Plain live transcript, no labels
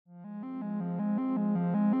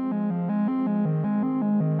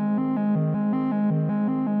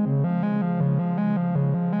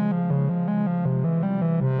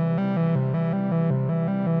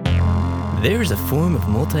There is a form of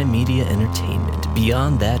multimedia entertainment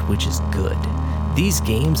beyond that which is good. These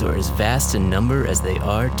games are as vast in number as they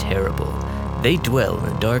are terrible. They dwell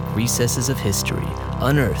in the dark recesses of history,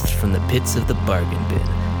 unearthed from the pits of the bargain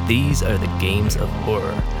bin. These are the games of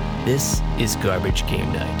horror. This is Garbage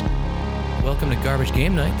Game Night. Welcome to Garbage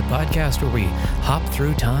Game Night, the podcast where we hop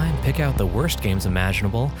through time, pick out the worst games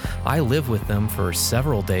imaginable. I live with them for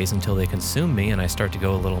several days until they consume me and I start to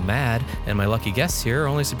go a little mad, and my lucky guests here are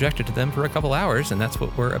only subjected to them for a couple hours, and that's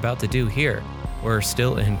what we're about to do here. We're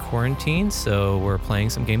still in quarantine, so we're playing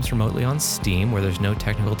some games remotely on Steam where there's no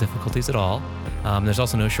technical difficulties at all. There's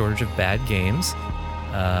also no shortage of bad games.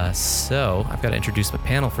 So I've got to introduce my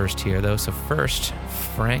panel first here, though. So first,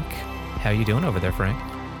 Frank, how you doing over there, Frank?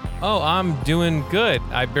 Oh, I'm doing good.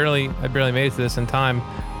 I barely made it to this in time.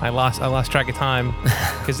 I lost track of time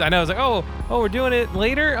because I know I was like, oh, we're doing it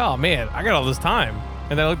later. Oh man, I got all this time.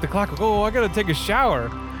 And then I looked at the clock. Oh, I gotta take a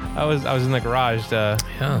shower. I was in the garage,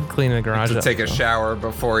 cleaning the garage. Take a shower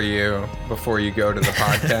before you go to the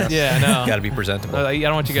podcast. Yeah, I know. Got to be presentable. I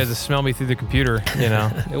don't want you guys to smell me through the computer. You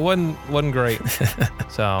know, it wasn't great.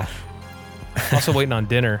 So. Also waiting on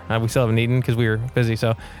dinner. We still haven't eaten because we were busy.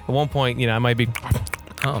 So at one point, I might be.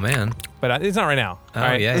 Oh, man. But it's not right now. Oh, all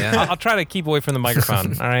right? yeah. I'll try to keep away from the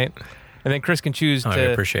microphone, all right? And then Chris can choose I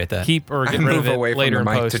to appreciate that. keep or get rid of it away later from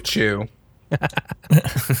the in mic post. to chew.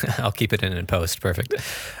 I'll keep it in post. Perfect.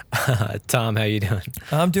 Tom, how you doing?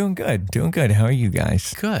 I'm doing good. How are you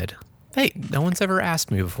guys? Good. Hey, no one's ever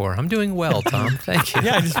asked me before. I'm doing well, Tom. Thank you.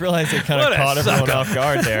 Yeah, I just realized it kind of caught everyone off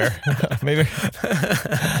guard there. Maybe.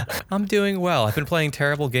 I'm doing well. I've been playing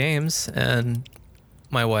terrible games, and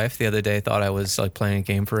my wife the other day thought I was like playing a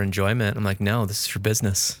game for enjoyment. I'm like, no, this is for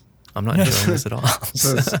business. I'm not enjoying this at all. This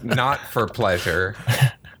is not for pleasure.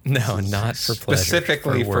 No, not for pleasure.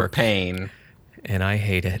 Specifically for work. pain. And I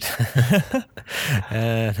hate it.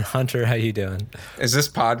 And Hunter, how you doing? Is this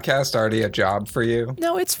podcast already a job for you?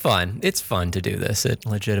 No, it's fun. It's fun to do this. It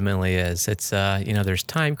legitimately is. It's, there's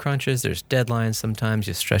time crunches, there's deadlines. Sometimes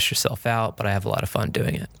you stress yourself out, but I have a lot of fun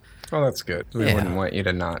doing it. Well, that's good. We wouldn't want you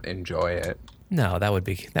to not enjoy it. No, that would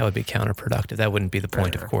be counterproductive. That wouldn't be the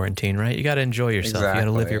point of quarantine, right? You got to enjoy yourself. Exactly. You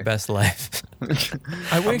got to live your best life.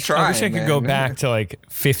 I wish I could go back to like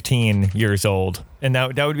 15 years old, and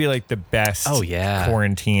that would be like the best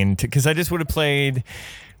quarantine, because I just would have played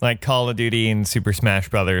like Call of Duty and Super Smash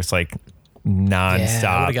Brothers like nonstop. Yeah,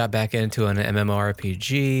 I would have got back into an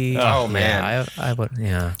MMORPG. Oh man, I would.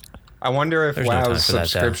 Yeah. I wonder if There's no time WoW's for that,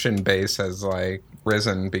 subscription base has like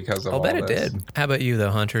risen because of all this. I'll bet it did. How about you though,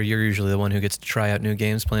 Hunter? You're usually the one who gets to try out new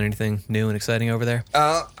games, playing anything new and exciting over there?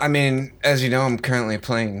 I mean, as you know, I'm currently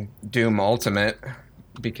playing Doom Ultimate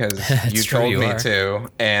because you told me to,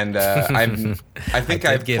 and I think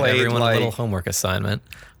I've give played everyone like a little homework assignment.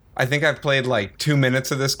 I think I've played like 2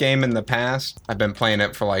 minutes of this game in the past. I've been playing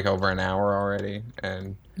it for like over an hour already,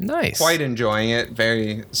 and nice. Quite enjoying it.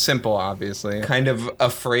 Very simple, obviously. Kind of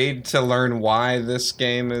afraid to learn why this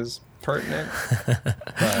game is pertinent.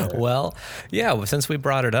 Well, yeah, since we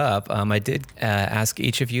brought it up, I did ask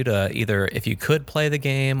each of you to either, if you could play the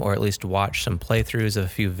game or at least watch some playthroughs of a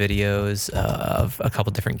few videos of a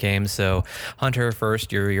couple different games. So Hunter,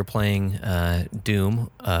 first, you're playing Doom.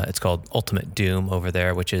 It's called Ultimate Doom over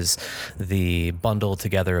there, which is the bundle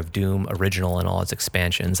together of Doom original and all its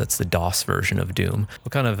expansions. That's the DOS version of Doom.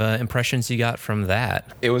 What kind of impressions you got from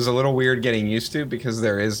that? It was a little weird getting used to because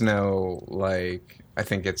there is no like, I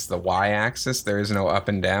think it's the Y-axis. There is no up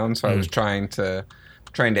and down, so I was trying to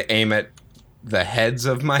aim at the heads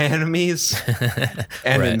of my enemies,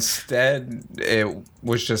 and instead it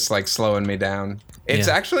was just like slowing me down. It's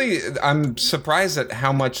actually, I'm surprised at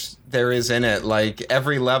how much there is in it. Like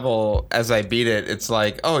every level, as I beat it, it's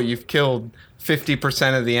like, oh, you've killed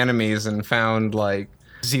 50% of the enemies and found like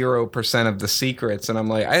 0% of the secrets, and I'm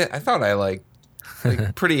like, I thought I like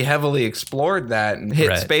pretty heavily explored that and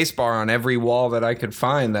hit spacebar on every wall that I could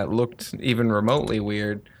find that looked even remotely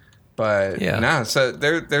weird. But so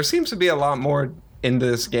there seems to be a lot more in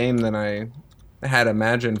this game than I had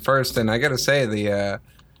imagined first. And I gotta say, the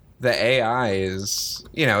AI is,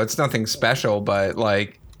 it's nothing special, but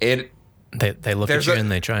like it. They look at you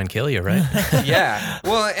and they try and kill you, right? Yeah.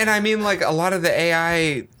 Well, and I mean, like a lot of the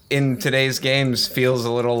AI in today's games feels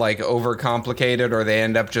a little like overcomplicated, or they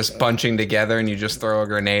end up just bunching together and you just throw a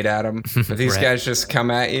grenade at them. But these guys just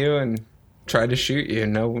come at you and try to shoot you.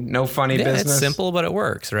 No funny business. It's simple, but it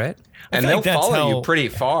works, right? And they'll follow you pretty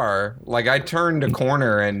far. Like I turned a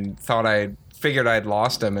corner and figured I'd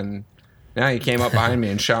lost him, and now he came up behind me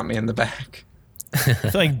and shot me in the back. I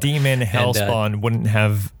feel like Demon Hellspawn wouldn't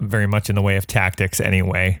have very much in the way of tactics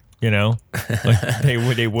anyway. you know? Like they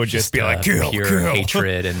would just be like, kill, pure kill.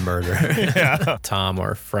 hatred and murder. Yeah. Tom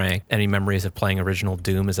or Frank, any memories of playing original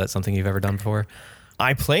Doom? Is that something you've ever done before?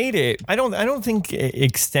 I played it. I don't think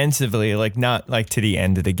extensively, like not like to the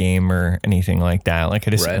end of the game or anything like that. Like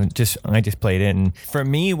I just played it, and for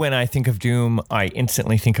me, when I think of Doom, I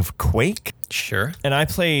instantly think of Quake. Sure. And I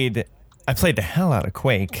played the hell out of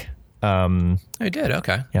Quake. I did.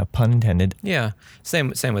 Okay. Yeah, pun intended. Yeah. Same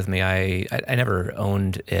with me. I never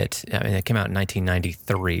owned it. I mean, it came out in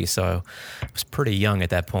 1993, so I was pretty young at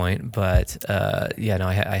that point. But I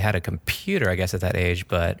had a computer, I guess, at that age.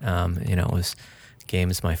 But it was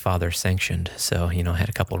games my father sanctioned. So, I had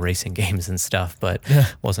a couple racing games and stuff, but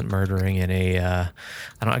wasn't murdering any. I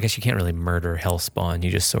guess you can't really murder Hellspawn. You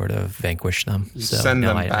just sort of vanquish them. So send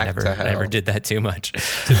them back to hell. I never did that too much.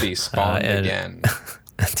 To be spawned again.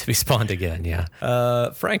 To be spawned again, yeah.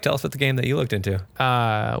 Frank, tell us what the game that you looked into.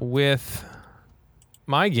 With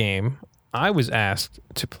my game, I was asked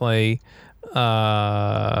to play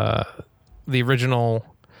the original.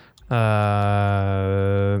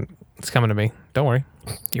 It's coming to me. Don't worry.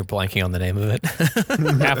 You're blanking on the name of it.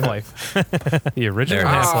 Half-Life. The original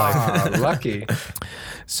Half-Life. Lucky.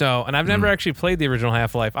 So, and I've never actually played the original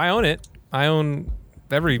Half-Life. I own it. I own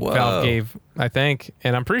every Valve game, I think,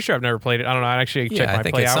 and I'm pretty sure I've never played it. I don't know. I'd actually check my play hours.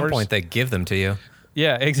 I think at some point they give them to you.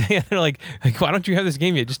 Yeah, exactly. They're like, why don't you have this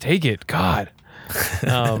game yet? Just take it. God.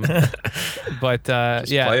 But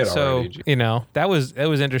yeah, so already. That was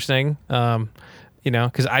interesting.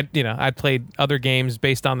 Because I'd played other games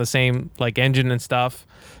based on the same like engine and stuff,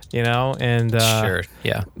 and sure,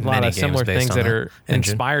 yeah, a lot of similar things that are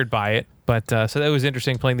inspired by it. But so that was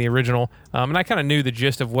interesting playing the original, and I kind of knew the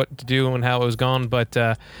gist of what to do and how it was going. But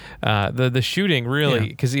the shooting really,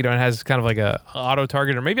 because it has kind of like a auto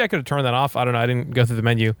target, or maybe I could have turned that off. I don't know. I didn't go through the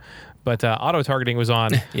menu, but auto targeting was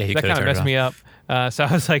on. Yeah, that kind of messed me up. So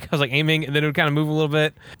I was like aiming, and then it would kind of move a little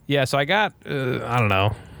bit. Yeah, so I got I don't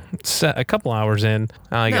know. A couple hours in.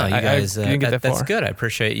 You guys didn't get that far. That's good. I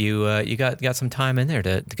appreciate you. You got some time in there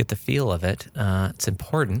to get the feel of it. It's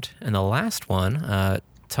important. And the last one,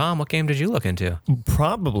 Tom, what game did you look into?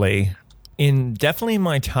 Probably definitely in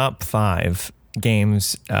my top 5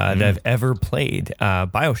 games that I've ever played.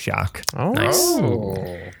 BioShock. Oh, nice.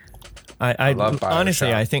 I love BioShock.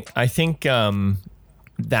 Honestly, I think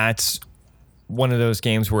that's one of those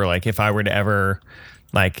games where, like, if I were to ever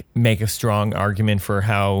like make a strong argument for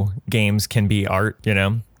how games can be art,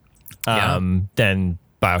 then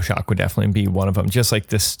BioShock would definitely be one of them. Just like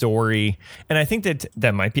the story. And I think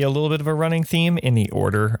that might be a little bit of a running theme in the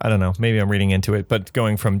order. I don't know. Maybe I'm reading into it, but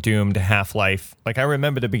going from Doom to Half-Life, like I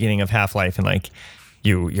remember the beginning of Half-Life and like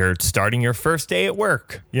you're starting your first day at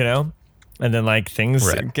work, and then like things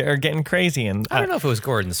are getting crazy. And I don't know if it was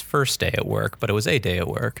Gordon's first day at work, but it was a day at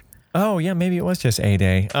work. Oh yeah, maybe it was just a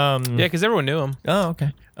day. Yeah, because everyone knew him. Oh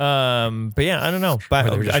okay. But yeah, I don't know. But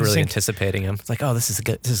they were just really anticipating him. It's like, oh, this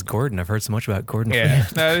is Gordon. I've heard so much about Gordon. Yeah.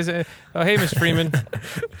 No, hey, Mr. Freeman,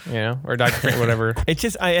 or Dr. Freeman, whatever. It's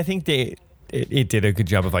just I think it did a good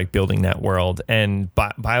job of like building that world, and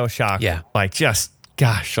BioShock, like just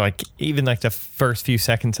gosh, like even like the first few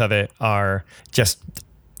seconds of it are just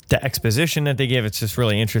the exposition that they give. It's just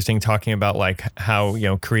really interesting talking about like how,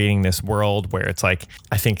 creating this world where it's like,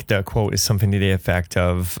 I think the quote is something to the effect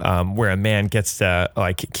of where a man gets to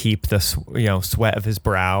like keep the, sweat of his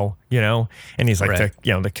brow, and he's like,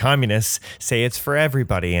 the communists say it's for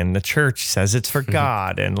everybody and the church says it's for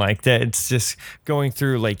God. And like that, it's just going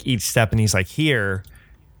through like each step. And he's like, here,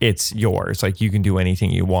 it's yours. Like you can do anything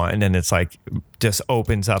you want. And then it's like just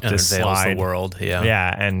opens up this slide. The world. Yeah.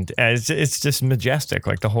 Yeah. And it's just majestic,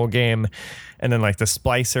 like the whole game. And then like the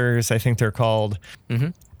splicers, I think they're called. Mm-hmm.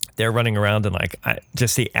 They're running around and like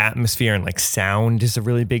just the atmosphere and like sound is a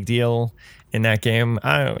really big deal in that game.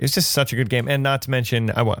 I don't know. It's just such a good game. And not to mention,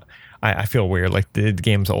 I feel weird. Like the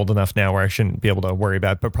game's old enough now where I shouldn't be able to worry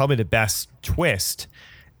about it, but probably the best twist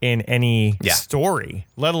in any story,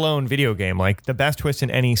 let alone video game. Like the best twist in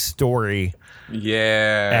any story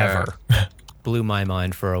ever. Blew my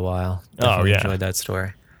mind for a while. Definitely enjoyed that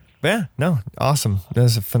story. Yeah, no, awesome. That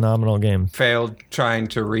was a phenomenal game. Failed trying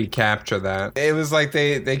to recapture that. It was like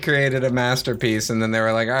they created a masterpiece and then they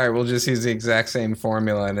were like, all right, we'll just use the exact same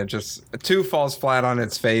formula, and it just 2 falls flat on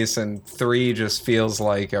its face and 3 just feels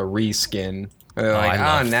like a reskin. They're like,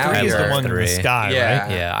 now 3 is the one in the sky, right?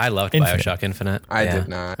 Yeah, I loved BioShock Infinite. I did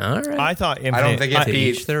not. All right. I thought Infinite. I don't think it beat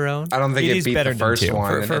each their own. I don't think it beat the first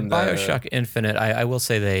one. For BioShock Infinite, I will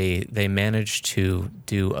say they managed to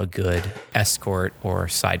do a good escort or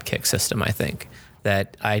sidekick system. I think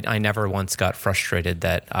that I never once got frustrated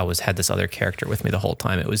that I had this other character with me the whole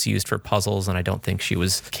time. It was used for puzzles, and I don't think she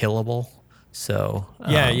was killable. So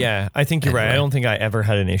yeah. I think you're right. I don't think I ever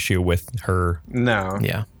had an issue with her. No.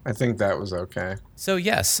 Yeah. I think that was okay. So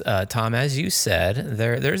yes, Tom, as you said,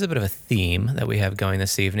 there's a bit of a theme that we have going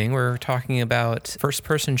this evening. We're talking about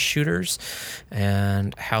first-person shooters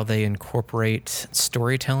and how they incorporate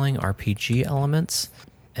storytelling, RPG elements.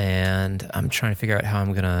 And I'm trying to figure out how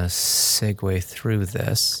I'm going to segue through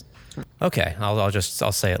this. Okay, I'll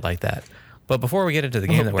say it like that. But before we get into the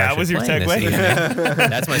game that we're actually playing this evening,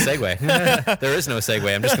 that's my segue. There is no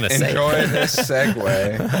segue. I'm just going to say enjoy this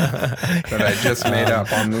segue that I just made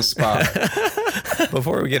up on the spot.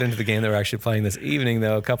 Before we get into the game that we're actually playing this evening,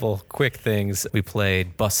 though, a couple quick things. We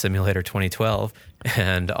played Bus Simulator 2012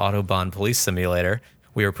 and Autobahn Police Simulator.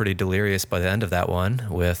 We were pretty delirious by the end of that one,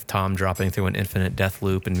 with Tom dropping through an infinite death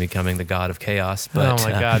loop and becoming the god of chaos. But, oh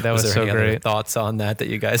my God, that was there so any great. Other thoughts on that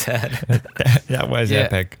you guys had? That was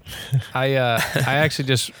epic. I actually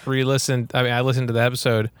just re-listened. I listened to the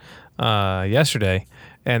episode yesterday,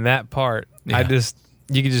 and that part, you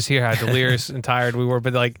could just hear how delirious and tired we were.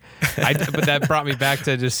 But but that brought me back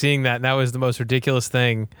to just seeing that, and that was the most ridiculous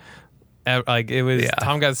thing. It was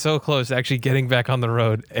Tom got so close to actually getting back on the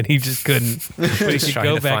road, and he just couldn't. But he could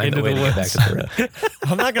go back into the woods.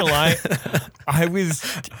 I'm not gonna lie,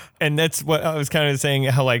 and that's what I was kind of saying.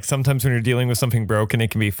 How sometimes when you're dealing with something broken,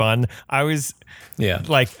 it can be fun. I was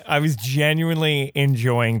genuinely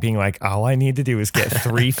enjoying being all I need to do is get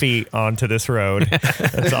 3 feet onto this road.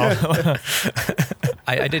 That's all.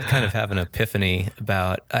 I did kind of have an epiphany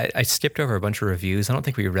about. I skipped over a bunch of reviews. I don't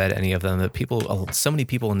think we read any of them. That so many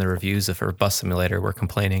people in the reviews for Bus Simulator were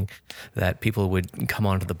complaining that people would come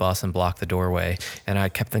onto the bus and block the doorway, and I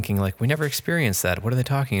kept thinking we never experienced that. What are they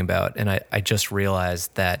talking about? And I just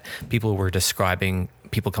realized that people were describing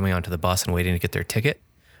people coming onto the bus and waiting to get their ticket.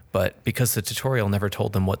 But because the tutorial never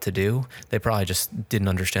told them what to do, they probably just didn't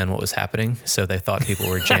understand what was happening. So they thought people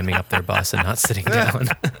were jamming up their bus and not sitting down.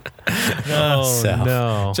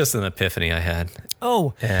 No. Just an epiphany I had.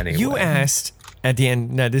 Oh, anyway. You asked at the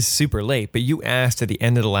end, now this is super late, but you asked at the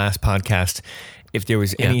end of the last podcast if there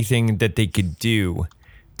was anything that they could do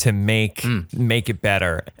to make it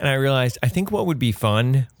better. And I realized, I think what would be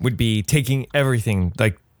fun would be taking everything,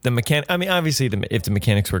 the mechanic. I mean, obviously, if the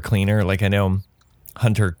mechanics were cleaner, I know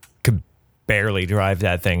Hunter could barely drive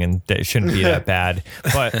that thing and it shouldn't be that bad.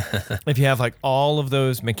 But if you have all of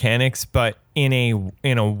those mechanics, but in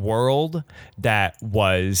a world that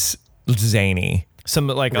was zany,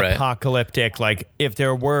 some apocalyptic, if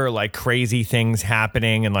there were crazy things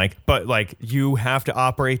happening and but you have to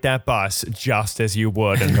operate that bus just as you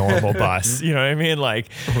would a normal bus. You know what I mean?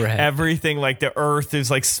 Everything, the earth is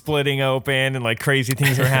splitting open and crazy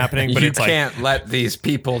things are happening, but you can't let these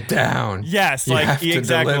people down. Yes, you have to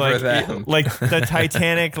exactly deliver them. The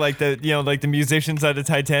Titanic, the musicians at the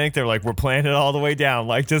Titanic, they're we're playing it all the way down,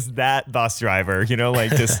 just that bus driver,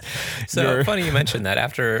 just. So funny you mentioned that.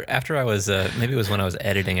 After I was maybe it was when I was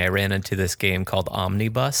editing, I ran into this game called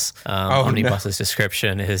Omnibus. Omnibus's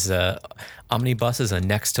description is Omnibus is a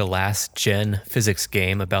next to last gen physics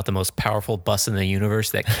game about the most powerful bus in the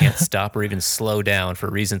universe that can't stop or even slow down for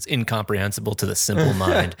reasons incomprehensible to the simple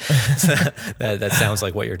mind. So that sounds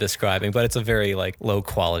like what you're describing, but it's a very low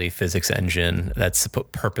quality physics engine that's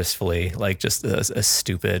purposefully just a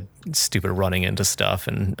stupid running into stuff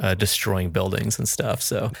and destroying buildings and stuff.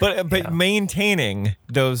 So, but maintaining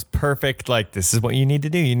those perfect this is what you need to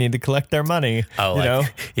do. You need to collect their money. Oh,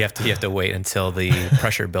 you have to wait until the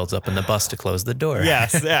pressure builds up in the bus to close the door.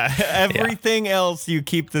 Yes, yeah. Everything else you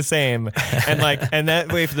keep the same, and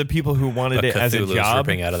that way for the people who wanted it as a job,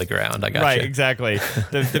 ripping out of the ground. I got right, you. Exactly.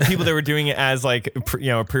 The people that were doing it as a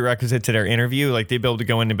prerequisite to their interview, they'd be able to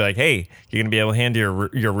go in and be hey, you're gonna be able to handle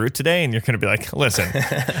your route today, and you're gonna be listen,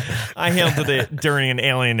 I handled it during an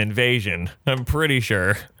alien invasion. I'm pretty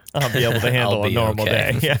sure I'll be able to handle a normal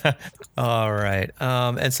day. Yeah. All right.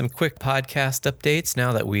 And some quick podcast updates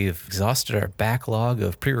now that we've exhausted our backlog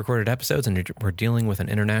of pre-recorded episodes and we're dealing with an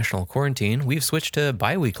international quarantine. We've switched to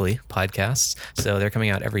bi-weekly podcasts. So they're coming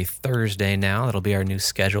out every Thursday now. That'll be our new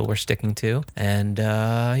schedule we're sticking to. And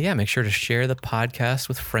make sure to share the podcast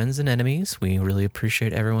with friends and enemies. We really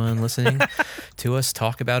appreciate everyone listening to us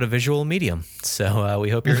talk about a visual medium. So we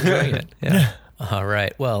hope you're enjoying it. Yeah. All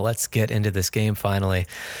right, well, let's get into this game finally.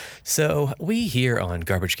 So we here on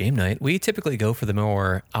Garbage Game Night, we typically go for the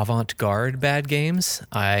more avant-garde bad games.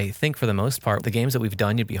 I think for the most part, the games that we've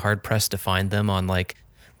done, you'd be hard-pressed to find them on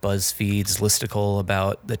BuzzFeed's listicle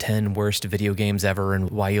about the 10 worst video games ever and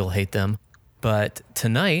why you'll hate them. But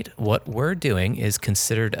tonight, what we're doing is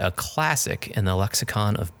considered a classic in the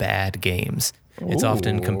lexicon of bad games. It's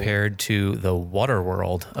often compared to the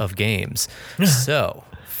Waterworld of games. So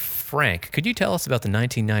Frank, could you tell us about the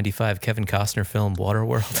 1995 Kevin Costner film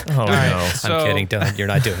Waterworld? Oh, no. I'm kidding. Don't. You're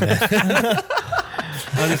not doing that. I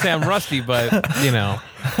was going to say I'm rusty, but, you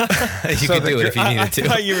could do it if you needed to. I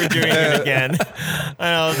thought you were doing it again.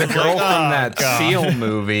 The girl from that Seal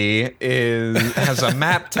movie has a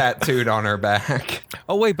map tattooed on her back.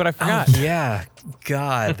 Oh, wait, but I forgot. Oh, yeah.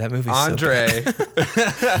 God, that movie's Andre.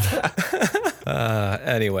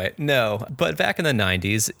 Anyway, no. But back in the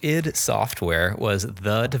 90s, id Software was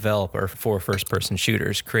the developer for first-person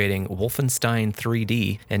shooters, creating Wolfenstein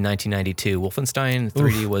 3D in 1992. Wolfenstein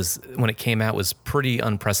 3D was, when it came out, was pretty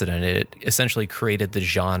unprecedented. It essentially created the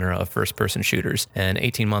genre of first-person shooters. And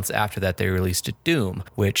 18 months after that, they released Doom,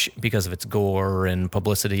 which, because of its gore and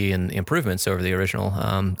publicity and improvements over the original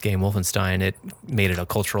game Wolfenstein, it made it a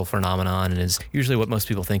cultural phenomenon and is usually what most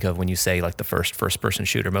people think of when you say like the first-person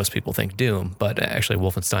shooter. Most people think Doom, but actually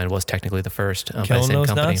Wolfenstein was technically the first by the same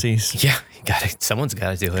company. Nazis. Yeah, someone's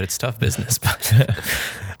got to do it. It's tough business, but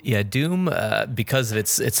yeah, Doom, because of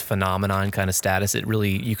its phenomenon kind of status, it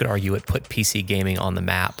really, you could argue, it put PC gaming on the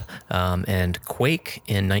map. And Quake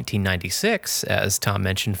in 1996, as Tom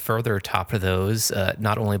mentioned, further topped those,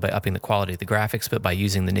 not only by upping the quality of the graphics, but by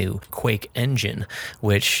using the new Quake engine,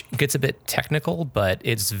 which gets a bit technical, but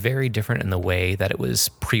it's very different in the way that it was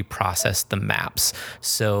pre-processed the maps.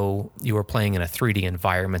 So you were playing in a 3D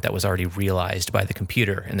environment that was already realized by the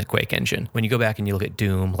computer in the Quake engine. When you go back and you look at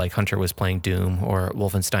Doom, like Hunter was playing Doom or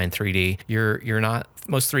Wolfenstein 3D, you're not,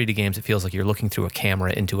 most 3D games, it feels like you're looking through a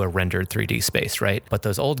camera into a rendered 3D space, right? But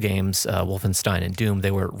those old games, Wolfenstein and Doom,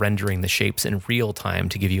 they were rendering the shapes in real time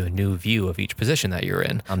to give you a new view of each position that you're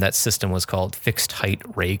in. That system was called fixed height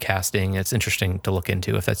ray casting. It's interesting to look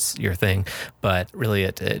into if that's your thing, but really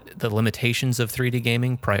the limitations of 3D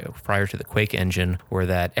gaming prior to the Quake engine were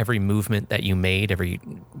that every movement that you made, every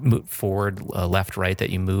forward, left, right that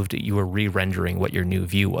you moved, you were re-rendering what your new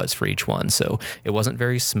view was for each one. So it wasn't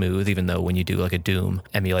very smooth, even though when you do like a Doom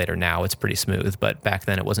emulator now, it's pretty smooth. But back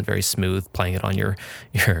then it wasn't very smooth playing it on your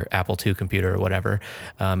Apple II computer or whatever,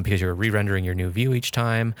 because you were re-rendering your new view each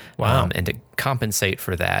time. Wow. And to compensate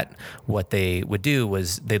for that, what they would do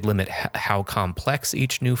was they'd limit how complex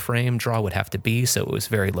each new frame draw would have to be. So it was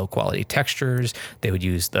very low quality textures. They would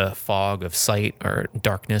use the fog of sight or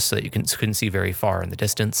darkness so that you couldn't see very far in the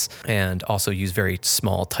distance, and also use very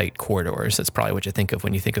small, tight corridors. That's probably what you think of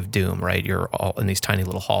when you think of Doom, right? You're all in these tiny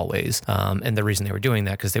little hallways. And the reason they were doing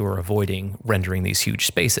that, because they were avoiding rendering these huge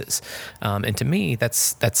spaces. And to me,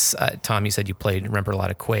 that's Tom, you said you remember a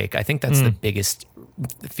lot of Quake. I think that's the biggest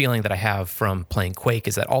feeling that I have from playing Quake,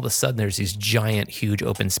 is that all of a sudden there's these giant, huge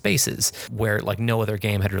open spaces where like no other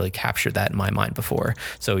game had really captured that in my mind before.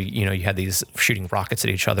 So, you had these shooting rockets at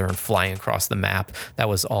each other and flying across the map. That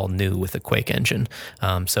was all new with the Quake engine.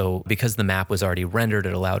 So because the map was already rendered,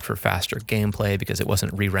 it allowed for faster gameplay because it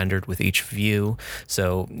wasn't re-rendered with each view.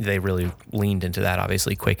 So they really leaned into that.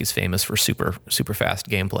 Obviously, Quake is famous for super, super fast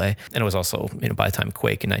gameplay. And it was also, by the time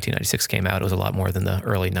Quake in 1996 came out, it was a lot more than the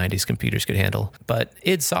early 90s computers could handle. But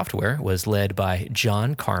id Software was led by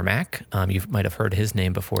John Carmack. You might have heard his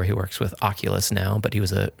name before. He works with Oculus now, but he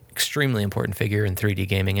was an extremely important figure in 3D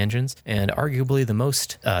gaming engines, and arguably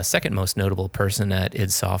the second most notable person at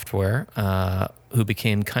id Software, who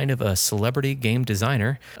became kind of a celebrity game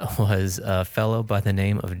designer, was a fellow by the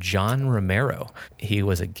name of John Romero. He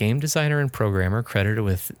was a game designer and programmer credited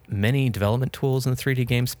with many development tools in the 3D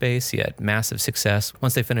game space. He had massive success.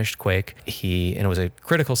 Once they finished Quake, and it was a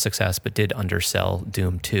critical success, but did undersell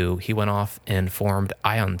Doom 2, he went off and formed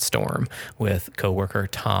Ion Storm with coworker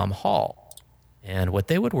Tom Hall. And what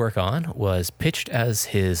they would work on was pitched as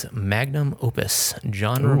his magnum opus,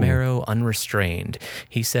 John Romero Unrestrained.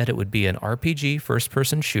 He said it would be an RPG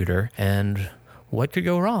first-person shooter, and what could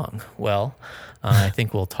go wrong? Well, I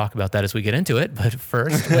think we'll talk about that as we get into it, but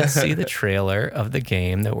first, let's see the trailer of the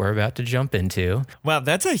game that we're about to jump into. Wow,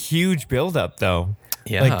 that's a huge build-up, though.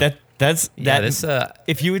 Yeah. Like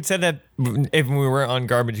if you had said that if we were on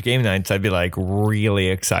Garbage Game Nights, I'd be like really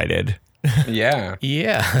excited. Yeah.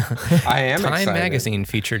 I am Time excited. Magazine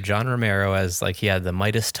featured John Romero as he had the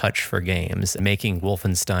Midas touch for games, making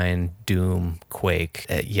Wolfenstein, Doom, Quake.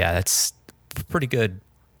 That's pretty good.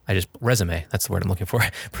 Resume. That's the word I'm looking for.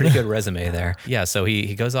 Pretty good resume there. Yeah. So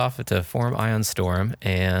he goes off to form Ion Storm,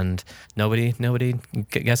 and nobody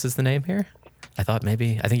guesses the name here. I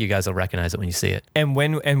think you guys will recognize it when you see it. And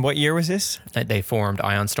what year was this? They formed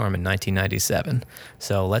Ion Storm in 1997.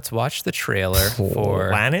 So let's watch the trailer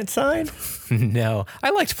for PlanetSide? No, I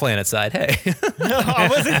liked PlanetSide. Hey. No, I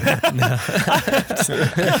wasn't. No.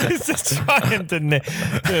 I was just trying to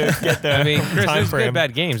get the Chris, time there's frame. good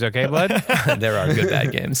bad games, okay, bud? There are good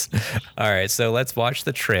bad games. All right, so let's watch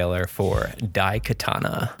the trailer for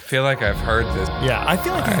Daikatana. I feel like I've heard this. Yeah, I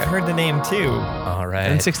feel like I've heard the name too. All right.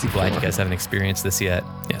 N64. Glad you guys haven't experienced this yet.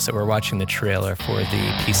 Yeah, so we're watching the trailer for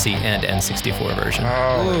the PC and N64 version.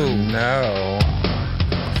 Oh, no.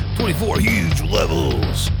 24 huge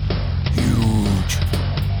levels. Huge.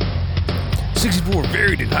 64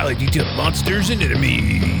 varied and highly detailed monsters and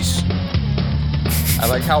enemies. I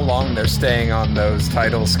like how long they're staying on those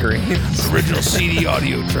title screens. Original CD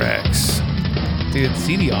audio tracks. Dude,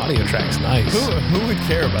 CD audio track's nice. Who would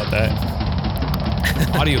care about that?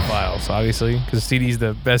 Audio files, obviously, because CD's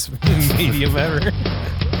the best medium ever.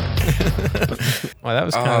 Wow, that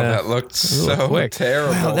was kind of that looked so quick.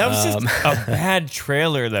 terrible. Wow, that was just a bad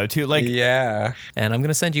trailer, though, too. Like, yeah. And I'm going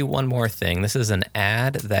to send you one more thing. This is an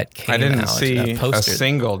ad that came out. I didn't see a poster.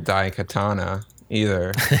 single Daikatana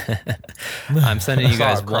either. I'm sending you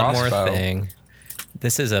guys saw a one more crossbow. thing.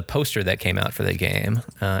 This is a poster that came out for the game.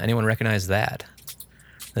 Anyone recognize that?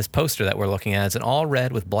 This poster that we're looking at is an all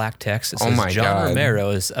red with black text. It says, my John God.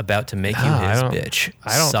 Romero is about to make you I his don't- bitch.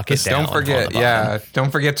 I don't- Suck it Just down. don't forget. on the Yeah. bottom.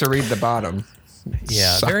 Don't forget to read the bottom.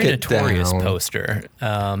 Yeah, Suck very it notorious down. poster.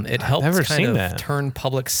 It helped never kind seen of that. turn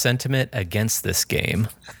public sentiment against this game.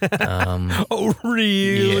 oh,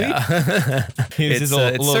 really? Yeah. He was just a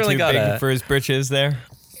it's little certainly too got big for his britches there.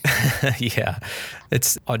 Yeah.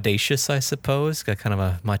 It's audacious, I suppose. Got kind of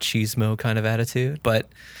a machismo kind of attitude. But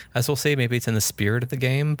as we'll say, maybe it's in the spirit of the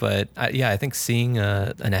game. But I think seeing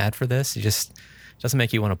an ad for this, it just doesn't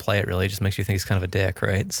make you want to play it, really. It just makes you think he's kind of a dick,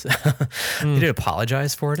 right? So, He did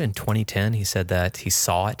apologize for it in 2010. He said that he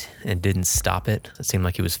saw it and didn't stop it. It seemed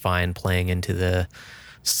like he was fine playing into the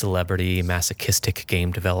celebrity masochistic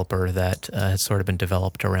game developer that has sort of been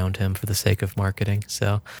developed around him for the sake of marketing.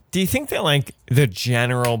 So Do you think that, like, the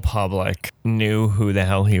general public knew who the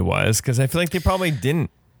hell he was? Because I feel like they probably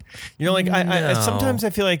didn't. You know, like, I No. sometimes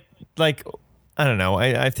I feel like, I don't know.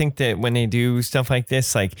 I think that when they do stuff like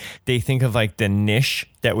this, like, they think of, like, the niche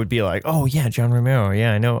that would be like, oh, yeah, John Romero.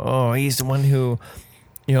 Yeah, I know. Oh, he's the one who,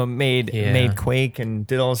 you know, made Quake and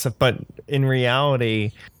did all this stuff. But in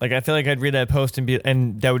reality, like, I feel like I'd read that post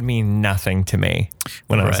and that would mean nothing to me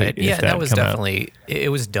when I was like, yeah, that was definitely, it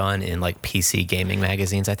was done in like PC gaming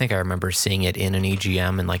magazines. I think I remember seeing it in an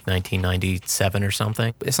EGM in like 1997 or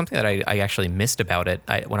something. It's something that I actually missed about it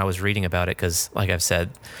when I was reading about it, because like I've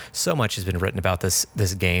said, so much has been written about this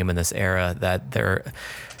game and this era that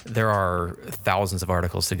there are thousands of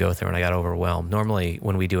articles to go through, and I got overwhelmed. Normally,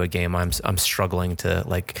 when we do a game, I'm struggling to,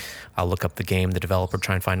 like, I'll look up the game, the developer,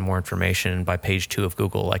 try and find more information. And by page 2 of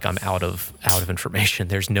Google, like, I'm out of information.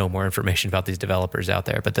 There's no more information about these developers out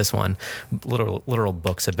there. But this one, literal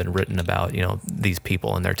books have been written about, you know, these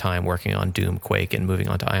people and their time working on Doom, Quake, and moving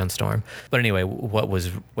on to Ion Storm. But anyway,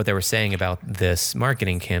 what they were saying about this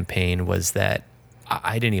marketing campaign was that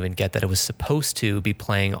I didn't even get that it was supposed to be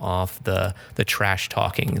playing off the trash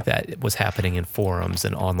talking that was happening in forums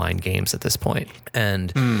and online games at this point.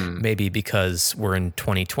 And maybe because we're in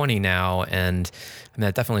 2020 now, and I mean,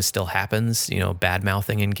 that definitely still happens, you know, bad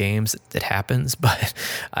mouthing in games, it happens, but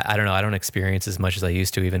I don't know. I don't experience as much as I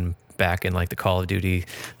used to, even back in like the Call of Duty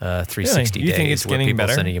 360 Really? You days. think it's where getting people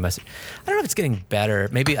better? sending you message. I don't know if it's getting better.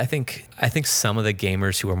 Maybe I think some of the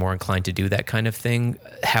gamers who are more inclined to do that kind of thing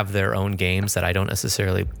have their own games that I don't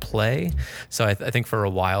necessarily play. So I think for a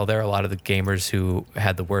while there, a lot of the gamers who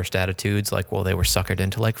had the worst attitudes, like, well, they were suckered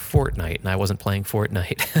into like Fortnite, and I wasn't playing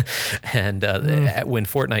Fortnite. And when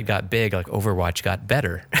Fortnite got big, like Overwatch got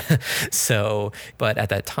better. So, but at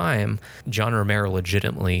that time, John Romero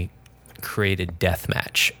legitimately created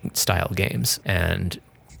deathmatch style games, and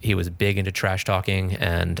he was big into trash talking,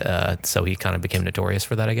 and so he kind of became notorious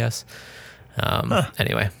for that, I guess.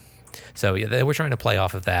 Anyway, so yeah, they were trying to play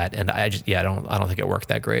off of that, and I don't think it worked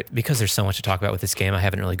that great, because there's so much to talk about with this game. I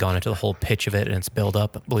haven't really gone into the whole pitch of it and its build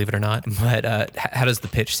up, believe it or not. But how does the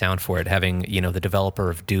pitch sound for it? Having, you know, the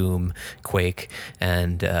developer of Doom, Quake,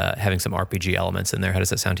 and having some RPG elements in there. How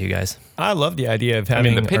does that sound to you guys? I love the idea of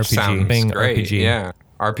having the pitch RPG. sounds being great. RPG. Yeah.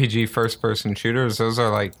 RPG first-person shooters, those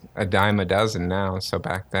are like a dime a dozen now. So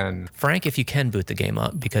back then, Frank, if you can boot the game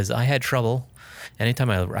up, because I had trouble.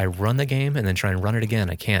 Anytime I run the game and then try and run it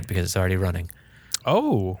again, I can't, because it's already running.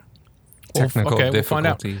 Oh. Technical we'll find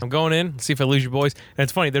out. difficulties. I'm going in, see if I lose you boys. And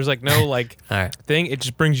it's funny, there's like no like All right. thing. It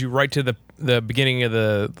just brings you right to the beginning of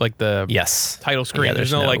the Yes. title screen. Yeah,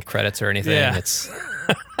 there's no like credits or anything. Yeah. It's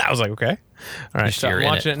I was like, okay. All right, You're start in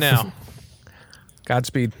watching it now.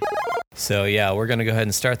 Godspeed. So yeah, we're gonna go ahead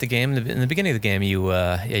and start the game. In the beginning of the game, you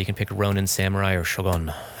can pick Ronin, Samurai, or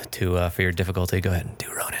Shogun for your difficulty. Go ahead and do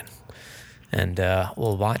Ronin, and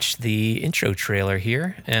we'll watch the intro trailer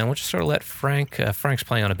here, and we'll just sort of let Frank's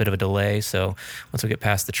playing on a bit of a delay. So once we get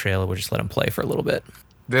past the trailer, we'll just let him play for a little bit.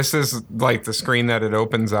 This is like the screen that it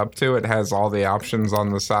opens up to. It has all the options on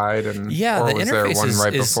the side, and Yeah, or the was there interface one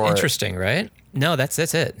right is before it? interesting, right? No, that's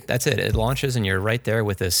it. That's it. It launches, and you're right there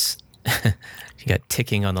with this. You got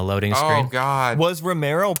ticking on the loading screen. Oh God! Was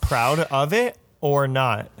Romero proud of it or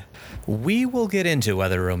not? We will get into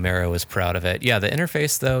whether Romero is proud of it. Yeah, the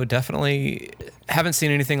interface, though, definitely haven't seen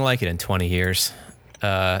anything like it in 20 years.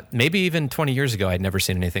 Maybe even 20 years ago, I'd never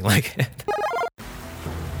seen anything like it.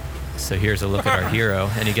 So here's a look at our hero.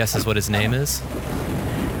 Any guesses what his name is?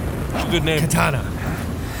 Good name. Katana.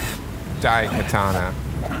 Dai Katana.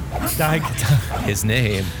 Dai Katana. His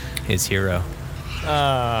name is Hiro.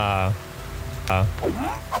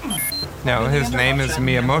 No, his name is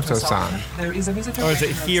Miyamoto-san. Or is it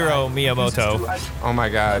Hiro Miyamoto? Oh my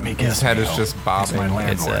God, his head is just bobbing.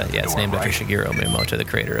 It's named after Shigeru Miyamoto, the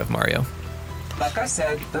creator of Mario. Like I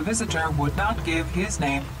said, the visitor would not give his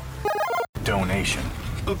name. Donation.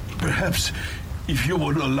 Perhaps if you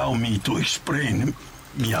would allow me to explain,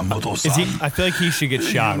 Miyamoto-san. Is he? I feel like he should get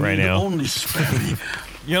shot right now. Only spare me.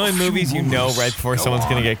 You know in movies you know right before someone's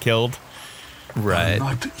gonna get killed? Right.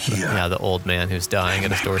 Not here. Yeah, the old man who's dying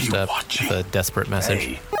at his doorstep with a desperate message.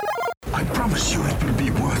 Hey, I promise you it will be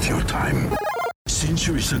worth your time.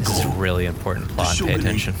 Centuries ago, This is a really important the plot. Pay shogunate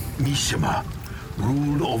attention. Mishima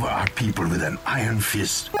ruled over our people with an iron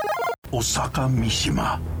fist. Osaka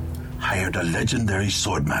Mishima hired a legendary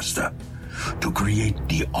swordmaster to create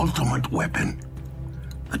the ultimate weapon.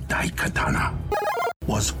 The Daikatana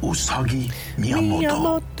was Usagi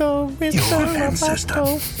Miyamoto, your ancestor.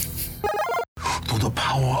 Through the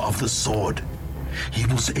power of the sword, he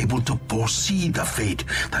was able to foresee the fate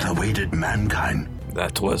that awaited mankind.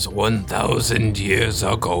 That was 1,000 years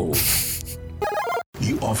ago.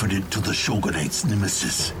 He offered it to the shogunate's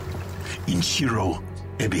nemesis, Inshiro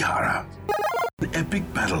Ebihara. The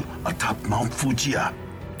epic battle atop Mount Fujiya.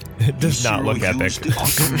 It does not look epic.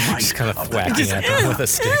 Just kind of whacking at them with a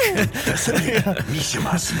stick. Decimated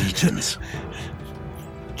Mishima's legions.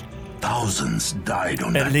 Thousands died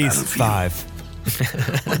on At that least battlefield. 5.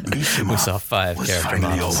 But Mishima We saw 5 was character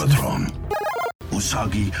finally models. overthrown.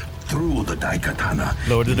 Usagi threw the Daikatana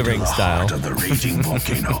Lord of the into Rings heart style. of the raging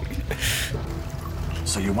volcano.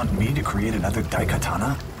 So you want me to create another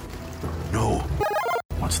Daikatana? No,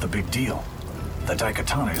 What's the big deal? The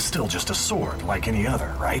Daikatana is still just a sword, like any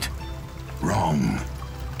other, right? wrong.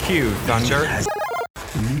 Cue thunder. Has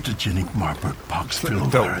the mutagenic Marburg pox The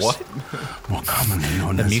filovirus, what? more commonly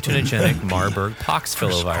known The as mutagenic Marburg pox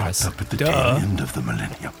first cropped filovirus. up at the tail end of the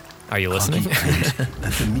millennium. Are you listening? Kagi claims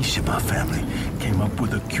that the Mishima family came up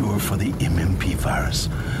with a cure for the MMP virus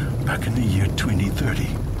back in the year 2030.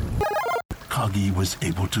 Kagi was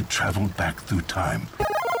able to travel back through time.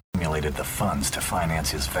 Accumulated the funds to finance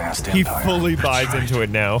his vast He empire. fully buys right. into it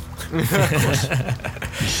now.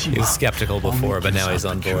 Mishima He was skeptical before, only but now gives he's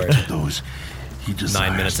out on the cure board. to those he 9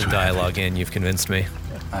 desires minutes of to have dialogue it. in, you've convinced me.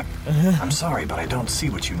 I'm sorry, but I don't see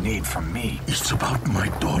what you need from me. It's about my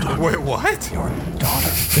daughter. Wait, what? Your daughter.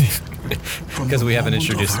 From Because the we haven't moment of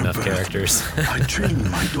introduced her enough birth, characters. I trained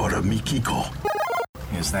my daughter Mikiko.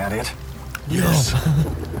 Is that it? Yes.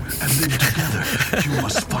 And then together, you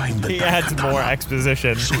must find the He adds Daikatana more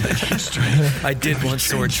exposition. so that history I did can be want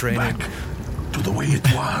sword changed training. back to the way it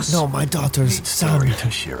was. No, my daughter's Sorry, son.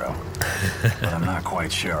 Toshiro. But I'm not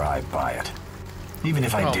quite sure I buy it. Even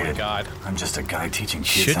if I Oh my did, God. I'm just a guy teaching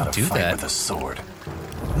kids Shouldn't how to do fight that. with a sword.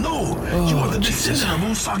 No, you are the descendant of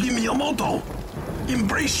Usagi Miyamoto.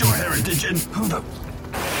 Embrace your heritage and Who the...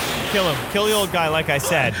 Kill him. Kill the old guy like I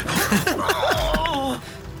said.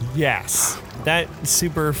 Yes. That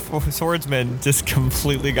super swordsman just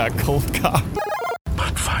completely got cold cocked.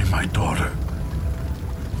 but find my daughter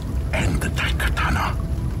and the Daikatana.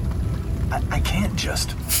 I can't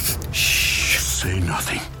just... Say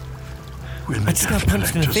nothing. When I just got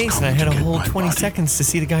punched in the face and I had a whole 20 seconds to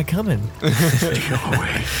see the guy coming. You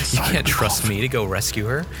can't trust me to go rescue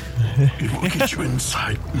her. It will get you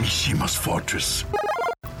inside Mishima's fortress.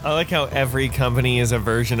 I like how every company is a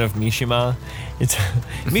version of Mishima. It's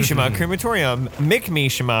Mishima Crematorium, Mick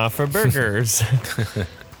Mishima for burgers.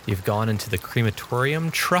 You've gone into the crematorium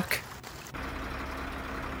truck.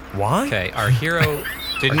 Why? Okay, our hero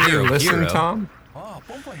Didn't you listen, Tom?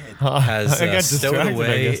 Has stowed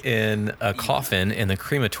away in a coffin in the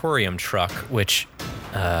crematorium truck, which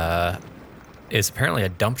is apparently a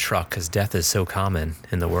dump truck because death is so common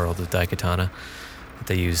in the world of Daikatana.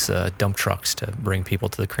 They use dump trucks to bring people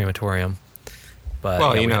to the crematorium.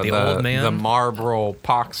 But the old man, the Marlboro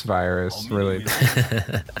pox virus, really.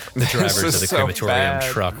 The drivers of the crematorium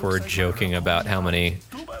truck were joking about how many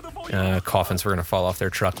coffins were going to fall off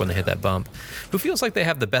their truck when they hit that bump. Who feels like they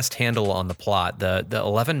have the best handle on the plot? The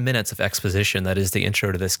 11 minutes of exposition that is the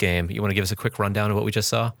intro to this game. You want to give us a quick rundown of what we just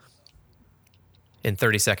saw? In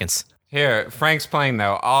 30 seconds. Here, Frank's playing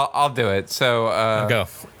though. I'll do it. So go.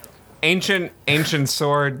 Ancient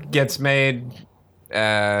sword gets made.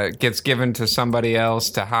 Gets given to somebody else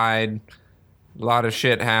to hide. A lot of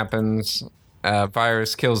shit happens.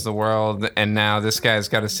 Virus kills the world, and now this guy's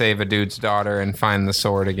got to save a dude's daughter and find the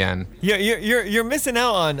sword again. Yeah, you're missing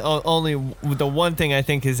out on only the one thing. I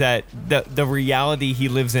think is that the reality he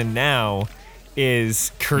lives in now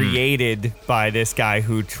is created by this guy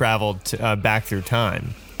who traveled back through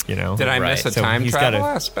time. You know, did I miss a time travel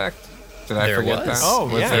aspect? Did I forget that?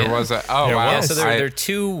 Oh, yeah. There was a. Oh, wow. Yeah, so there are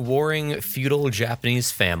two warring feudal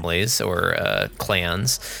Japanese families or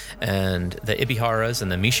clans, and the Ibiharas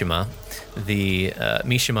and the Mishima. The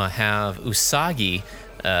Mishima have Usagi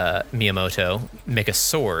Miyamoto make a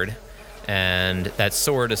sword, and that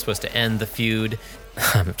sword is supposed to end the feud.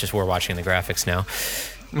 We're watching the graphics now.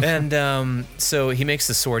 And so he makes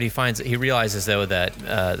the sword. He realizes though that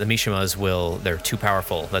the Mishimas they're too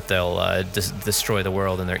powerful, that they'll destroy the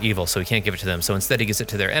world and they're evil, so he can't give it to them. So instead he gives it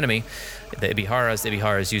to their enemy, the Ibiharas. The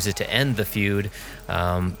Ibiharas use it to end the feud.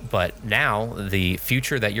 But now the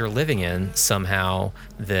future that you're living in, somehow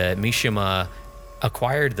the Mishima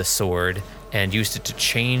acquired the sword and used it to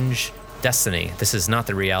change destiny. This is not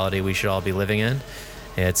the reality we should all be living in.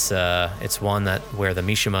 It's one where the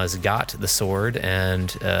Mishimas got the sword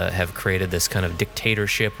and have created this kind of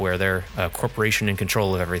dictatorship where they're a corporation in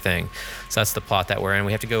control of everything. So that's the plot that we're in.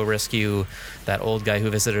 We have to go rescue that old guy who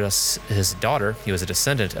visited us, his daughter. He was a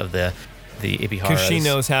descendant of the Ibiharas. Because she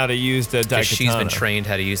knows how to use the Daikatana. Because she's been trained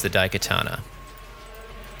how to use the Daikatana.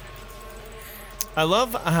 I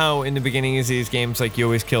love how in the beginning of these games, like, you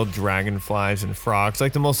always kill dragonflies and frogs,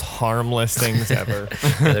 like the most harmless things ever.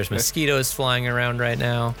 Yeah, there's mosquitoes flying around right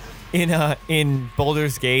now. In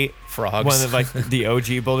Baldur's Gate, frogs. One of the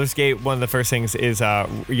OG Baldur's Gate, one of the first things is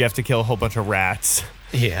you have to kill a whole bunch of rats.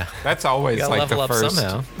 Yeah, that's always like the first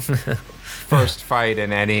somehow. First fight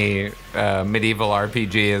in any medieval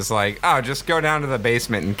RPG is like, oh, just go down to the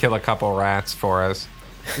basement and kill a couple rats for us.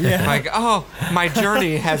 Yeah. Like, oh, my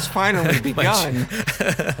journey has finally begun.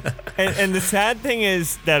 And the sad thing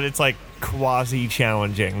is that it's like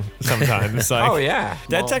quasi-challenging sometimes. Like, oh, yeah.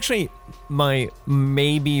 That's actually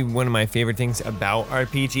maybe one of my favorite things about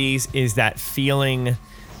RPGs is that feeling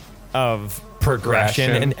of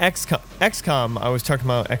progression. And XCOM, I was talking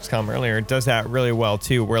about XCOM earlier, does that really well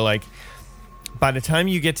too, where like by the time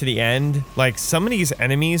you get to the end, like some of these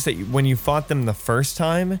enemies that when you fought them the first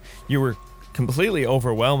time, you were completely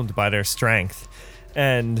overwhelmed by their strength,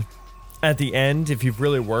 and at the end, if you've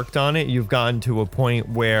really worked on it, you've gotten to a point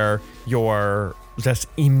where you're just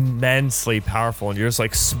immensely powerful and you're just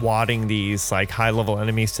like swatting these like high level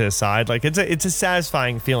enemies to the side. Like it's a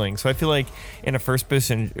satisfying feeling. So I feel like in a first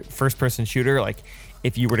person shooter, like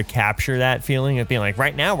if you were to capture that feeling of being like,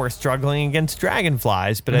 right now we're struggling against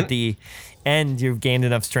dragonflies, but at the end you've gained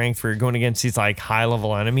enough strength for going against these like high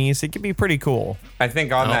level enemies, it could be pretty cool. I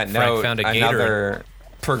think on that note, another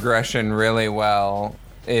progression really well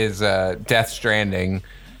is Death Stranding.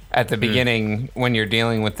 At the beginning, when you're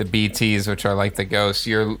dealing with the BTs, which are like the ghosts,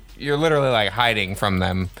 you're literally like hiding from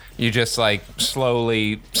them. You just like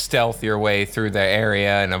slowly stealth your way through the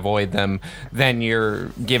area and avoid them. Then you're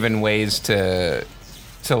given ways to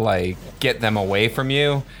like get them away from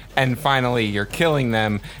you, and finally you're killing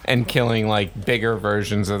them and killing like bigger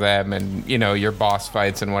versions of them, and you know, your boss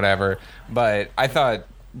fights and whatever. But I thought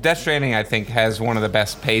Death Stranding, I think, has one of the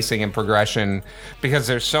best pacing and progression because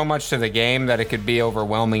there's so much to the game that it could be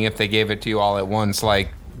overwhelming if they gave it to you all at once,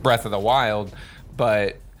 like Breath of the Wild.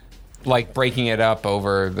 But like breaking it up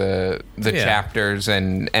over the chapters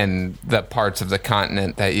and the parts of the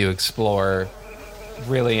continent that you explore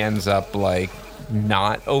really ends up like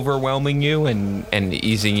not overwhelming you and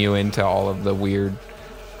easing you into all of the weird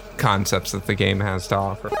concepts that the game has to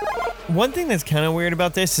offer. One thing that's kind of weird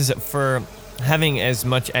about this is that for having as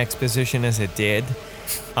much exposition as it did,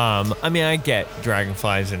 I mean, I get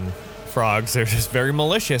dragonflies and frogs, they're just very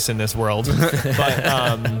malicious in this world.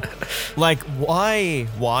 But like, why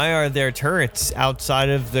are there turrets outside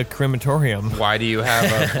of the crematorium? Why do you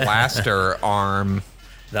have a blaster arm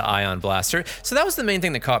the Ion Blaster. So that was the main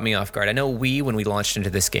thing that caught me off guard. I know when we launched into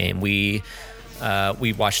this game, we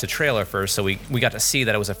watched the trailer first, so we got to see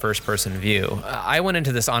that it was a first-person view. I went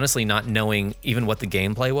into this honestly not knowing even what the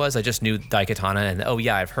gameplay was. I just knew Daikatana, and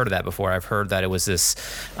I've heard of that before. I've heard that it was this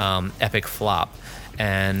epic flop.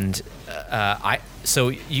 And so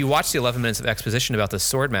you watch the 11 minutes of exposition about the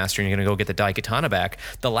Swordmaster, and you're going to go get the Daikatana back.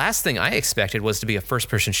 The last thing I expected was to be a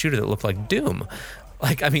first-person shooter that looked like Doom.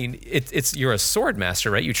 Like, I mean, you're a sword master,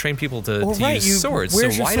 right? You train people to use swords. So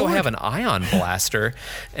why do I have an Ion Blaster,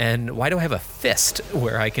 and why do I have a fist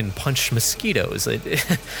where I can punch mosquitoes?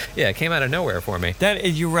 It came out of nowhere for me.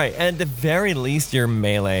 You're right. At the very least, your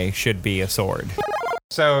melee should be a sword.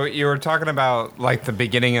 So you were talking about like the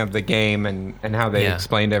beginning of the game and how they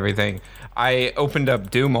explained everything. I opened up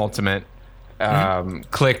Doom Ultimate,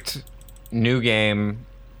 clicked new game,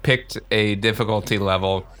 picked a difficulty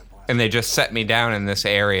level, and they just set me down in this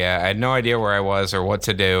area. I had no idea where I was or what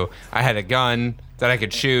to do. I had a gun that I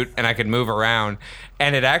could shoot and I could move around.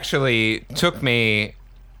 And it actually took me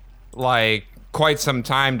like quite some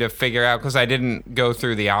time to figure out, because I didn't go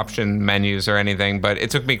through the option menus or anything, but it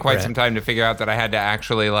took me quite some time to figure out that I had to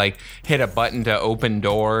actually like hit a button to open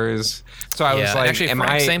doors. So I was like, actually,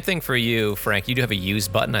 Frank, same thing for you, Frank. You do have a use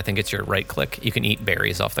button. I think it's your right click. You can eat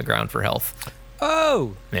berries off the ground for health.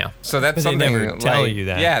 Oh, yeah. So that's but something they never tell you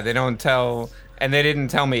that. Yeah, they don't tell, and they didn't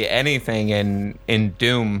tell me anything in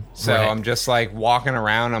Doom. So I'm just like walking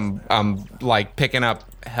around. I'm like picking up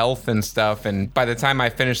health and stuff. And by the time I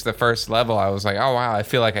finished the first level, I was like, oh wow, I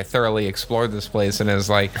feel like I thoroughly explored this place. And it's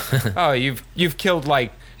like, oh, you've killed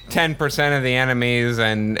like 10% of the enemies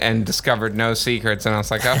and discovered no secrets. And I was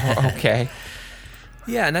like, oh, okay.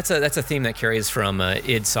 Yeah, and that's a theme that carries from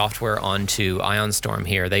id Software onto Ion Storm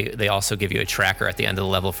here. They also give you a tracker at the end of the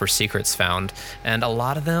level for secrets found. And a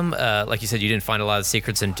lot of them, like you said, you didn't find a lot of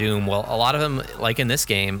secrets in Doom. Well, a lot of them, like in this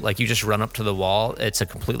game, like you just run up to the wall. It's a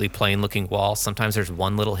completely plain looking wall. Sometimes there's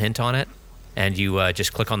one little hint on it, and you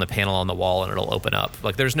just click on the panel on the wall and it'll open up.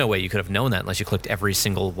 Like there's no way you could have known that unless you clicked every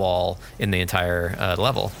single wall in the entire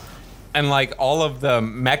level. And like all of the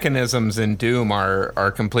mechanisms in Doom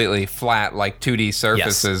are completely flat, like 2D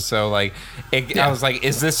surfaces. Yes. So like, I was like,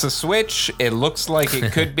 is this a switch? It looks like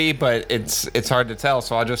it could be, but it's hard to tell.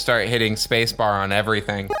 So I'll just start hitting spacebar on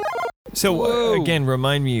everything. So again,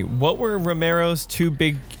 remind me, what were Romero's two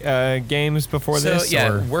big games before this? So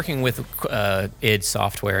yeah, working with id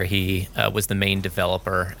Software, he was the main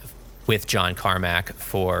developer with John Carmack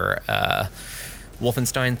for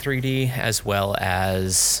Wolfenstein 3D, as well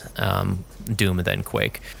as Doom and then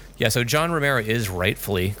Quake. Yeah, so John Romero is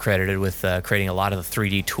rightfully credited with creating a lot of the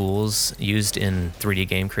 3D tools used in 3D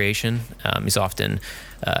game creation. He's often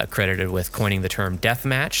credited with coining the term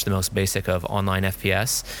deathmatch, the most basic of online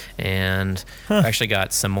FPS. And I actually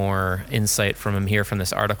got some more insight from him here from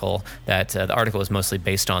this article, that the article is mostly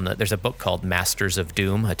based on there's a book called Masters of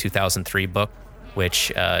Doom, a 2003 book,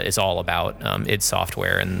 which is all about id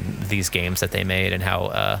Software and these games that they made and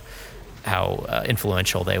how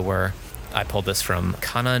influential they were. I pulled this from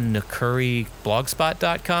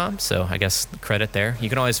kananukuriblogspot.com, so I guess credit there. You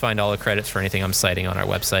can always find all the credits for anything I'm citing on our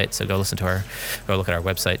website, so go look at our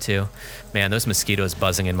website too. Man, those mosquitoes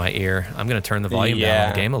buzzing in my ear. I'm going to turn the volume down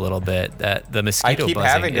on the game a little bit. The mosquito buzzing I keep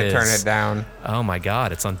having to turn it down. Oh my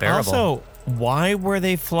God, it's unbearable. Also, why were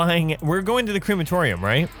they flying? We're going to the crematorium,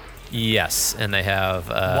 right? Yes, and they have...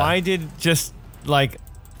 why did just, like,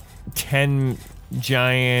 10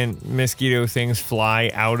 giant mosquito things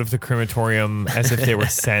fly out of the crematorium as if they were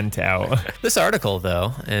sent out? This article,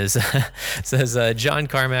 though, says John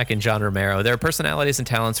Carmack and John Romero, their personalities and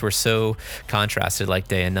talents were so contrasted like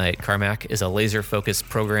day and night. Carmack is a laser-focused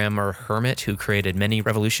programmer hermit who created many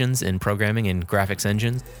revolutions in programming and graphics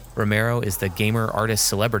engines. Romero is the gamer artist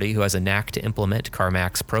celebrity who has a knack to implement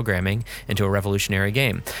Carmack's programming into a revolutionary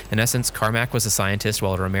game. In essence, Carmack was a scientist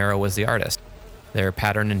while Romero was the artist. Their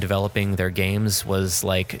pattern in developing their games was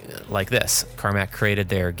like this. Carmack created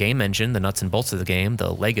their game engine, the nuts and bolts of the game,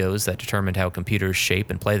 the Legos that determined how computers shape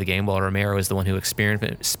and play the game, while Romero is the one who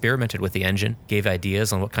experimented with the engine, gave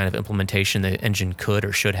ideas on what kind of implementation the engine could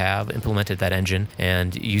or should have, implemented that engine,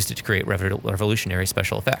 and used it to create revolutionary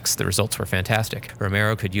special effects. The results were fantastic.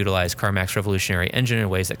 Romero could utilize Carmack's revolutionary engine in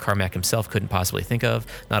ways that Carmack himself couldn't possibly think of.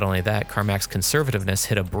 Not only that, Carmack's conservativeness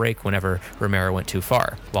hit a break whenever Romero went too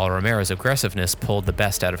far, while Romero's aggressiveness pulled the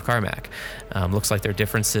best out of Carmack. Looks like their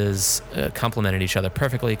differences complemented each other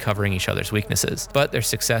perfectly, covering each other's weaknesses. But their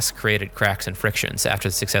success created cracks and frictions. After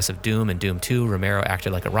the success of Doom and Doom 2, Romero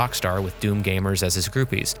acted like a rock star with Doom gamers as his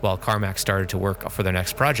groupies. While Carmack started to work for their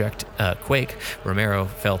next project, Quake, Romero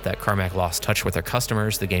felt that Carmack lost touch with their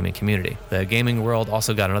customers, the gaming community. The gaming world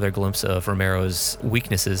also got another glimpse of Romero's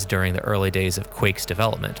weaknesses during the early days of Quake's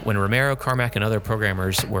development. When Romero, Carmack, and other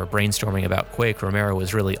programmers were brainstorming about Quake, Romero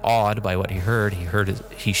was really awed by what he heard.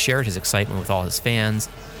 He shared his excitement with all his fans.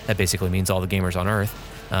 That basically means all the gamers on Earth.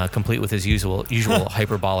 Complete with his usual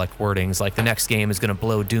hyperbolic wordings like the next game is going to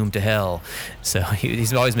blow Doom to hell. So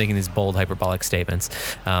he's always making these bold hyperbolic statements.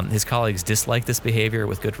 His colleagues disliked this behavior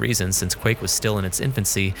with good reason. Since Quake was still in its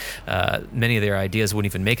infancy, many of their ideas wouldn't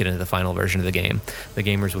even make it into the final version of the game. The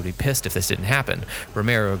gamers would be pissed if this didn't happen.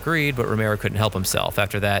 Romero agreed, but Romero couldn't help himself.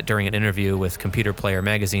 After that, during an interview with Computer Player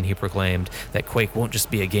magazine, he proclaimed that Quake won't just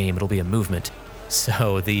be a game, it'll be a movement.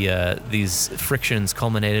 So these frictions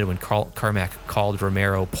culminated when Carmack called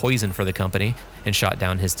Romero poison for the company and shot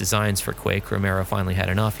down his designs for Quake. Romero finally had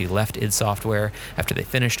enough. He left id Software after they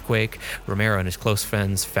finished Quake. Romero and his close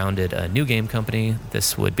friends founded a new game company.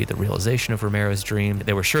 This would be the realization of Romero's dream.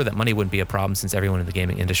 They were sure that money wouldn't be a problem since everyone in the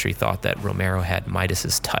gaming industry thought that Romero had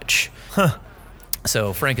Midas's touch.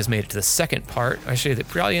 So Frank has made it to the second part. Actually,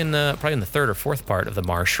 probably in the third or fourth part of the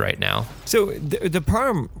Marsh right now. So the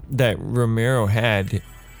problem that Romero had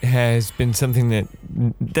has been something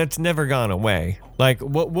that's never gone away. Like,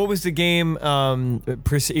 what was the game?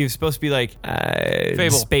 It was supposed to be like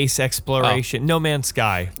Fable. Space exploration. No Man's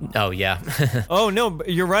Sky. Oh, yeah. Oh, no,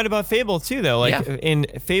 you're right about Fable, too, though. Like, Yeah. in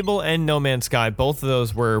Fable and No Man's Sky, both of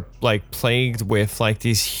those were, like, plagued with, like,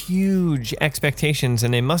 these huge expectations,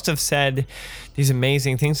 and they must have said these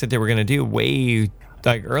amazing things that they were going to do way,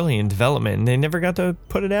 like, early in development, and they never got to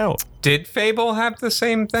put it out. Did Fable have the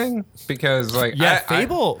same thing? Because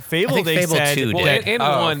Fable, I think they Fable said 2 Well, did. and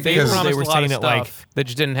Oh, one, they because promised they were a lot saying of it, stuff like- that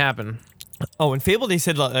just didn't happen. Oh, in Fable they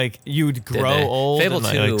said like you'd Did grow they? old. Fable and,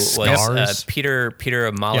 2 like, was scars. Peter Yeah,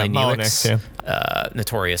 Molyneux, Molyneux,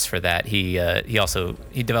 notorious for that. He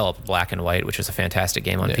developed Black and White, which was a fantastic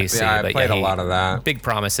game on PC. Yeah, I but played a he- lot of that. Big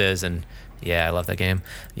promises, and yeah, I love that game.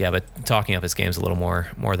 Yeah, but talking up his game's a little more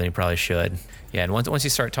than he probably should. Yeah, and once you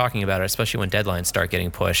start talking about it, especially when deadlines start getting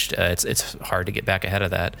pushed, it's hard to get back ahead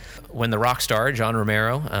of that. When the rock star John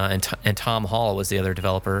Romero and Tom Hall was the other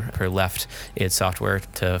developer who left id Software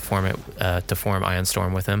to form Ion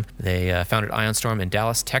Storm with him, they founded Ion Storm in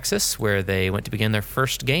Dallas, Texas, where they went to begin their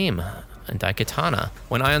first game. And Daikatana.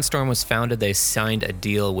 When Ion Storm was founded, they signed a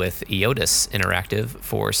deal with Iotis Interactive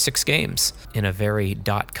for 6 games. In a very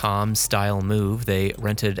 .com style move, they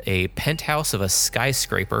rented a penthouse of a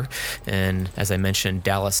skyscraper in, as I mentioned,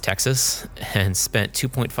 Dallas, Texas, and spent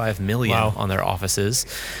 $2.5 million on their offices.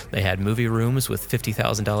 They had movie rooms with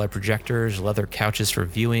 $50,000 projectors, leather couches for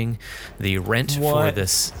viewing. The rent for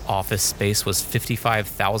this office space was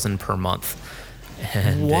 $55,000 per month.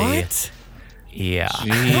 And What? Yeah.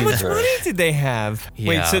 How much money did they have? Yeah,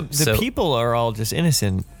 Wait, so the people are all just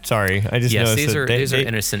innocent. Sorry, I just Yes, noticed these are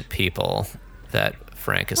innocent people that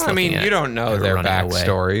Frank is I looking mean, at. you don't know and their running away.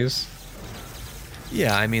 backstories.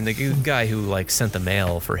 Yeah, I mean, the guy who sent the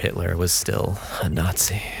mail for Hitler was still a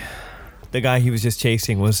Nazi. The guy he was just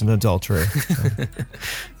chasing was an adulterer.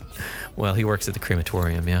 Well, he works at the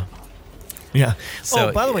crematorium, yeah. Yeah.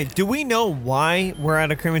 So- by the way, do we know why we're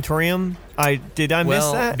at a crematorium? Did I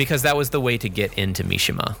miss that? Because that was the way to get into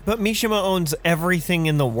Mishima. But Mishima owns everything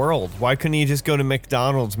in the world. Why couldn't he just go to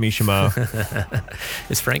McDonald's, Mishima?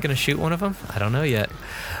 Is Frank going to shoot one of them? I don't know yet.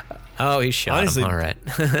 Oh, he shot Honestly- him. All right.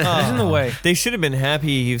 He's in the way. They should have been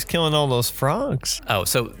happy he was killing all those frogs. Oh,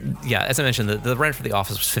 so yeah, as I mentioned, the rent for the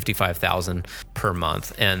office was $55,000 per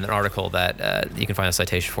month, and an article that you can find a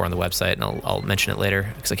citation for on the website, and I'll mention it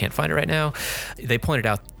later because I can't find it right now. They pointed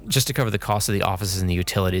out just to cover the cost of the offices and the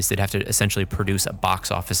utilities, they'd have to essentially produce a box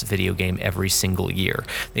office video game every single year.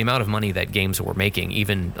 The amount of money that games were making,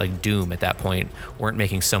 even like Doom at that point, weren't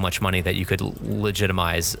making so much money that you could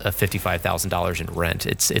legitimize a $55,000 in rent.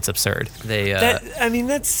 It's absurd.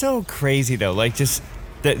 That's so crazy though. Like, just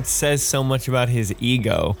that says so much about his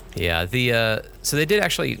ego. Yeah, so they did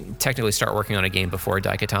actually technically start working on a game before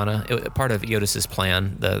Daikatana. Part of Iotis's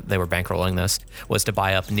plan, they were bankrolling this, was to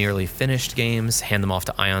buy up nearly finished games, hand them off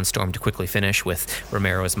to Ion Storm to quickly finish with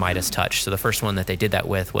Romero's Midas touch. So the first one that they did that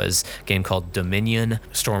with was a game called Dominion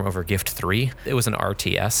Storm Over Gift 3. It was an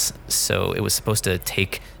RTS, so it was supposed to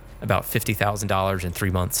take about $50,000 in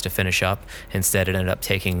 3 months to finish up. Instead, it ended up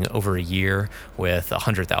taking over a year with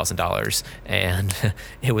 $100,000. And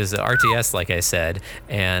it was RTS, like I said,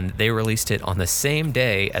 and they released it on the same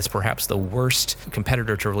day as perhaps the worst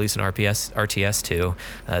competitor to release an RTS to.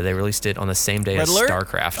 They released it on the same day as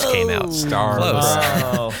StarCraft came out.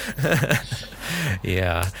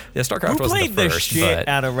 Yeah, StarCraft Who wasn't played the the first, shit but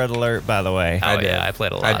out of Red Alert, by the way? I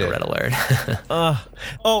played a lot of Red Alert.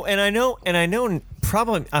 And I know.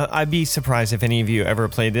 Probably, I'd be surprised if any of you ever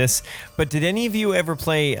played this. But did any of you ever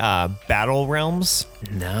play Battle Realms?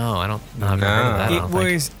 No, I don't. I've never heard of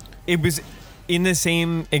that. It was in the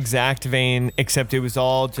same exact vein, except it was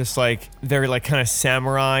all just like they're like kind of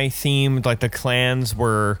samurai themed. Like the clans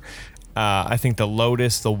were, I think the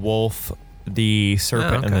Lotus, the Wolf, the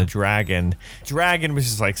Serpent, and the Dragon. Dragon was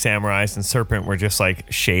just like samurais, and Serpent were just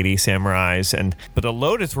like shady samurais. But the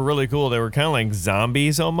Lotus were really cool. They were kind of like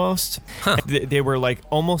zombies almost. They were like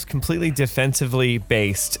almost completely defensively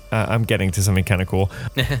based. I'm getting to something kind of cool.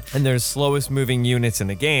 And they're the slowest moving units in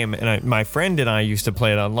the game. And my friend and I used to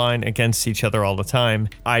play it online against each other all the time.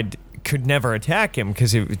 Could never attack him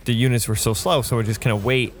because the units were so slow, so I would just kind of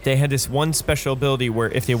wait. They had this one special ability where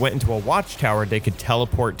if they went into a watchtower, they could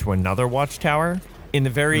teleport to another watchtower. In the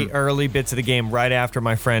very early bits of the game, right after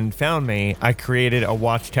my friend found me, I created a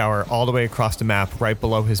watchtower all the way across the map right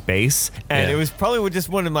below his base. And it was probably just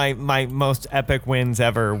one of my most epic wins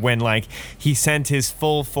ever when like he sent his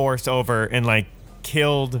full force over and like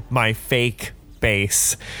killed my fake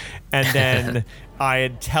base. And then I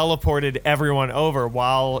had teleported everyone over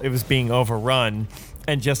while it was being overrun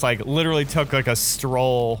and just like literally took like a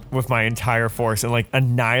stroll with my entire force and like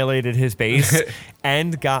annihilated his base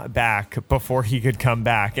and got back before he could come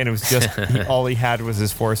back. And it was just all he had was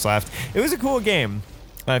his force left. It was a cool game.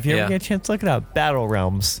 If you ever get a chance, look it up. Battle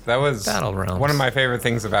Realms. That was one of my favorite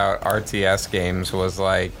things about RTS games was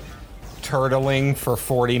like turtling for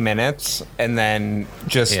 40 minutes and then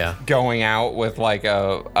just going out with like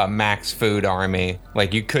a max food army.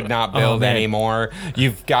 Like you could not build anymore.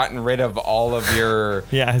 You've gotten rid of all of your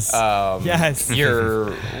your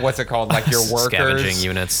what's it called, like your workers, scavenging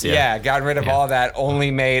units. Gotten rid of all that,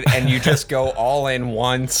 only made, and you just go all in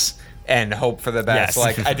once and hope for the best.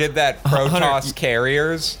 Like I did that Protoss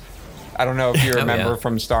carriers. I don't know if you remember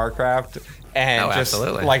from StarCraft. And just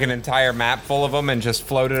like an entire map full of them and just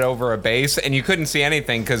floated over a base. And you couldn't see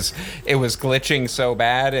anything because it was glitching so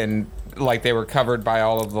bad and like they were covered by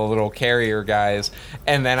all of the little carrier guys.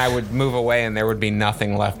 And then I would move away and there would be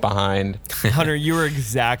nothing left behind. Hunter,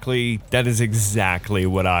 that is exactly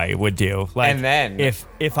what I would do. Like, and then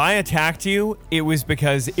if I attacked you, it was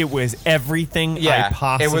because it was everything I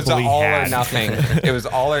possibly had. It was all or nothing. It was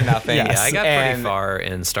all or nothing. Yeah, I got pretty far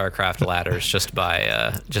in StarCraft ladders just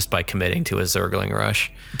by committing to a Zergling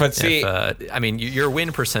rush. But see, I mean, your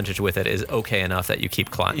win percentage with it is okay enough that you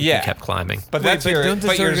keep climbing. You kept climbing. But your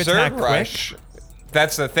Zerg rush.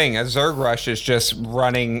 That's the thing. A Zerg rush is just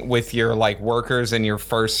running with your like workers and your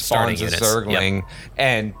first spawns of Zergling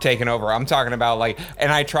and taking over. I'm talking about like, and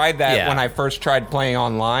I tried that when I first tried playing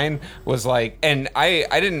online. Was like, and I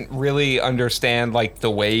didn't really understand like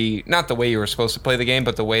not the way you were supposed to play the game,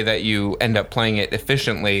 but the way that you end up playing it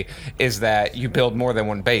efficiently is that you build more than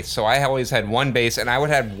one base. So I always had one base, and I would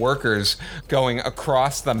have workers going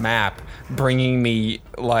across the map, bringing me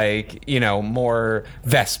like more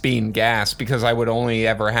Vespene gas because I would only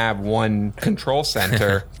ever have one control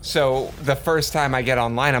center. So the first time I get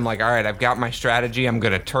online, I'm like, all right, I've got my strategy. I'm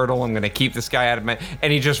going to turtle. I'm going to keep this guy out of my...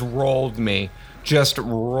 And he just rolled me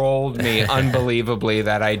unbelievably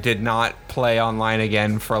that I did not play online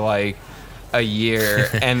again for like a year.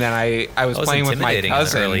 And then I was playing with my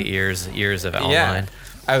cousin. Early years of online. Yeah.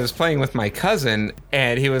 I was playing with my cousin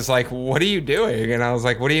and he was like, what are you doing? And I was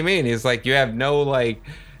like, what do you mean? He's like, you have no like...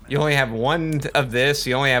 You only have one of this.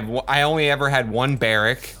 I only ever had one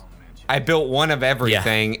barrack. I built one of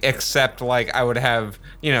everything except like I would have,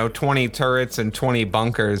 20 turrets and 20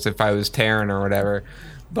 bunkers if I was Terran or whatever.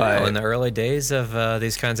 But in the early days of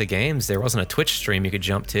these kinds of games, there wasn't a Twitch stream you could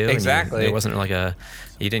jump to. Exactly. There wasn't like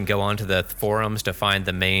you didn't go onto the forums to find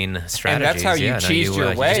the main strategies. And that's how you cheesed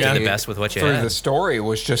your way. You did the best with what you had. Through the story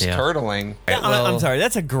was just turtling. Yeah, I'm sorry.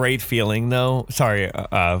 That's a great feeling, though. Sorry,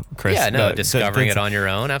 Chris. Yeah, no, discovering it on your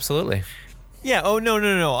own, absolutely. Yeah. Oh no.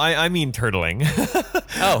 I mean turtling.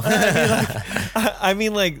 I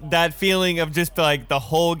mean like that feeling of just like the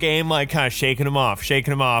whole game, like kind of shaking them off,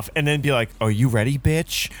 and then be like, "Are you ready,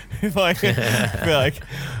 bitch?"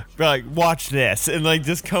 be like, watch this, and like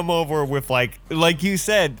just come over with like you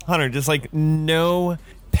said, Hunter, just like no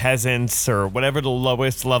peasants or whatever the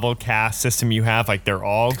lowest level caste system you have, like they're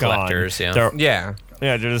all collectors, gone.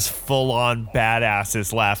 Yeah, they're just full on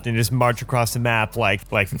badasses left and just march across the map like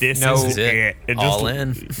this is it. All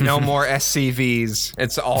in. No more SCVs.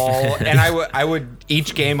 It's all. And I would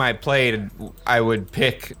each game I played, I would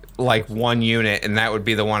pick like one unit, and that would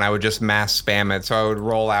be the one I would just mass spam it. So I would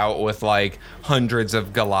roll out with like hundreds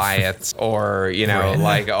of Goliaths, or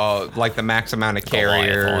like the max amount of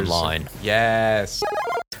carriers. Goliath online. Yes.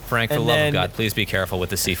 Frank, for the love of God, please be careful with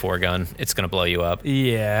the C4 gun. It's gonna blow you up.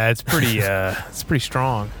 Yeah, it's pretty. It's pretty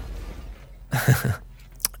strong.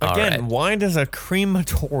 Again, why does a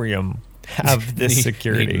crematorium have this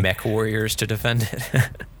security? Need mech warriors to defend it.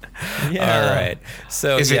 Yeah. All right.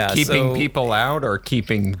 So is it keeping people out or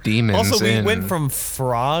keeping demons also, in? we went from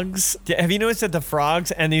frogs. Have you noticed that the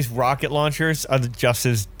frogs and these rocket launchers are just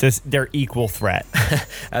as they're equal threat?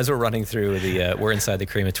 As we're running through we're inside the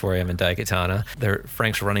crematorium in Daikatana.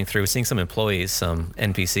 Frank's running through, seeing some employees, some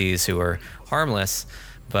NPCs who are harmless,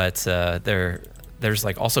 but there's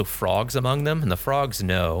like also frogs among them, and the frogs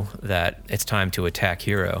know that it's time to attack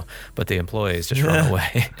Hero, but the employees just run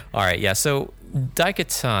away. All right, yeah. So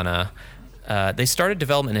Daikatana, they started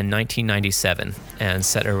development in 1997 and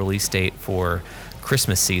set a release date for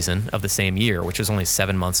Christmas season of the same year, which was only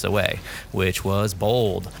 7 months away, which was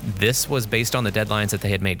bold. This was based on the deadlines that they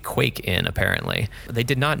had made Quake in, apparently. They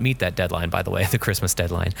did not meet that deadline, by the way, the Christmas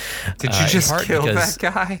deadline. Did you just kill that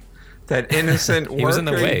guy? That innocent worker? He was in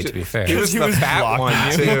the way, to be fair. He was the fat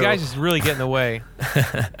one, too. You guys just really get in the way.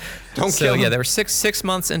 Don't kill him. Yeah, they were six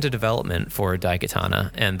months into development for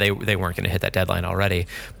Daikatana, and they weren't going to hit that deadline already.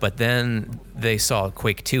 But then they saw a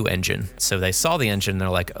Quake 2 engine. So they saw the engine, and they're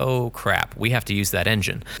like, oh, crap, we have to use that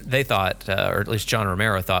engine. They thought, or at least John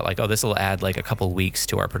Romero thought, like, oh, this will add like a couple weeks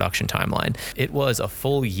to our production timeline. It was a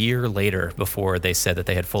full year later before they said that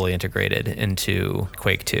they had fully integrated into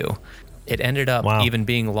Quake 2. It ended up even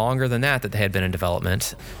being longer than that they had been in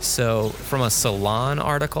development. So from a Salon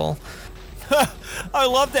article... I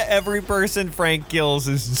love that every person Frank kills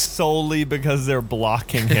is solely because they're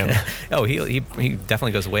blocking him. Oh, he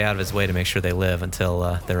definitely goes way out of his way to make sure they live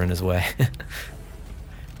until they're in his way.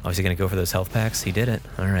 Oh, is he going to go for those health packs? He did it.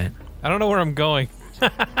 All right. I don't know where I'm going.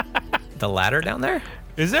 The ladder down there?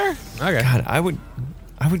 Is there? Okay. God,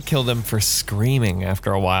 I would kill them for screaming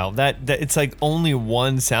after a while. That it's like only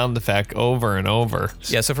one sound effect over and over.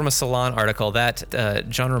 Yeah, so from a Salon article, that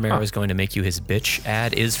John Romero is going to make you his bitch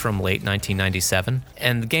ad is from late 1997.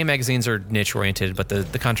 And the game magazines are niche oriented, but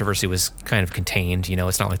the controversy was kind of contained.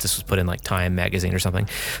 It's not like this was put in like Time magazine or something,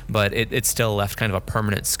 but it still left kind of a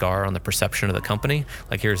permanent scar on the perception of the company.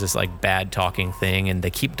 Like, here's this like bad talking thing, and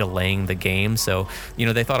they keep delaying the game. So,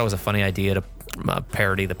 they thought it was a funny idea to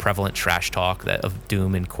parody the prevalent trash talk of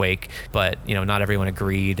Doom and Quake, but not everyone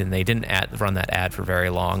agreed, and they didn't run that ad for very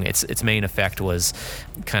long. Its main effect was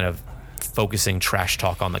kind of focusing trash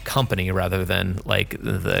talk on the company rather than like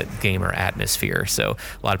the gamer atmosphere. So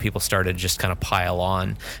a lot of people started just kind of pile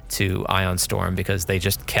on to Ion Storm because they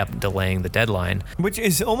just kept delaying the deadline, which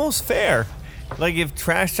is almost fair. Like, if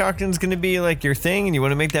trash talking's going to be like your thing and you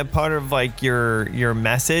want to make that part of like your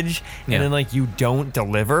message, and then like you don't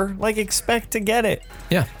deliver, like, expect to get it.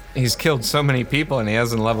 Yeah. He's killed so many people and he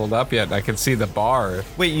hasn't leveled up yet. I can see the bar.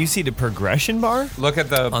 Wait, you see the progression bar? Look at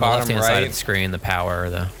the on bottom the left-hand right side of the screen, the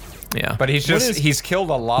power, yeah. But he's killed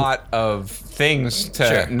a lot of things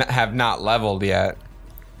to have not leveled yet.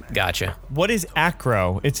 Gotcha. What is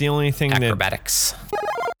acro? It's the only thing acrobatics.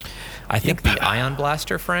 I think the Ion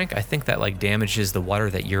Blaster, Frank, I think that like damages the water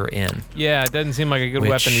that you're in. Yeah, it doesn't seem like a good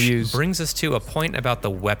weapon to use. Brings us to a point about the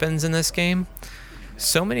weapons in this game.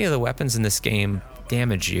 So many of the weapons in this game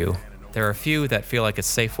damage you. There are a few that feel like a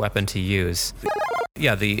safe weapon to use.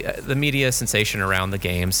 Yeah, the media sensation around the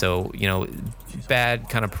game, so, bad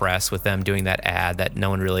kind of press with them doing that ad that no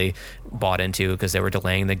one really bought into because they were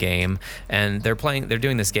delaying the game, and they're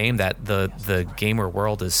doing this game that the gamer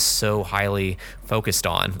world is so highly focused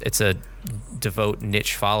on. It's a devout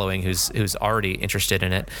niche following who's already interested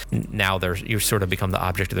in it. Now you sort of become the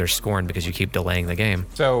object of their scorn because you keep delaying the game.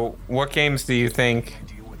 So what games do you think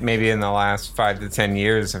maybe in the last 5 to 10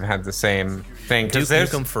 years have had the same thing? Duke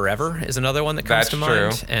Nukem Forever is another one that comes to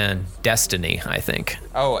mind. True. And Destiny, I think.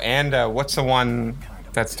 Oh, and what's the one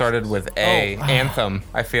that started with A? Anthem.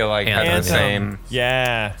 I feel like had the same.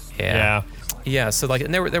 Yeah, so like,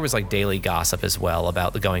 and there was like daily gossip as well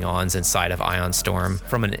about the going-ons inside of Ion Storm.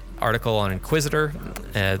 From an article on Inquisitor,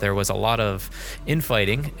 there was a lot of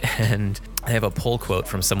infighting, and I have a pull quote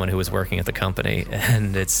from someone who was working at the company,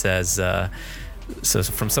 and it says, so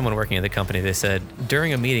from someone working at the company, they said,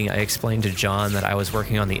 during a meeting, I explained to John that I was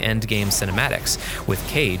working on the end game cinematics with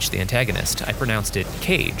Cage, the antagonist. I pronounced it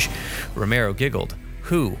Cage. Romero giggled.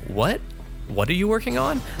 Who? What? what are you working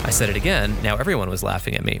on? I said it again. Now everyone was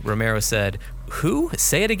laughing at me. Romero said, who?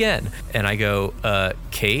 Say it again. And I go,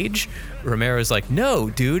 Cage? Romero's like, no,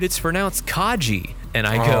 dude, it's pronounced Kaji. And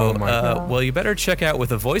I go, well, you better check out with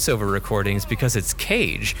the voiceover recordings because it's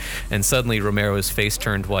Cage. And suddenly Romero's face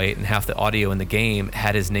turned white and half the audio in the game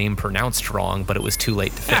had his name pronounced wrong, but it was too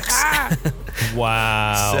late to fix.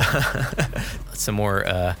 Wow. Some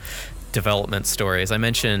more development stories. I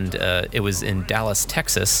mentioned it was in Dallas,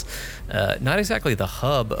 Texas. Not exactly the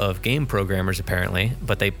hub of game programmers, apparently,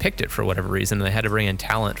 but they picked it for whatever reason. And they had to bring in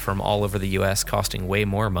talent from all over the U.S., costing way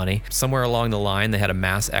more money. Somewhere along the line, they had a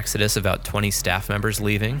mass exodus, about 20 staff members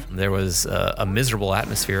leaving. There was a miserable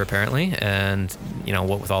atmosphere, apparently, and, you know,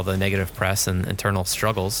 what with all the negative press and internal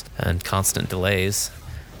struggles and constant delays.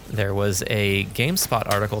 There was a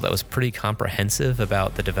GameSpot article that was pretty comprehensive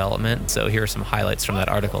about the development, so here are some highlights from that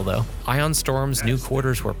article, though. Ion Storm's new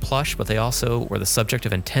quarters were plush, but they also were the subject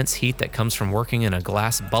of intense heat that comes from working in a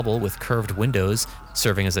glass bubble with curved windows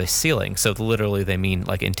serving as a ceiling. So literally they mean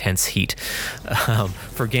like intense heat.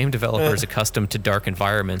 For game developers accustomed to dark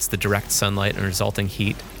environments, the direct sunlight and resulting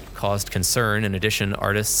heat caused concern. In addition,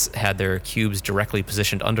 artists had their cubes directly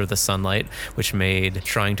positioned under the sunlight, which made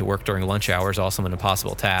trying to work during lunch hours also an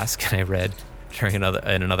impossible task. And I read during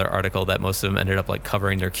another article that most of them ended up like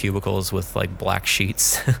covering their cubicles with like black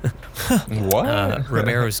sheets. What?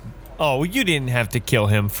 Romero's. Oh, you didn't have to kill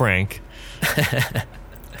him, Frank.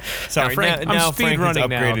 Sorry, now, Frank, now I'm speed Frank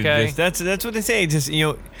running has upgraded now, okay? this. That's what they say. Just, you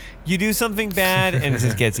know, you do something bad and it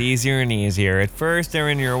just gets easier and easier. At first they're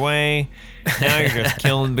in your way. Now you're just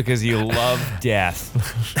killing because you love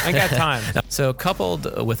death. I got time. So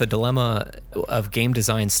coupled with a dilemma of game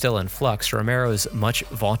design still in flux, Romero's much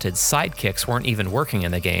vaunted sidekicks weren't even working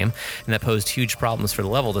in the game, and that posed huge problems for the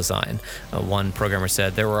level design. One programmer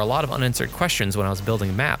said, there were a lot of unanswered questions when I was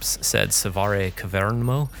building maps, said Savare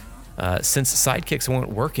Caverno. Since sidekicks weren't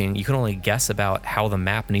working, you can only guess about how the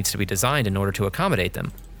map needs to be designed in order to accommodate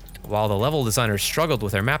them. While the level designers struggled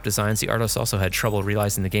with their map designs, the artists also had trouble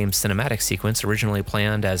realizing the game's cinematic sequence, originally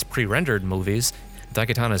planned as pre-rendered movies.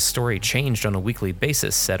 Daikatana's story changed on a weekly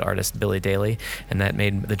basis, said artist Billy Daly, and that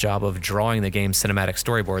made the job of drawing the game's cinematic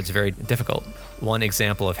storyboards very difficult. One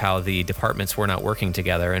example of how the departments were not working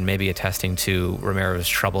together, and maybe attesting to Romero's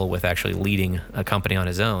trouble with actually leading a company on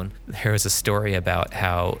his own, there was a story about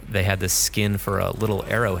how they had this skin for a little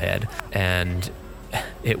arrowhead, and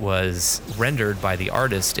it was rendered by the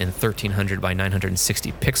artist in 1300 by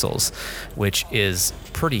 960 pixels, which is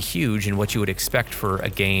pretty huge in what you would expect for a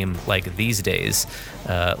game like these days,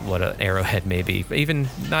 what an arrowhead may be, even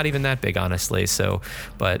not even that big, honestly. So,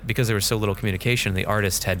 but because there was so little communication, the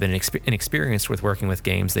artist had been inexperienced with working with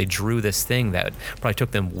games. They drew this thing that probably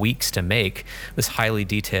took them weeks to make, this highly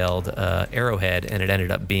detailed arrowhead, and it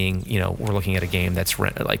ended up being, you know, we're looking at a game that's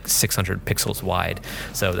like 600 pixels wide.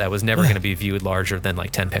 So that was never going to be viewed larger than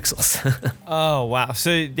like 10 pixels. Oh, wow.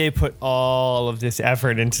 So they put all of this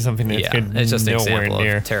effort into something that's it's just an nowhere example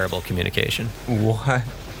near. of terrible communication. What?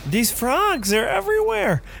 These frogs are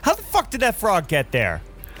everywhere. How the fuck did that frog get there?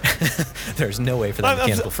 There's no way for that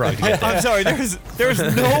mechanical frog to get there. I'm sorry. There's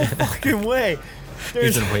no fucking way.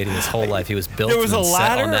 He's been waiting his whole life. He was built There was and a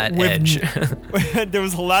set on ladder that edge. There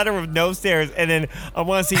was a ladder with no stairs, and then I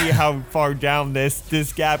want to see how far down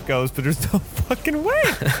this gap goes, but there's no fucking way.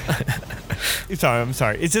 I'm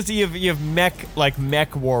sorry. It's just you have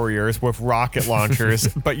mech warriors with rocket launchers,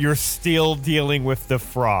 but you're still dealing with the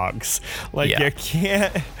frogs. Like, you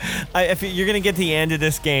can't. If you're gonna get to the end of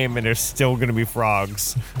this game, and there's still gonna be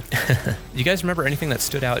frogs. You guys remember anything that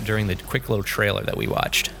stood out during the quick little trailer that we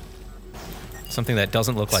watched? Something that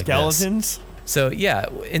doesn't look like skeletons? So yeah,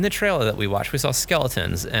 in the trailer that we watched, we saw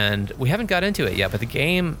skeletons, and we haven't got into it yet, but the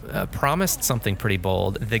game promised something pretty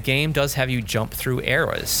bold. The game does have you jump through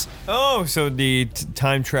eras. Oh, so the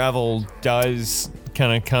time travel does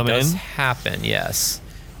kind of come in? Does happen, yes.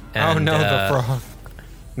 And, the frog.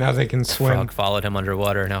 Now they can swim. Frog followed him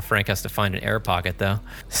underwater. Now Frank has to find an air pocket, though.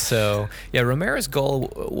 So, yeah, Romero's goal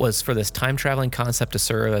was for this time-traveling concept to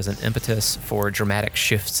serve as an impetus for dramatic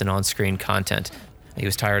shifts in on-screen content. He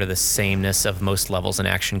was tired of the sameness of most levels in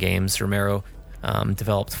action games. Romero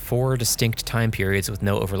developed 4 distinct time periods with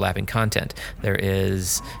no overlapping content. There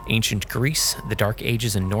is ancient Greece, the Dark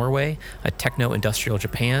Ages in Norway, a techno-industrial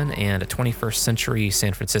Japan, and a 21st century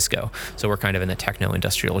San Francisco. So we're kind of in the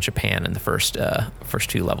techno-industrial Japan in the first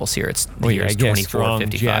 2 levels here. It's the years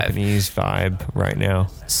 2455. Japanese vibe right now.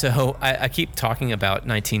 So I keep talking about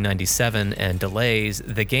 1997 and delays.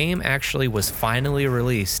 The game actually was finally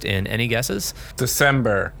released in, any guesses?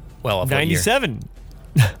 December. Well, of 97.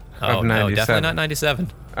 What year? Oh, no, definitely not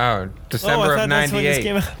 97. Oh, December of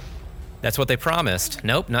 98. That's what they promised.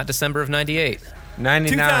 Nope, not December of 98.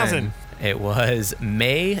 99. 2000. It was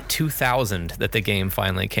May 2000 that the game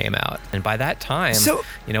finally came out. And by that time,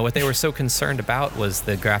 what they were so concerned about was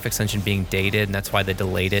the graphics engine being dated, and that's why they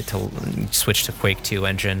delayed it to switch to Quake 2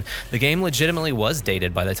 engine. The game legitimately was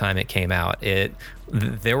dated by the time it came out.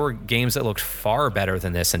 There were games that looked far better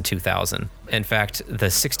than this in 2000. In fact,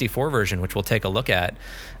 the 64 version, which we'll take a look at,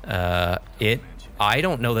 I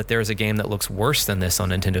don't know that there's a game that looks worse than this on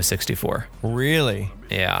Nintendo 64. Really?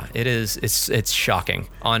 Yeah, it is. It's shocking.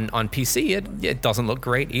 On PC, it doesn't look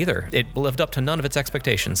great either. It lived up to none of its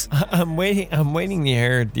expectations. I'm waiting to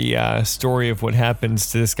hear the story of what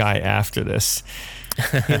happens to this guy after this.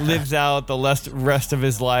 He lives out the rest of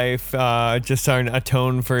his life, just trying to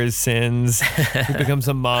atone for his sins. He becomes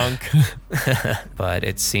a monk. But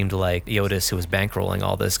it seemed like Iotis, who was bankrolling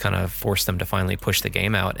all this, kind of forced them to finally push the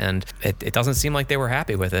game out. And it doesn't seem like they were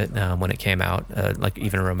happy with it when it came out, like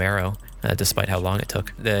even Romero, despite how long it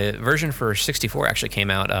took. The version for 64 actually came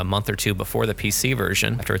out a month or two before the PC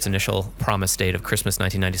version, after its initial promise date of Christmas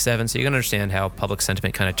 1997. So you can understand how public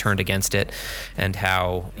sentiment kind of turned against it, and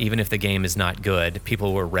how even if the game is not good,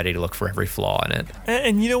 people were ready to look for every flaw in it.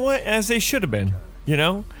 And you know what? As they should have been,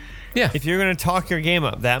 Yeah. If you're going to talk your game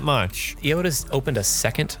up that much. Iotis opened a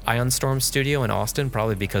second Ion Storm studio in Austin,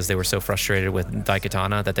 probably because they were so frustrated with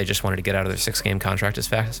Daikatana that they just wanted to get out of their 6-game contract as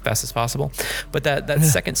fast as possible. But that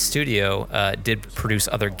second studio did produce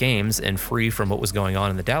other games, and free from what was going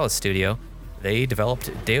on in the Dallas studio, they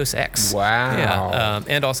developed Deus Ex. Wow. Yeah,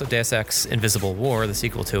 and also Deus Ex Invisible War, the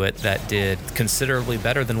sequel to it, that did considerably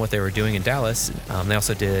better than what they were doing in Dallas. They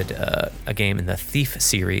also did a game in the Thief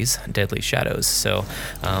series, Deadly Shadows. So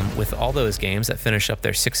with all those games that finished up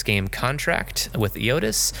their 6-game contract with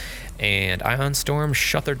Iotis, and Ion Storm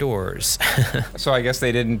shut their doors. So I guess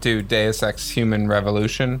they didn't do Deus Ex Human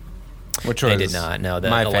Revolution, which was they did not. No,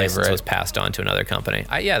 the license was passed on to another company.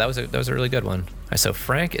 That was a really good one. So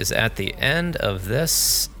Frank is at the end of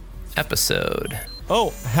this episode. Oh,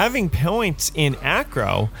 having points in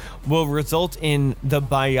Acro will result in the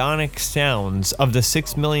bionic sounds of the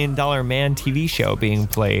 $6 Million Man TV show being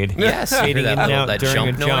played. Yes, fading in and out that during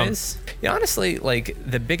jump a jump. noise. Yeah, honestly, like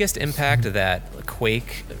the biggest impact that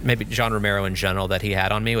Quake, maybe John Romero in general, that he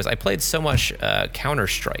had on me was I played so much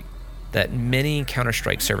Counter-Strike that many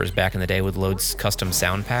Counter-Strike servers back in the day would load custom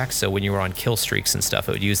sound packs. So when you were on kill streaks and stuff,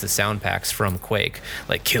 it would use the sound packs from Quake,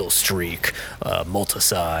 like kill streak,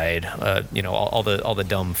 multicide, all the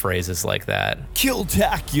dumb phrases like that.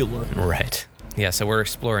 Kill-tacular. Right. Yeah, so we're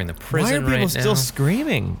exploring the prison right now. Why are people still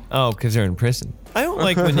screaming? Oh, because they're in prison. I don't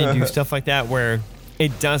like when they do stuff like that where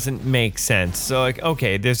it doesn't make sense. So like,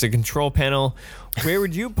 okay, there's a control panel. Where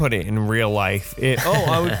would you put it in real life?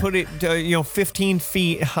 I would put it, 15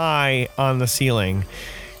 feet high on the ceiling.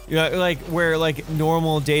 Like where like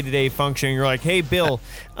normal day-to-day functioning, you're like, hey, Bill,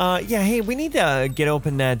 we need to get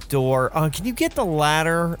open that door. Can you get the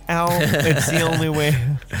ladder out? It's the only way.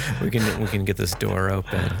 We can get this door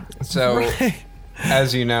open. So, Right.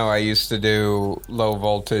 As you know, I used to do low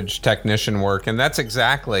voltage technician work, and that's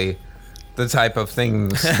exactly the type of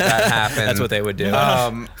things that happen. That's what they would do.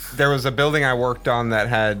 There was a building I worked on that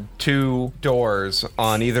had 2 doors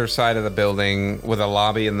on either side of the building with a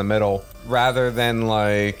lobby in the middle. Rather than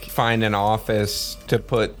like find an office to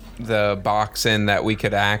put the box in that we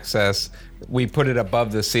could access, we put it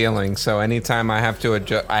above the ceiling. So anytime I had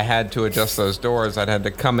to adjust those doors, I'd had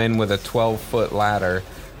to come in with a 12-foot ladder,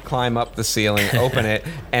 climb up the ceiling, open it,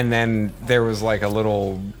 and then there was like a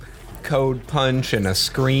little code punch and a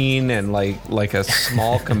screen and like a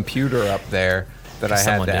small computer up there that I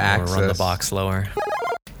had to access. Run the box slower.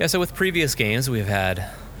 Yeah, so with previous games, we've had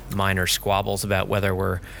minor squabbles about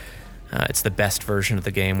whether it's the best version of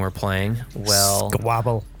the game we're playing. Well,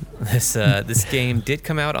 squabble. This game did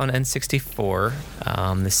come out on N64.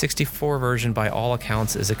 The 64 version, by all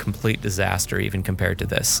accounts, is a complete disaster, even compared to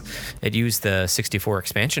this. It used the 64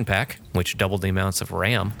 expansion pack, which doubled the amounts of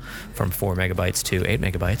RAM from 4 megabytes to 8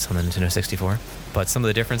 megabytes on the Nintendo 64. But some of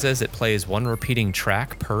the differences, it plays 1 repeating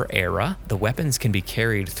track per era. The weapons can be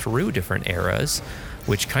carried through different eras,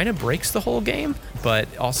 which kind of breaks the whole game, but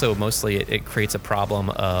also mostly it creates a problem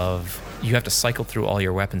of you have to cycle through all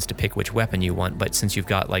your weapons to pick which weapon you want, but since you've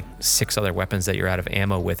got like 6 other weapons that you're out of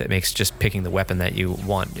ammo with, it makes just picking the weapon that you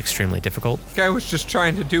want extremely difficult. Guy was just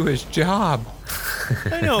trying to do his job.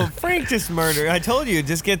 I know, Frank just murdered. I told you, it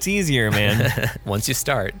just gets easier, man. Once you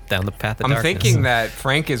start down the path of I'm darkness. thinking that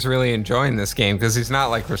Frank is really enjoying this game because he's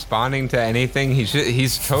not like responding to anything.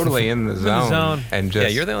 He's totally in the zone. And just, yeah,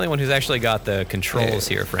 you're the only one who's actually got the controls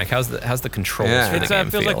here, Frank. How's the controls for the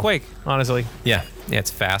game feels feel? like Quake, honestly. Yeah. Yeah,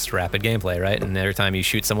 it's fast, rapid gameplay, right? And every time you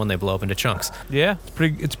shoot someone, they blow up into chunks. Yeah,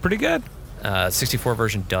 it's pretty good. 64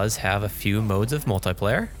 version does have a few modes of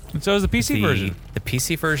multiplayer. And so is the PC version. The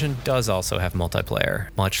PC version does also have multiplayer,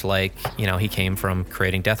 much like, he came from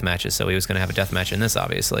creating death matches, so he was going to have a death match in this,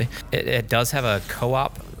 obviously. It does have a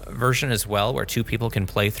co-op version as well, where 2 people can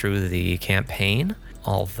play through the campaign,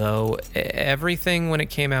 although everything when it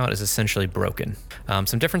came out is essentially broken.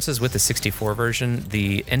 Some differences with the 64 version,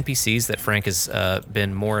 the NPCs that Frank has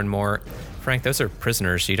been more and more... Frank, those are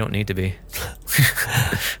prisoners. You don't need to be.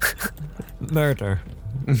 Murder.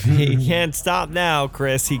 He can't stop now,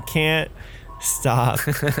 Chris. He can't stop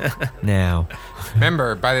now.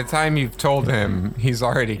 Remember, by the time you've told him, he's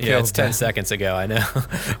already killed. Yeah, it's 10 seconds ago, I know.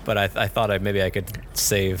 But I thought maybe I could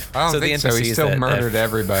save. I don't think so. He still murdered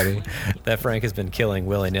everybody. That Frank has been killing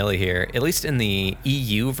willy-nilly here. At least in the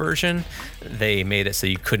EU version, they made it so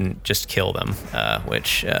you couldn't just kill them,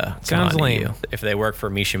 which sounds lame. EU. If they work for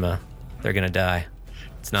Mishima, they're going to die.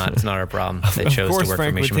 It's not our problem. They chose of course, to work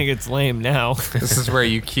Frank for Mishima. would think it's lame now. This is where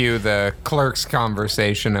you cue the clerk's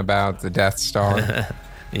conversation about the Death Star.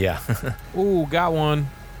 Yeah. Ooh, got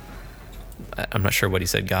one. I'm not sure what he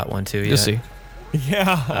said got one to yet. You'll see.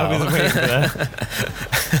 Yeah, I was waiting for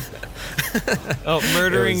that.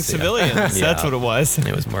 Murdering civilians. Yeah. That's what it was.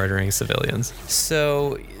 It was murdering civilians.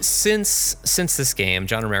 So since this game,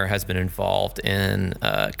 John Romero has been involved in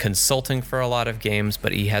consulting for a lot of games,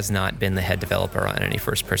 but he has not been the head developer on any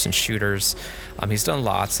first-person shooters. He's done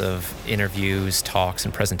lots of interviews, talks,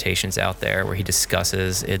 and presentations out there where he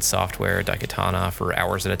discusses id Software, Daikatana for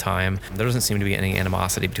hours at a time. There doesn't seem to be any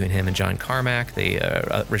animosity between him and John Carmack, the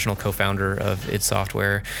original co-founder of id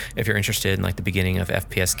Software. If you're interested in the beginning of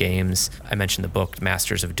FPS games, I mentioned the book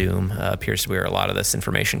Masters of Doom appears to be where a lot of this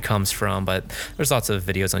information comes from, but there's lots of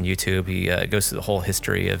videos on YouTube. He goes through the whole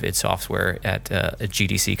history of id Software at a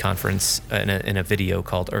GDC conference in a video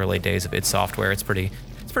called Early Days of id Software. It's pretty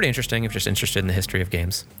interesting if you're just interested in the history of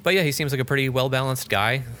games. But yeah, he seems like a pretty well-balanced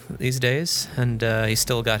guy these days, and he's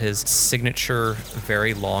still got his signature,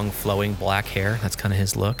 very long, flowing black hair. That's kind of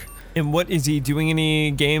his look. And what, is he doing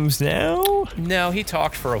any games now? No, he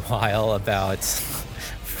talked for a while about...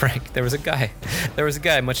 Frank, there was a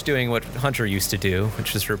guy much doing what Hunter used to do,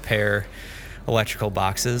 which is repair electrical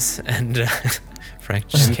boxes, and Frank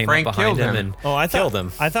just came up behind him and killed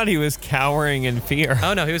him. I thought he was cowering in fear.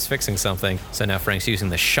 Oh no, he was fixing something. So now Frank's using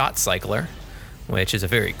the Shot Cycler, which is a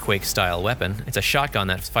very Quake-style weapon. It's a shotgun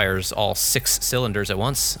that fires all 6 cylinders at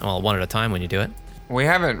once, well, one at a time when you do it. We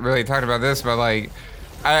haven't really talked about this, but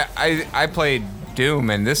I played Doom,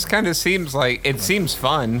 and this kind of seems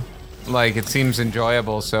fun. It seems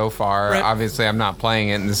enjoyable so far. Right. Obviously, I'm not playing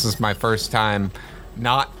it, and this is my first time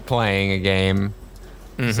not playing a game.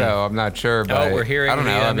 Mm-hmm. So I'm not sure, but we're hearing the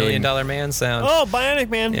 $1 Million Man sound. Oh, Bionic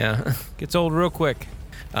Man. Yeah. Gets old real quick.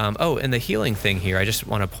 And the healing thing here, I just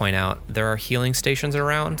want to point out, there are healing stations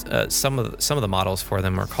around. Some of the models for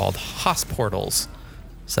them are called Hosportals.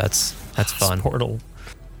 So that's fun. Portal.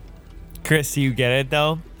 Chris, do you get it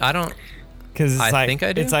though? I don't. Because I think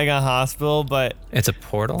I do. It's like a hospital, but it's a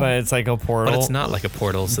portal. But it's like a portal. But it's not like a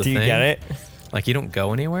portal. Do you get it? You don't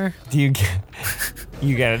go anywhere. You get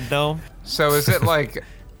it though? So is it like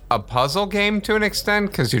a puzzle game to an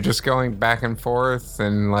extent? Because you're just going back and forth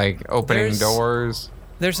and opening doors.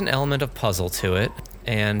 There's an element of puzzle to it.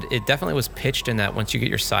 And it definitely was pitched in that once you get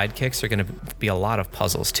your sidekicks, there are going to be a lot of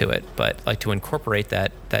puzzles to it. But to incorporate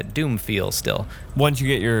that Doom feel still. Once you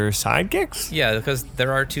get your sidekicks? Yeah, because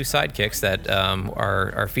there are 2 sidekicks that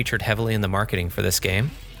are featured heavily in the marketing for this game.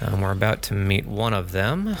 We're about to meet one of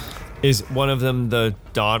them. Is one of them the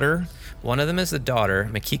daughter? One of them is the daughter,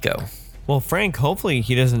 Mikiko. Well, Frank, hopefully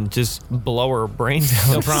he doesn't just blow her brains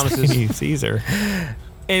out. No promises. He sees her.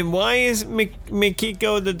 And why is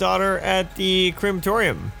Mikiko the daughter at the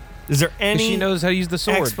crematorium? Is there any she knows how to use the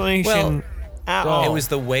sword. Explanation at all? It was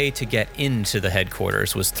the way to get into the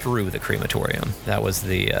headquarters was through the crematorium. That was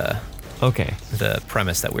the the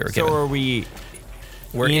premise that we were given. So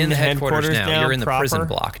we're in the headquarters now. You're in the proper? prison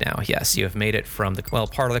block now. Yes, you have made it from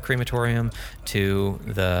part of the crematorium to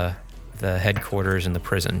the headquarters in the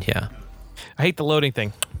prison. Yeah. I hate the loading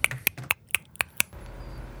thing.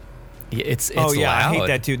 Yeah, it's loud. I hate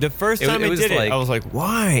that too. The first time I did it, I was like,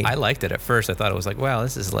 why? I liked it at first. I thought it was wow,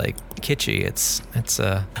 this is kitschy. It's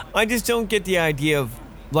I just don't get the idea of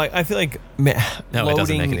I feel like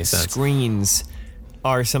loading screens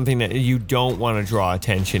are something that you don't want to draw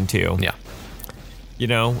attention to. Yeah. You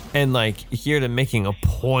know, and here they're making a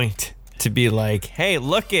point to be hey,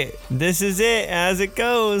 look this is it as it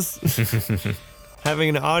goes. Having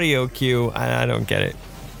an audio cue, I don't get it.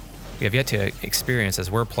 We have yet to experience, as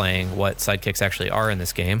we're playing, what sidekicks actually are in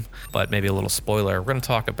this game, but maybe a little spoiler. We're going to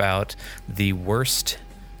talk about the worst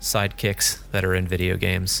sidekicks that are in video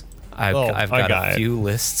games. I've got a few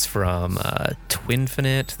lists from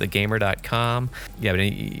Twinfinite, thegamer.com. Yeah, but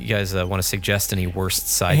you guys want to suggest any worst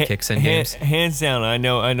sidekicks in games? Hands down, I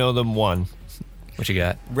know them one. What you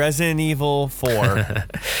got? Resident Evil 4.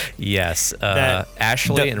 Yes.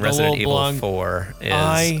 Ashley in Resident Evil 4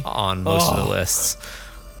 is on most of the lists.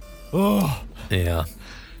 Oh. Yeah.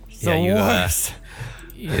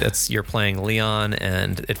 You're playing Leon,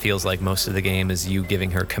 and it feels like most of the game is you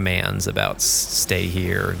giving her commands about stay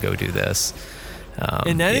here, go do this.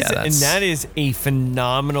 And that is a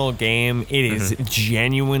phenomenal game. It is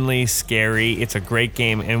genuinely scary. It's a great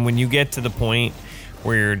game. And when you get to the point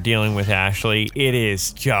where you're dealing with Ashley, it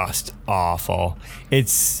is just awful.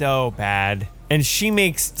 It's so bad. And she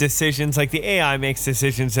makes decisions, like the AI makes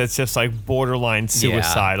decisions that's just like borderline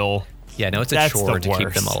suicidal. Yeah, no, it's a chore to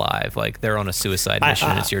keep them alive. Like, they're on a suicide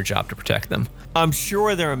mission. It's your job to protect them. I'm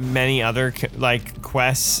sure there are many other like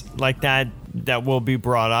quests like that will be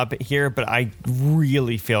brought up here, but I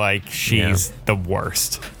really feel like she's the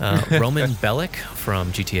worst. Roman Bellic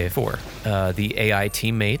from GTA 4. The AI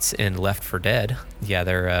teammates in Left 4 Dead. Yeah,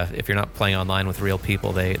 they're if you're not playing online with real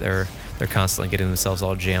people, they're constantly getting themselves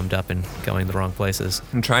all jammed up and going the wrong places.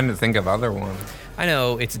 I'm trying to think of other ones. I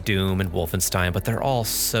know it's Doom and Wolfenstein, but they're all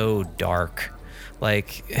so dark.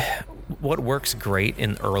 Like, what works great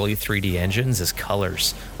in early 3D engines is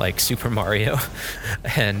colors, like Super Mario.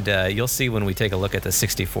 And you'll see when we take a look at the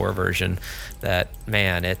 64 version that,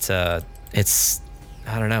 man, it's I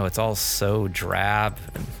don't know, it's all so drab.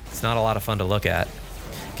 It's not a lot of fun to look at,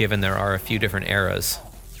 given there are a few different eras.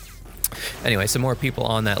 Anyway, some more people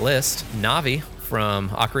on that list. Navi from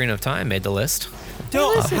Ocarina of Time made the list.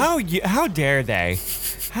 How dare they?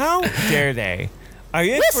 How dare they? Are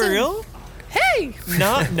you for real? Hey!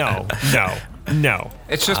 No.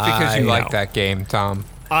 It's just because you like that game, Tom.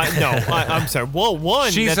 I'm sorry. Well,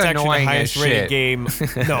 one, She's that's actually the highest rated shit. game.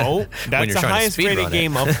 No, that's the highest rated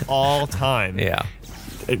game of all time. Yeah.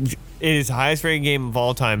 It is the highest rated game of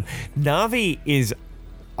all time. Navi is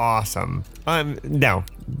awesome. No,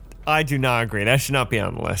 I do not agree. That should not be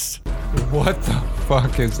on the list. What the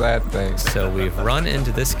fuck is that thing? So we've run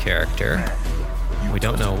into this character. We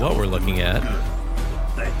don't know what we're looking at.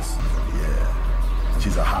 Thanks. Yeah.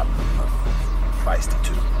 She's a hot one. Feisty,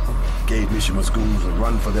 too. Gave Mishima schools a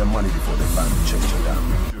run for their money before they finally chased her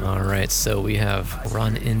down. All right, so we have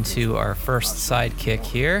run into our first sidekick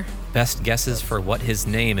here. Best guesses for what his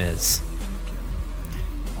name is.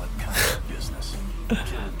 What kind of business?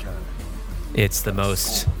 It's the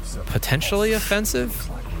most potentially offensive.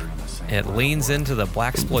 It leans into the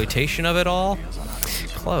blaxploitation of it all.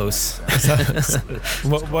 Close.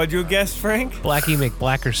 What'd you guess, Frank? Blackie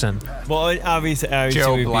McBlackerson. Well, obviously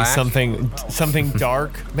Joe it would Black? be something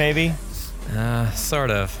dark, maybe.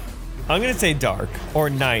 Sort of. I'm gonna say dark or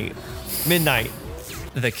night, midnight.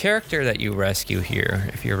 The character that you rescue here,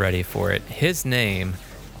 if you're ready for it, his name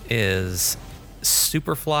is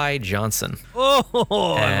Superfly Johnson.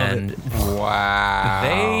 Oh, and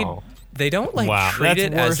wow. They don't treat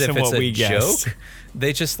it as if it's a joke.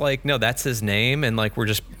 They just no, that's his name, and we're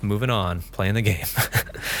just moving on, playing the game.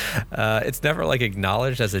 It's never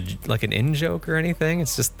acknowledged as an in joke or anything.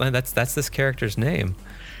 It's just that's this character's name.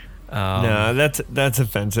 No, that's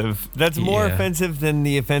offensive. That's more offensive than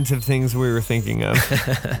the offensive things we were thinking of.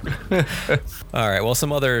 All right, well,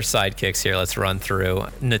 some other sidekicks here. Let's run through.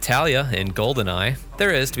 Natalia in GoldenEye.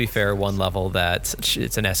 There is, to be fair, one level that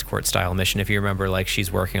it's an escort style mission. If you remember,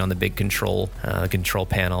 she's working on the big control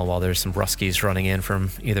panel while there's some Ruskies running in from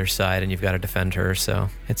either side, and you've got to defend her. So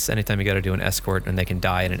it's anytime you got to do an escort and they can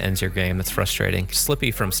die and it ends your game. That's frustrating. Slippy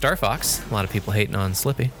from Star Fox. A lot of people hating on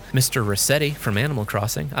Slippy. Mr. Rossetti from Animal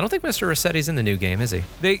Crossing. I don't think Mr. Rossetti's in the new game, is he?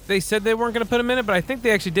 They said they weren't going to put him in it, but I think they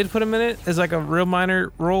actually did put him in it as a real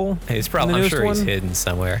minor role. He's probably, I'm sure he's hidden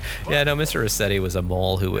somewhere. Yeah, no, Mr. Rossetti was a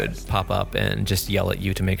mole who would pop up and just yell at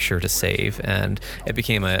you to make sure to save, and it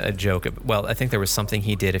became a joke. Well, I think there was something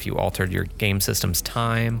he did if you altered your game system's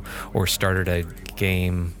time or started a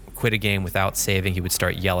game, quit a game without saving, he would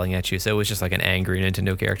start yelling at you. So it was just an angry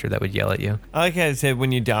Nintendo character that would yell at you. I like how it said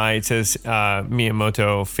when you die, it says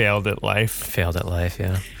Miyamoto failed at life. Failed at life,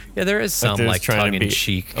 yeah. Yeah, there is some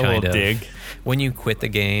tongue-in-cheek kind of dig. when you quit the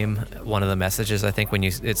game, one of the messages, I think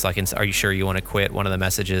it's like, are you sure you want to quit? One of the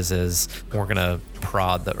messages is, we're going to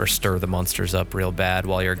prod or stir the monsters up real bad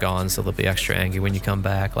while you're gone, so they'll be extra angry when you come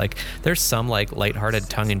back. Like, there's some like lighthearted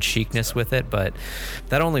tongue-in-cheekness with it, but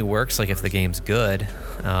that only works like if the game's good.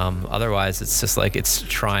 Otherwise, it's just like it's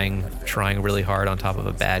trying really hard on top of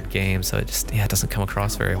a bad game, so it doesn't come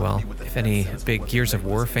across very well. If any big Gears of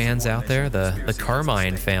War fans out there, the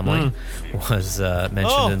Carmine family was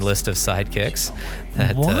mentioned in the list of sidekicks.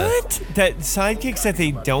 That sidekicks that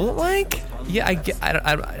they don't like? Yeah,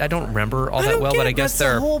 I don't remember all that well, but I guess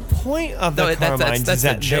that's the whole point of the Carmines that's is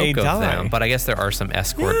that the joke they of die. them. But I guess there are some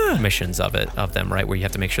escort missions of them, right, where you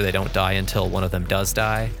have to make sure they don't die until one of them does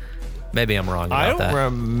die. Maybe I'm wrong about that. I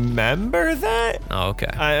don't remember that. Oh,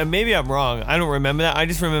 okay. Maybe I'm wrong. I don't remember that. I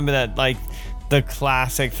just remember that, like, the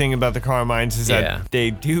classic thing about the Carmines is that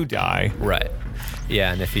they do die. Right.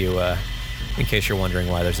 Yeah, and if you, in case you're wondering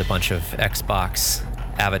why there's a bunch of Xbox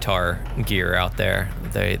Avatar gear out there,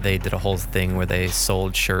 they did a whole thing where they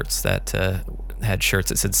sold shirts that had shirts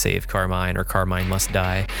that said "Save Carmine" or "Carmine must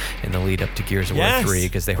die" in the lead up to Gears of War 3,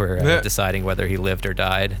 because they were deciding whether he lived or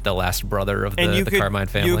died, the last brother of the Carmine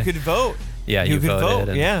family. You could vote. Yeah, you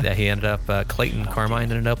voted. And he ended up, Clayton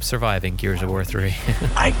Carmine ended up surviving Gears of War 3.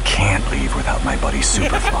 I can't leave without my buddy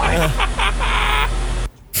Superfly.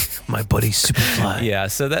 My buddy Superfly. Yeah,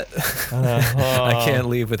 so that I can't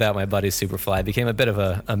leave without my buddy Superfly became a bit of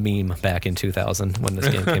a meme back in 2000 when this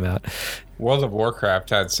game came out. World of Warcraft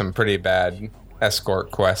had some pretty bad escort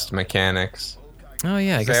quest mechanics. Oh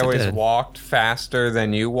yeah, I guess they always walked faster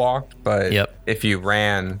than you walked, but if you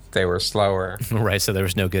ran, they were slower. Right, so there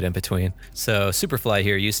was no good in between. So Superfly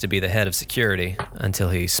here used to be the head of security until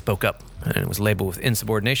he spoke up and was labeled with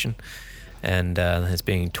insubordination and is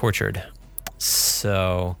being tortured.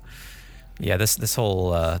 So yeah, this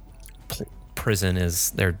whole prison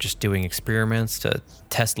they're just doing experiments to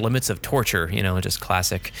test limits of torture, just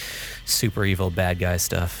classic super evil bad guy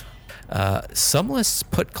stuff. Some lists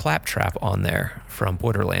put Claptrap on there from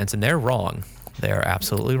Borderlands, and they're wrong. They are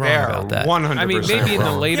absolutely wrong about that. 100% I mean, maybe in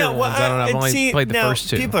the later ones. I don't know. I've only played the first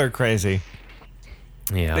two. People are crazy.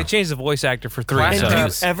 Yeah. They changed the voice actor for 3. And do you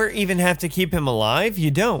ever even have to keep him alive?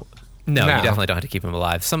 You don't. No, you definitely don't have to keep him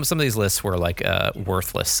alive. Some of these lists were like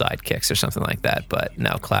worthless sidekicks or something like that, but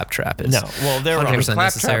no, Claptrap is they're 100%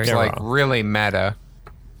 necessary. Claptrap's like really meta.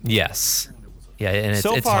 Yes. Yeah, and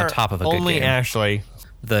it's far, on top of a good only game. Ashley.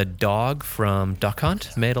 The dog from Duck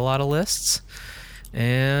Hunt made a lot of lists.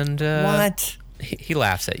 And what? He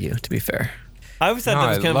laughs at you, to be fair. I always thought that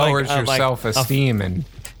was kind of lowers your self-esteem.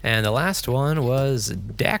 And the last one was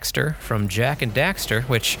Daxter from Jak and Daxter,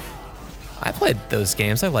 which I played those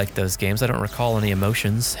games. I liked those games. I don't recall having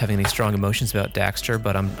any strong emotions about Daxter,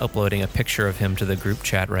 but I'm uploading a picture of him to the group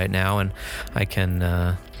chat right now, and I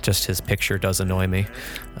can, just his picture does annoy me.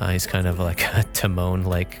 He's kind of like a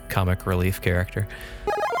Timon-like comic relief character.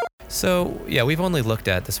 So, yeah, we've only looked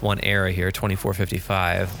at this one era here,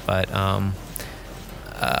 2455, but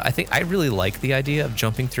I think I really like the idea of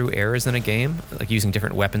jumping through eras in a game, like using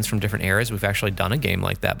different weapons from different eras. We've actually done a game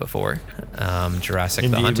like that before. Jurassic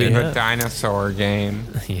the Hunted. A dinosaur game.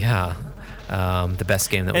 Yeah. The best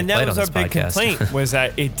game that we played on this podcast. And that was our big complaint, was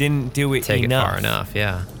that it didn't do it take enough. It far enough,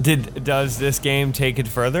 yeah. Does this game take it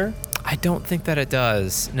further? I don't think that it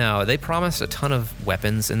does. No, they promised a ton of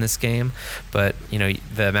weapons in this game, but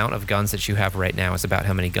the amount of guns that you have right now is about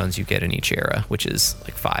how many guns you get in each era, which is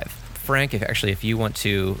like 5. Frank, if you want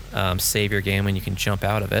to save your game and you can jump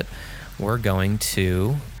out of it, we're going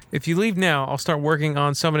to... If you leave now, I'll start working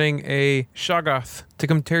on summoning a Shoggoth to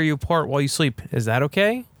come tear you apart while you sleep. Is that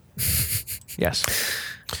okay? Yes.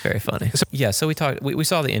 Very funny. So we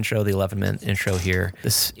saw the intro, the 11-minute intro here.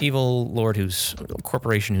 This evil lord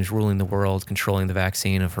corporation who's ruling the world, controlling the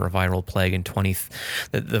vaccine of a viral plague in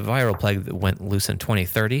the viral plague that went loose in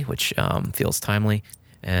 2030, which feels timely.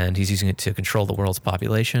 And he's using it to control the world's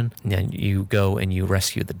population. And then you go and you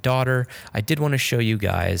rescue the daughter. I did want to show you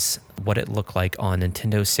guys what it looked like on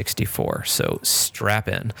Nintendo 64. So strap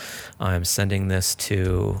in. I'm sending this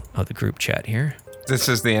to the group chat here. This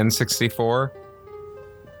is the N64?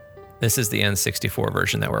 This is the N64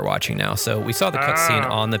 version that we're watching now. So we saw the cutscene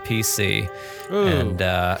on the PC. Ooh, and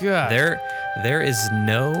there is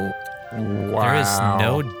no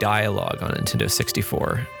dialogue on Nintendo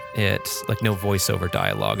 64. It's like no voiceover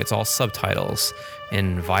dialogue. It's all subtitles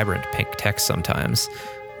in vibrant pink text sometimes.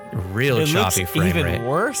 Real choppy frame rate. Even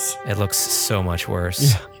worse? It looks so much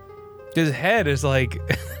worse. Yeah. His head is like...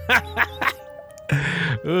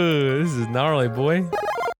 Ooh, this is gnarly, boy.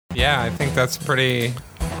 Yeah, I think that's pretty...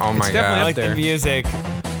 Oh my god. I like the music.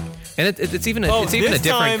 And it's even a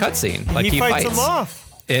different cutscene. Like he fights him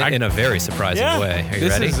off. in a very surprising way. Are you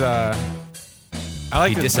ready? This is I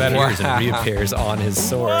like he this better. disappears and reappears on his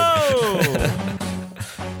sword. Whoa!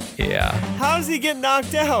 Yeah. How does he get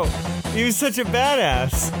knocked out? He was such a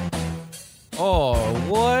badass. Oh,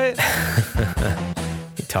 what?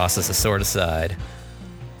 He tosses the sword aside.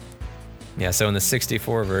 Yeah, so in the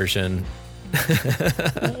 64 version,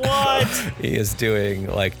 What? he is doing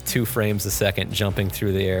like 2 frames a second, jumping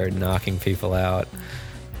through the air, knocking people out.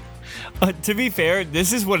 To be fair,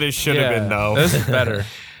 this is what it should have been, though. This is better.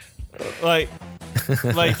 like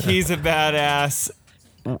he's a badass.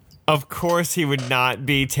 Of course, he would not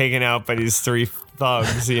be taken out by these 3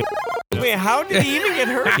 thugs. Wait, how did he even get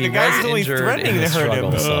hurt? He The guy's was only injured threatening in the to hurt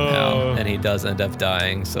him. struggle somehow, and he does end up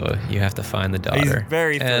dying. So you have to find the daughter. He's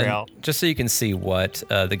very And thrilled. just so you can see what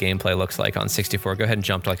the gameplay looks like on 64, go ahead and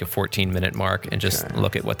jump to like a 14-minute mark and just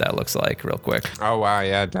look at what that looks like real quick. Oh wow,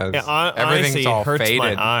 yeah, it does. Yeah, Everything's honestly, all it hurts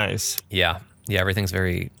faded. my eyes. Yeah, everything's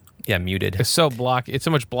very muted. It's so blocky. It's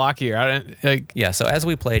so much blockier. I don't like. Yeah, so as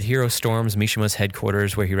we played, Hero storms Mishima's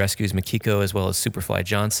headquarters where he rescues Mikiko as well as Superfly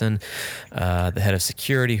Johnson, the head of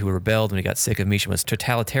security who rebelled when he got sick of Mishima's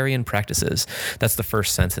totalitarian practices. That's the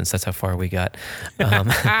first sentence. That's how far we got.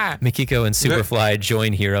 Mikiko and Superfly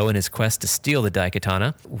join Hero in his quest to steal the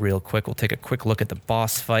Daikatana. Real quick, we'll take a quick look at the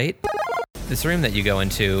boss fight. This room that you go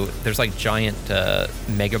into, there's like giant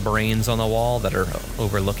mega brains on the wall that are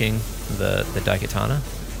overlooking the Daikatana.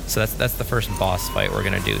 So that's the first boss fight we're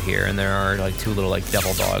gonna do here, and there are like 2 little like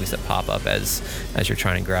devil dogs that pop up as you're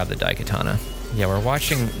trying to grab the Daikatana. Yeah, we're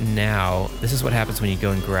watching now. This is what happens when you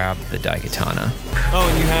go and grab the Daikatana. Oh,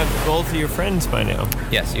 and you have both of your friends by now.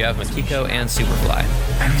 Yes, you have Mikiko and Superfly.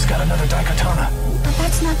 And he's got another Daikatana. But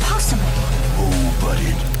that's not possible. Oh, but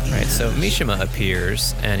it Right, so Mishima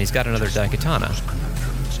appears, and he's got another Daikatana.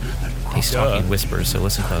 He's talking in whispers, so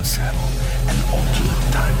listen close. and alternate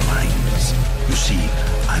timelines. You see,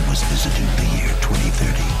 I was visiting the year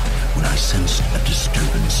 2030 when I sensed a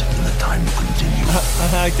disturbance in the time continuum.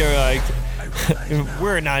 They're like,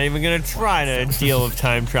 we're not even going to try to deal with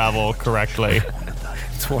time travel correctly.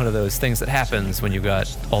 It's one of those things that happens when you've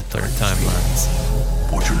got alternate timelines.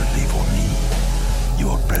 Fortunately for me,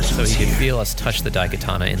 your presence So you can here, feel us touch the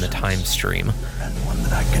Daikatana in the time stream. and one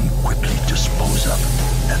that I can quickly dispose of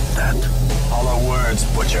at that. Hollow words,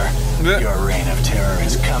 Butcher. Your reign of terror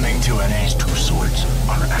is coming to an end. 2 swords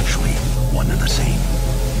are actually one and the same.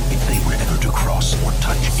 If they were ever to cross or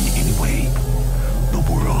touch in any way, the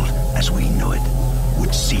world as we know it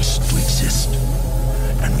would cease to exist,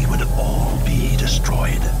 and we would all be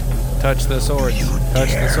destroyed. Touch the swords. You Touch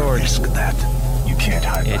dare the swords. risk that? You can't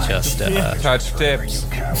hide It behind just, Touch tips.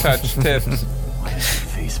 Touch tips.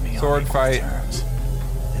 Face me on Sword equal fight. terms.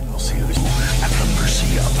 Then we'll see who's At the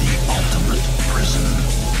mercy of the ultimate prison.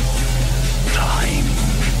 Time.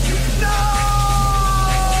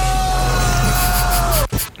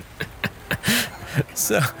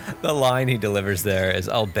 So the line he delivers there is,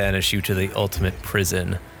 "I'll banish you to the ultimate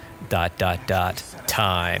prison, ...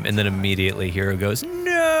 time." And then immediately Hero goes,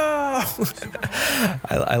 "No!"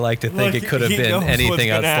 I like to think Look, it could have he been knows anything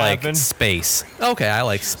else what's gonna like happen. space. Okay, I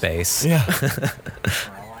like space. Yeah.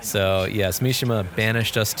 So yes, Mishima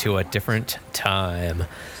banished us to a different time.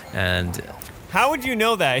 And How would you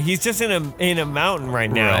know that? He's just in a mountain right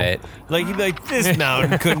now. Right. Like, he'd be like, this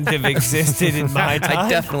mountain couldn't have existed in my time. I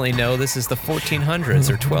definitely know this is the 1400s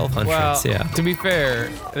or 1200s, Well, yeah. to be fair,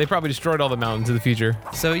 they probably destroyed all the mountains in the future.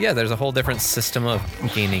 So yeah, there's a whole different system of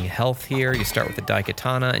gaining health here. You start with the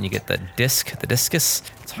Daikatana and you get the discus.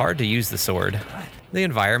 It's hard to use the sword. The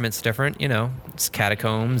environment's different, you know. It's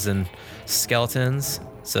catacombs and skeletons.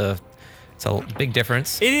 It's a big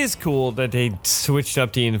difference. It is cool that they switched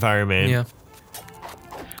up the environment. Yeah.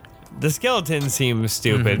 The skeleton seems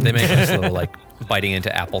stupid. They make this little like biting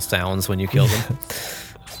into apple sounds when you kill them.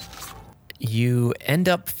 You end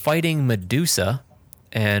up fighting Medusa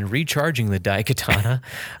and recharging the Daikatana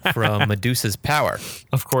from Medusa's power.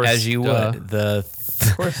 Of course. As you duh. would.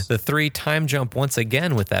 The 3 time jump once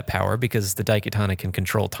again with that power because the Daikatana can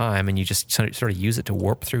control time and you just sort of use it to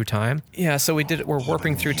warp through time. Yeah, so we're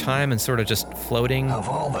warping through time and sort of just floating Of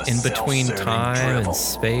all the in between self-serving time drivel. and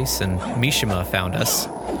space, and Mishima found us.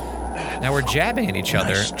 Now we're jabbing at each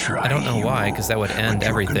other. Nice try, I don't know why, because that would end But your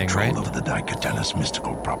everything, control right? of the Daikatana's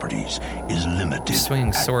mystical properties is limited.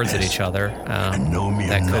 Swinging swords at best. each other, And no mere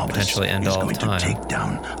that could novice potentially end is all going time. to take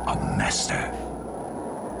down a master.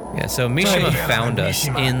 Yeah, so Mishima Hey, found us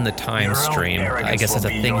Mishima, in the time your own stream. I arrogance guess that's a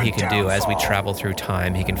will be thing your he can do as we downfall. travel through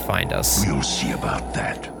time. He can find us. We'll see about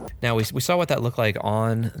that. Now, we saw what that looked like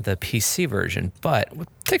on the PC version, but we'll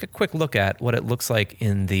take a quick look at what it looks like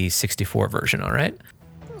in the 64 version, all right?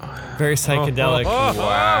 Very psychedelic.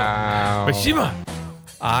 Wow. Mishima!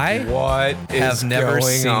 I have never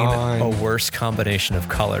seen a worse combination of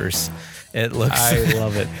colors. It looks. I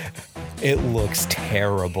love it. It looks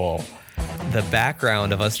terrible. The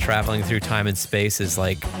background of us traveling through time and space is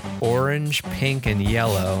like orange, pink, and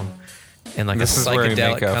yellow, and like this a is where we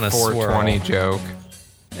psychedelic make a kind of 420 swirl. joke.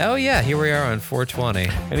 Oh yeah, here we are on 420.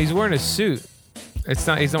 And he's wearing a suit. It's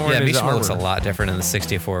not. He's not wearing his Mishima armor. looks a lot different in the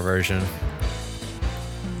 64 version.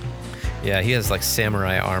 Yeah, he has like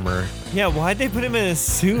samurai armor, Yeah, why'd they put him in a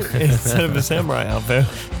suit instead of a samurai outfit?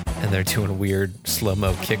 and they're doing weird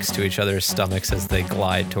slow-mo kicks to each other's stomachs as they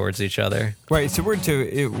glide towards each other. Right, so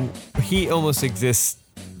he almost exists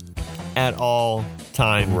at all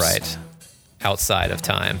times. Right. Outside of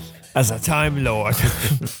time. As a Time Lord.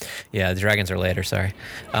 Yeah, the dragons are later, sorry.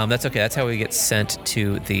 That's okay. That's how we get sent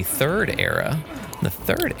to the third era. The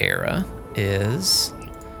third era is...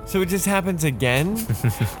 So it just happens again?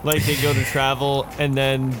 Like they go to travel and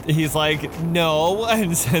then he's like, no,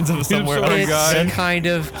 and sends him somewhere else. It kind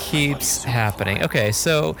of keeps happening. Okay,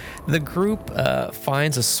 so the group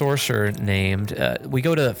finds a sorcerer named... we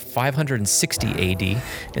go to 560 AD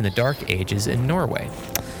in the Dark Ages in Norway.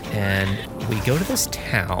 And we go to this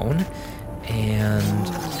town,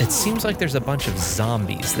 and it seems like there's a bunch of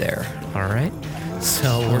zombies there, all right?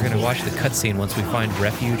 So we're going to watch the cutscene once we find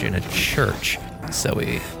refuge in a church. So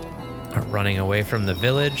we are running away from the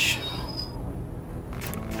village.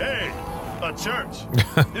 Hey, a church.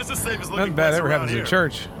 It's the safest looking Nothing bad place ever around happens in here.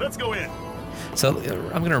 church. Let's go in. So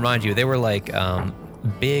I'm going to remind you, they were like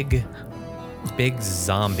big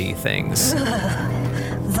zombie things.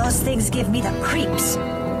 Those things give me the creeps.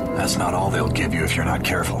 That's not all they'll give you if you're not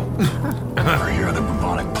careful. Ever hear of the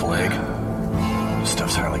bubonic plague?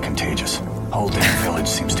 Stuff's highly contagious. Whole damn village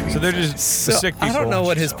seems to be So they're infested. just sick people. I don't know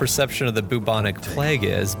what his perception of the bubonic plague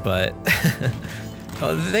is, but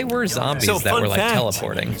they were zombies that were like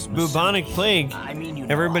teleporting. Bubonic plague.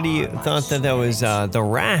 Everybody thought that was the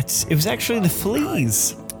rats. It was actually the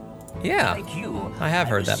fleas. Yeah, I have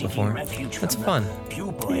heard that before. That's fun.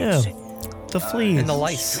 Yeah, the fleas. And the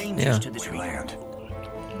lice. Yeah.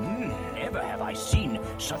 Never have I seen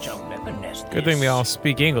such a weapon as this. Good thing they all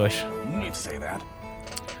speak English. You'd say that.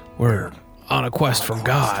 We're on a quest from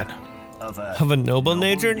God. Of a noble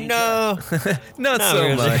nature? No. Not so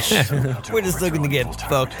really. much. We're just looking to get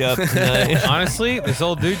fucked up tonight. Honestly, this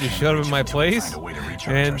old dude just showed up in my place,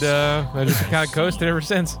 and I just kind of coasted ever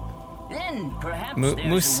since.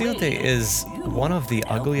 Musilde is one of the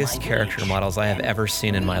ugliest character models I have ever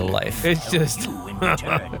seen in my life. It's just,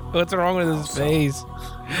 what's wrong with his face?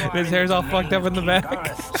 His hair's all fucked up in the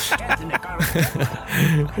back.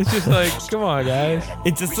 It's just like, come on, guys.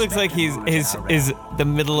 It just looks like the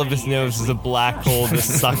middle of his nose is a black hole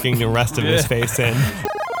just sucking the rest of his face in.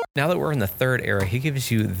 Now that we're in the third era, he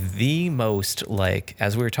gives you the most, like,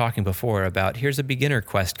 as we were talking before about, here's a beginner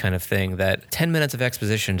quest kind of thing, that 10 minutes of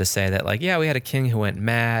exposition to say that, like, yeah, we had a king who went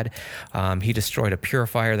mad. He destroyed a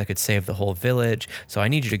purifier that could save the whole village. So I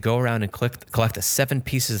need you to go around and collect the 7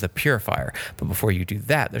 pieces of the purifier. But before you do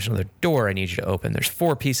that, there's another door I need you to open. There's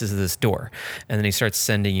 4 pieces of this door. And then he starts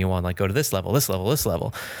sending you on, like, go to this level, this level, this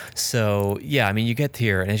level. So, yeah, I mean, you get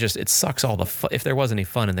here, and it sucks all the fun. If there was any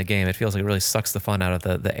fun in the game, it feels like it really sucks the fun out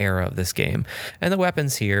of the era of this game. And the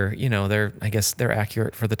weapons here, you know, I guess they're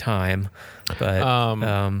accurate for the time, but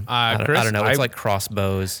I don't know. It's like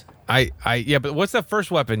crossbows. Yeah, but what's the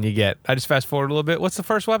first weapon you get? I just fast forward a little bit. What's the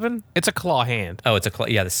first weapon? It's a claw hand. Oh, it's a claw.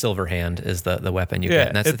 Yeah, the silver hand is the weapon you get.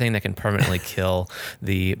 And that's the thing that can permanently kill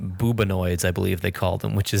the bubonics, I believe they call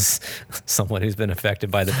them, which is someone who's been affected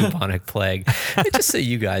by the bubonic plague. And just so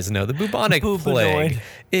you guys know, the bubonic plague,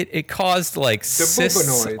 it caused like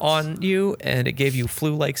cysts on you, and it gave you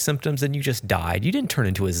flu-like symptoms, and you just died. You didn't turn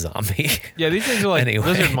into a zombie. Yeah, these things are like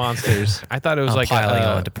lizard monsters. I thought it was like piling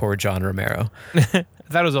on to poor John Romero.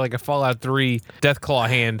 I thought it was like a Fallout 3 Deathclaw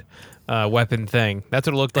hand weapon thing. That's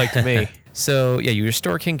what it looked like to me. So, yeah, you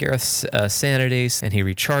restore King Gareth's sanity, and he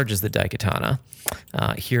recharges the Daikatana.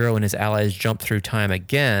 Hero and his allies jump through time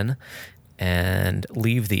again and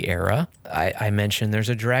leave the era. I mentioned there's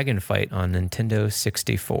a dragon fight on Nintendo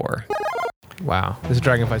 64. Wow, this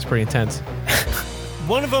dragon fight's pretty intense.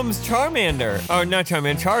 One of them's Charmander. Oh, not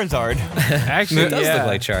Charmander, Charizard. Actually, it does look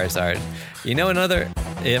like Charizard. You know,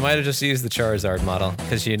 it might have just used the Charizard model,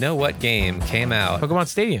 because you know what game came out? Pokemon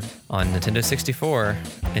Stadium. On Nintendo 64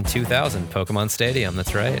 in 2000, Pokemon Stadium,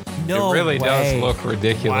 that's right. No It really way. does look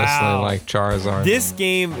ridiculously like Charizard. This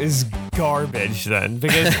game is garbage then,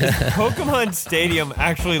 because Pokemon Stadium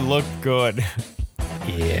actually looked good.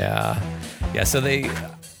 Yeah. Yeah, so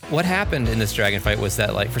what happened in this dragon fight was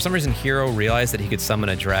that, like, for some reason, Hiro realized that he could summon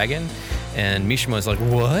a dragon, and Mishima was like,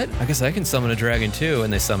 what? I guess I can summon a dragon too,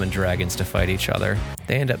 and they summoned dragons to fight each other.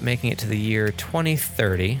 They end up making it to the year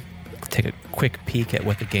 2030. Take a quick peek at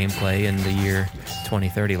what the gameplay in the year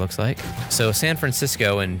 2030 looks like. So San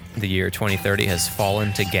Francisco in the year 2030 has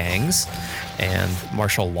fallen to gangs, and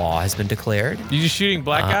martial law has been declared. You just shooting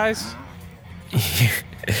black guys?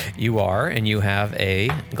 You are, and you have a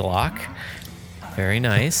Glock. Very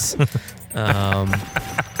nice.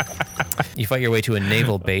 You fight your way to a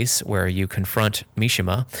naval base where you confront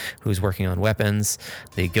Mishima, who's working on weapons.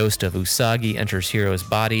 The ghost of Usagi enters Hiro's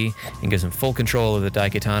body and gives him full control of the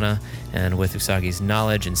Daikatana. And with Usagi's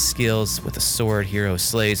knowledge and skills with the sword, Hiro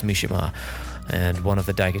slays Mishima. And one of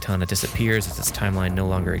the Daikatana disappears as its timeline no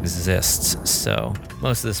longer exists. So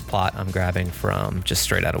most of this plot I'm grabbing from just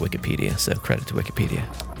straight out of Wikipedia. So credit to Wikipedia.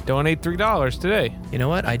 Donate $3 today. You know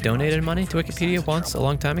what? I donated money to Wikipedia once a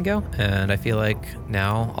long time ago, and I feel like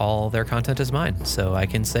now all their content is mine, so I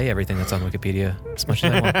can say everything that's on Wikipedia as much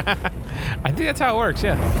as I want. I think that's how it works,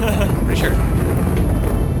 yeah. Pretty sure.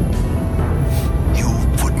 You've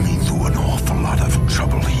put me through an awful lot of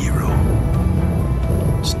trouble, Hiro.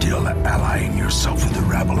 Still allying yourself with the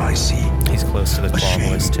rabble, I see. He's close to the claw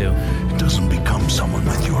voice too. It doesn't become someone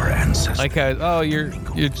with your ancestors. Like, you're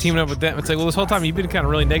teaming up with them. It's like, well, this whole time you've been kind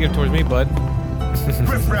of really negative towards me, bud.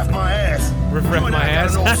 Riff-raff my ass. Riff-raff my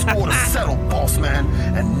ass. You and I got an old score to settle, boss man,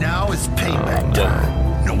 and now it's payback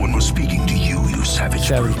time. No one was speaking to you, you savage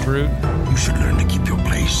brute. You should learn to keep your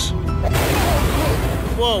place.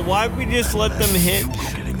 Whoa, why'd we just let them hit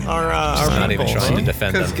our not people? even trying to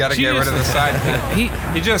defend them. Because gotta get rid of the side. He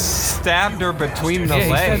just stabbed her between the legs.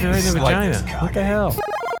 He stabbed her right in the vagina. What the hell?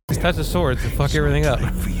 Just touch the sword to fuck everything up.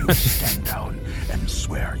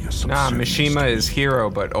 Nah, Mishima is Hiro,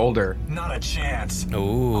 but older. Not a chance.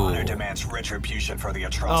 Ooh. Honor demands retribution for the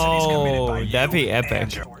atrocities committed by you. That'd be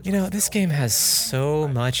epic. You know, this game has so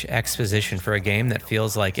much exposition for a game that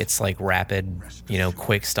feels like it's like rapid,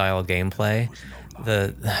 quick style gameplay.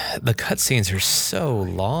 The cutscenes are so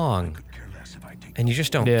long, and you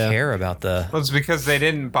just don't care about the... Well, it's because they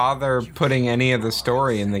didn't bother putting any of the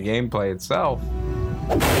story in the gameplay itself.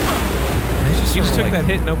 You just took that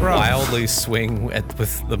hit, no problem. Wildly swing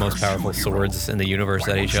with the most powerful swords in the universe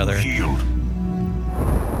at each other. I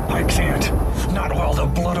can't. Not while the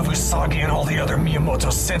blood of Usagi and all the other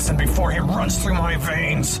Miyamoto Sensen before him runs through my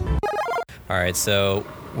veins. All right, so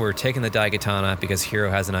we're taking the Daikatana because Hiro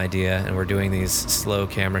has an idea, and we're doing these slow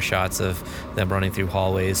camera shots of them running through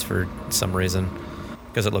hallways for some reason,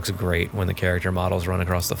 because it looks great when the character models run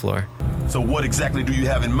across the floor. So what exactly do you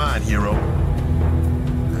have in mind, Hiro?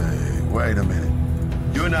 Hey, wait a minute.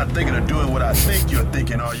 You're not thinking of doing what I think you're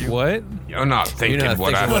thinking, are you? What? You're not thinking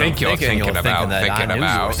what I think you're thinking about. You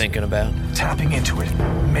were thinking about. Tapping into it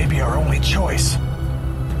may be our only choice.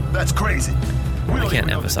 That's crazy. I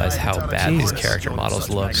can't emphasize how bad these character models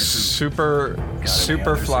look.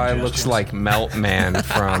 Superfly looks like Meltman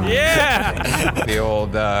from the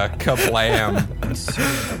old Kablam.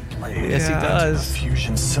 Yes, he does. The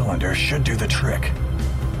fusion cylinder should do the trick.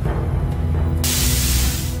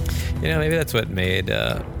 Maybe that's what made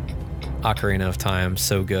Ocarina of Time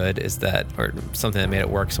so good, is that, or something that made it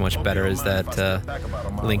work so much better, is that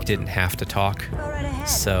Link didn't have to talk,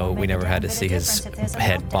 so we never had to see his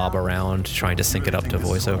head bob around trying to sync it up to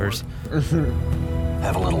voiceovers.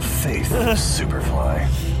 Have a little faith, Superfly.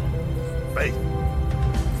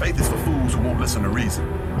 Faith is for fools who won't listen to reason.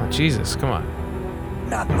 Oh, Jesus, come on.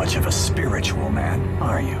 Not much of a spiritual man,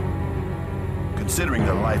 are you? Considering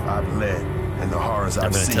the life I've led and the horrors I've seen.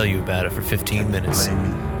 I'm going to tell you about it for 15 minutes.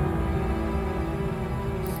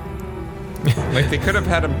 Like, they could have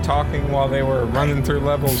had him talking while they were running through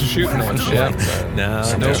levels shooting and shit. No,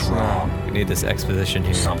 Something's wrong. We need this exposition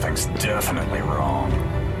here. Something's definitely wrong.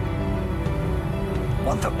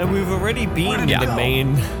 What the? And we've already beaten the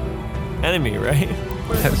main enemy, right?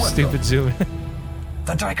 That stupid zoom.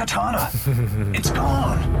 The Daikatana. It's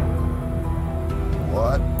gone.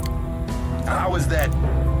 What? How is that?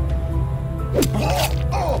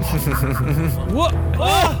 What?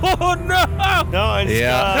 Oh no! No,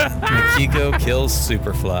 it's Mikiko kills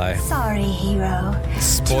Superfly. Sorry, Hiro.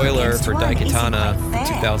 Spoiler for Daikatana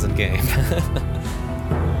 2000 game.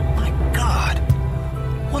 My God,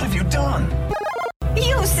 what have you done?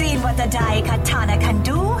 You've seen what the Daikatana can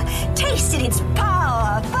do. Tasted its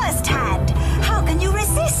power firsthand. How can you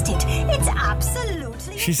resist it? It's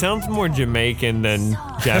absolutely... She sounds more Jamaican than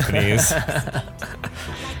Japanese.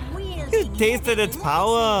 You tasted its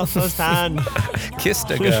power firsthand.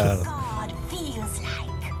 Kissed a girl.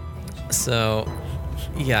 So,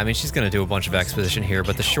 Yeah, I mean, she's going to do a bunch of exposition here,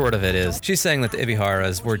 but the short of it is she's saying that the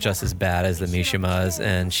Ibiharas were just as bad as the Mishimas,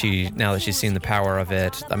 and now that she's seen the power of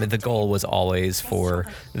it, I mean, the goal was always for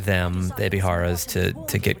them, the Ibiharas,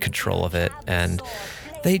 to get control of it, and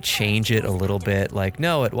they change it a little bit. Like,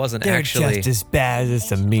 no, it wasn't actually... They're just as bad as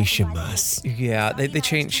the Mishimas. Yeah, they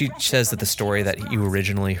change. She says that the story that you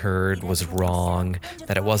originally heard was wrong,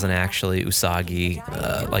 that it wasn't actually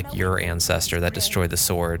Usagi, like your ancestor, that destroyed the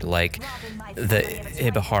sword. Like, the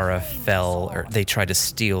Ibihara fell, or they tried to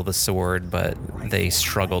steal the sword, but they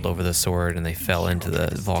struggled over the sword and they fell into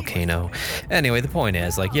the volcano. Anyway, the point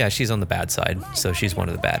is, like, yeah, she's on the bad side, so she's one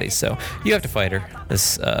of the baddies. So you have to fight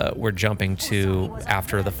her. We're jumping to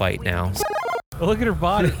after the fight now. Oh, look at her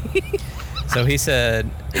body. So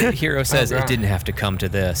Hiro says it didn't have to come to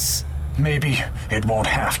this. Maybe it won't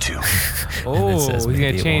have to. Oh, says he's maybe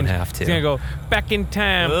gonna change. It won't have to. He's gonna go back in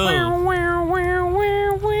time.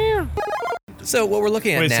 So what we're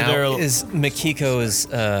looking at now is Makiko's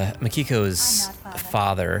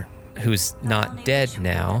father, who's not dead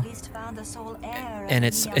now, and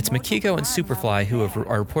it's Makiko and Superfly who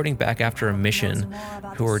are reporting back after a mission,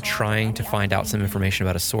 who are trying to find out some information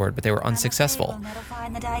about a sword, but they were unsuccessful.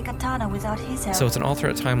 So it's an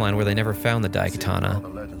alternate timeline where they never found the Daikatana.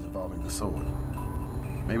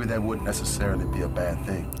 Maybe that wouldn't necessarily be a bad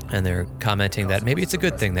thing. And they're commenting that maybe it's a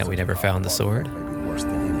good thing that we never found the sword. Maybe worse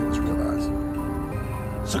than any of us realize.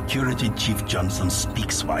 Security Chief Johnson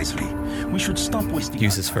speaks wisely. We should stop wasting.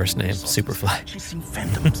 Use his first name, Superfly. Chasing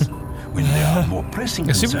phantoms when there are more pressing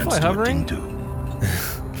concerns Superfly to hovering? attend to.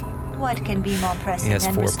 What can be more pressing He has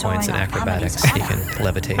than 4 restoring points in our acrobatics. family's He can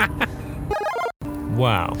honor? levitate.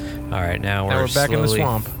 Wow. All right, now Now we're we're back in the slowly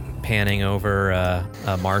swamp. panning over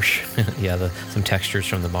a marsh. Yeah, some textures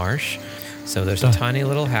from the marsh. So there's a tiny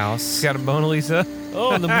little house. He's got a Mona Lisa.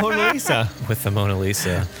 Oh, the Mona Lisa. With the Mona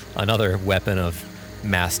Lisa, another weapon of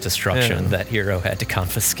mass destruction that Hiro had to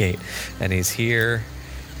confiscate. And he's here.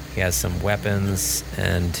 He has some weapons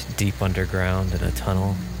and deep underground in a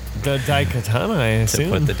tunnel. The Daikatana, I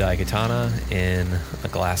assume. To put the Daikatana in a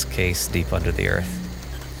glass case deep under the earth.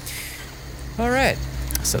 All right,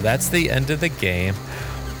 so that's the end of the game.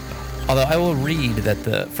 Although I will read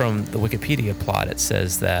that from the Wikipedia plot, it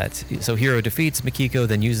says that so Hiro defeats Makiko,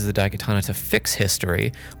 then uses the Daikatana to fix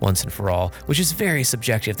history once and for all, which is very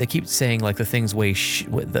subjective. They keep saying like the things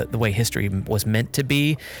the way history was meant to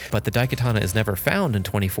be, but the Daikatana is never found in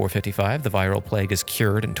 2455. The viral plague is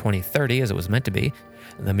cured in 2030 as it was meant to be.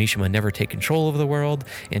 The Mishima never take control of the world,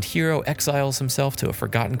 and Hiro exiles himself to a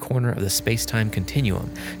forgotten corner of the space-time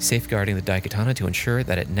continuum, safeguarding the Daikatana to ensure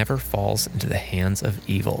that it never falls into the hands of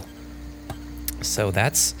evil. So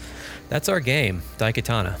that's our game,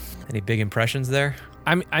 Daikatana. Any big impressions there?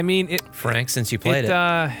 I mean, Frank, since you played it.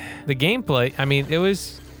 The gameplay, I mean, it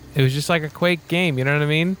was just like a Quake game. You know what I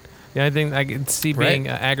mean? The only thing I can see being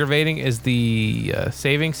aggravating is the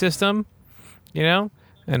saving system. You know,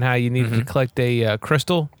 and how you needed to collect a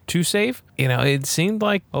crystal to save. You know, it seemed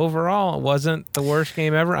like overall it wasn't the worst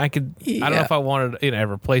game ever. I don't know if I wanted to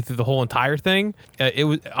ever play through the whole entire thing. It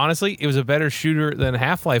was honestly a better shooter than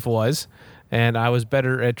Half-Life was. And I was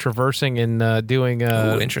better at traversing and doing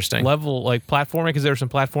interesting level like platforming, because there was some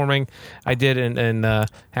platforming I did in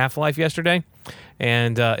Half-Life yesterday,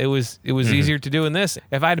 and it was easier to do in this.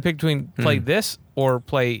 If I had to pick between play this or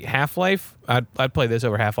play Half-Life, I'd play this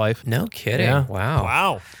over Half-Life. No kidding! Yeah.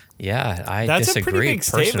 Wow. Yeah, I That's disagree a pretty big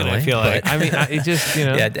statement, personally. I feel like. I mean, it just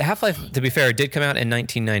Yeah, Half-Life, to be fair, did come out in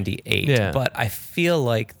 1998. Yeah. But I feel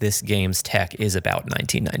like this game's tech is about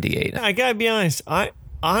 1998. I gotta be honest.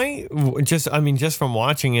 Just from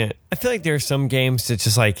watching it, I feel like there's some games that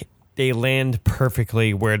just like they land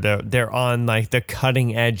perfectly where they're on like the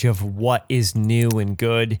cutting edge of what is new and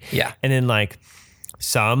good. Yeah. And then like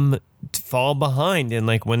some fall behind, and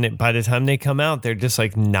like by the time they come out, they're just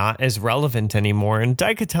like not as relevant anymore. And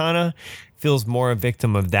Daikatana feels more a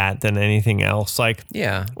victim of that than anything else. Like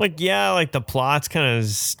the plot's kind of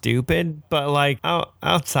stupid, but like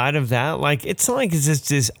outside of that, like it's not like it's just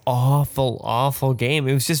this awful game.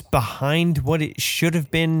 It was just behind what it should have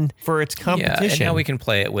been for its competition. Yeah, and now we can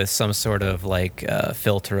play it with some sort of like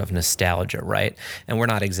filter of nostalgia, right? And we're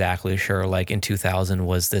not exactly sure. Like in 2000,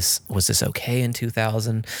 was this okay in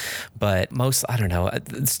 2000? But I don't know.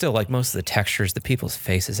 Still, like most of the textures, the people's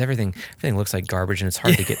faces, everything looks like garbage, and it's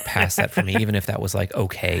hard to get past that for me, even if that was like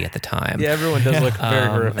okay at the time. Yeah, everyone does look very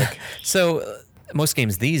horrific. So most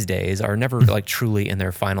games these days are never like truly in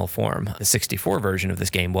their final form. The 64 version of this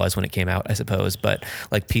game was when it came out, I suppose, but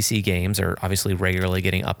like PC games are obviously regularly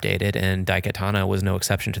getting updated, and Daikatana was no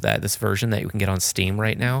exception to that. This version that you can get on Steam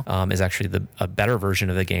right now is actually a better version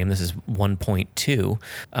of the game. This is 1.2.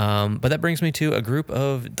 But that brings me to a group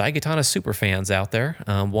of Daikatana super fans out there.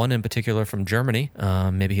 One in particular from Germany.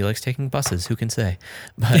 Maybe he likes taking buses, who can say?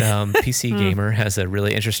 But PC Gamer has a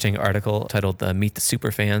really interesting article titled Meet the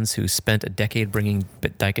Super Fans Who Spent a Decade Bringing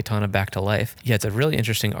Daikatana Back to Life. Yeah, it's a really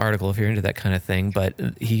interesting article if you're into that kind of thing, but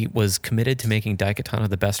he was committed to making Daikatana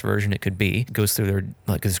the best version it could be. It goes through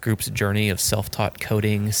this group's journey of self-taught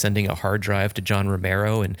coding, sending a hard drive to John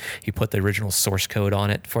Romero, and he put the original source code on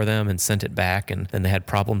it for them and sent it back, and then they had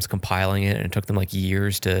problems compiling it, and it took them like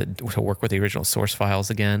years to work with the original source files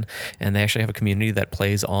again. And they actually have a community that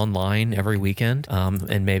plays online every weekend,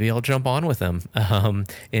 and maybe I'll jump on with them.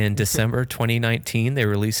 In December 2019, they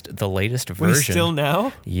released the latest version. We still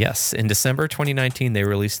now? Yes. In December 2019, they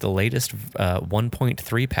released the latest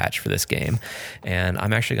 1.3 patch for this game, and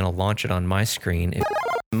I'm actually going to launch it on my screen.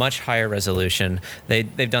 Much higher resolution.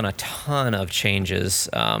 They've done a ton of changes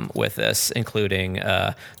with this, including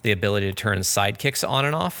the ability to turn sidekicks on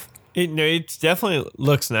and off. It definitely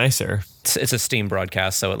looks nicer. It's a Steam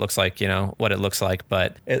broadcast, so it looks like, what it looks like,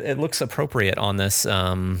 but it looks appropriate on this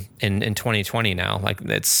in 2020 now. Like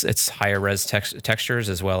it's higher res textures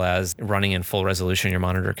as well as running in full resolution your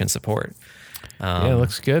monitor can support. Yeah, it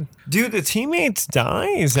looks good. Do the teammates die?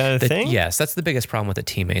 Is that a thing? Yes, that's the biggest problem with the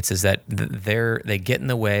teammates is that they get in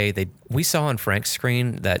the way. We saw on Frank's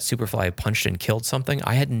screen that Superfly punched and killed something.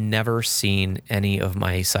 I had never seen any of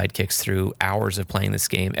my sidekicks through hours of playing this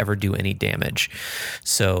game ever do any damage.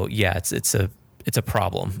 So yeah, it's a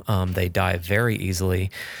problem. They die very easily.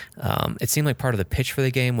 It seemed like part of the pitch for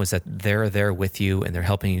the game was that they're there with you and they're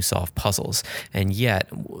helping you solve puzzles. And yet,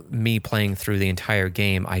 me playing through the entire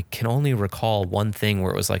game, I can only recall one thing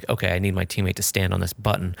where it was like, okay, I need my teammate to stand on this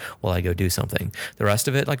button while I go do something. The rest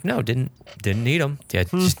of it, like, no, didn't need them. Yeah,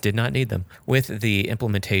 just did not need them. With the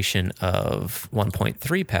implementation of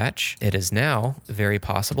 1.3 patch, it is now very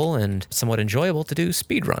possible and somewhat enjoyable to do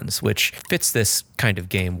speedruns, which fits this kind of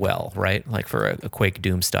game well, right? Like for a Quake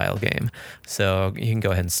Doom style game. So you can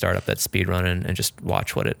go ahead and start up that speedrun and just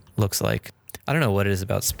watch what it looks like. I don't know what it is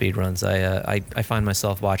about speedruns. I find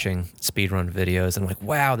myself watching speedrun videos and I'm like,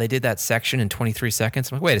 wow, they did that section in 23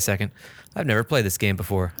 seconds. I'm like, wait a second. I've never played this game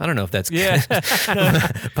before. I don't know if that's good.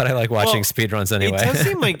 But I like watching speedruns anyway. It does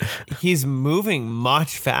seem like he's moving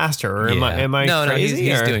much faster. Or am I crazy?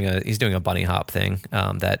 No, he's doing a bunny hop thing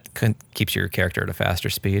that keeps your character at a faster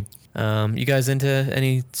speed. You guys into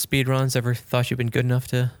any speedruns? Ever thought you've been good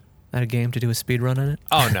enough at a game to do a speedrun in it?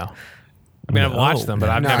 Oh, no. I mean, I've watched them, but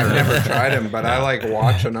I've never tried them. But I like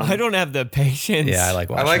watching them. I don't have the patience. Yeah, I like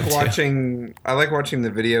watching. I like watching the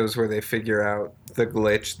videos where they figure out the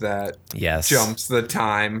glitch that jumps the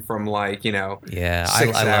time from 6 hours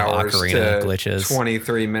to glitches.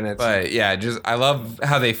 23 minutes. But yeah, I love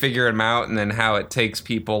how they figure them out, and then how it takes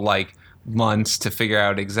people like months to figure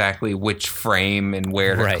out exactly which frame and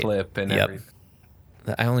where to clip and everything.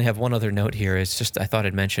 I only have one other note here. It's just I thought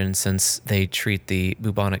I'd mention, since they treat the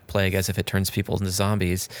bubonic plague as if it turns people into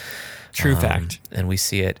zombies. True fact. And we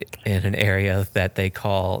see it in an area that they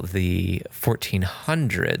call the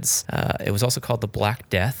 1400s. It was also called the Black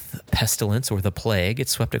Death, Pestilence, or the Plague. It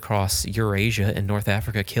swept across Eurasia and North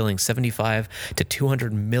Africa, killing 75 to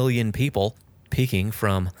 200 million people, peaking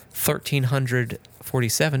from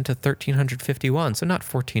 1347 to 1351. So not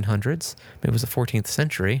 1400s. It was the 14th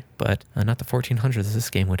century, but not the 1400s as this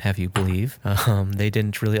game would have you believe. They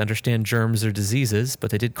didn't really understand germs or diseases,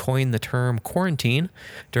 but they did coin the term quarantine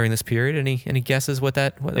during this period. Any guesses what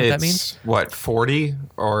that means? What, 40?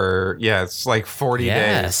 Or, yeah, it's like 40 days.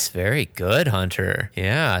 Yes, very good, Hunter.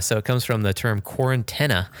 Yeah, so it comes from the term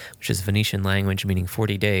quarantena, which is Venetian language meaning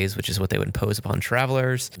 40 days, which is what they would impose upon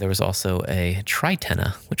travelers. There was also a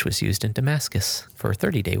tritena, which was used in Damascus for a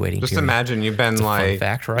 30-day waiting period. Just imagine you've been fun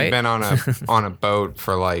fact, right? You've been on a boat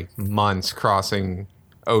for like months crossing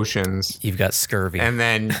oceans. You've got scurvy. And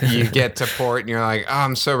then you get to port and you're like, oh,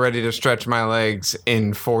 I'm so ready to stretch my legs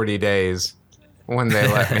in 40 days when they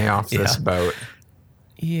let me off this boat.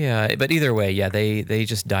 Yeah, but either way, they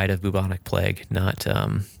just died of bubonic plague, not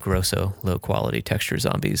grosso, low-quality texture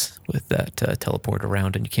zombies with that teleport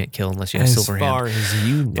around and you can't kill unless you have silver hand. As far as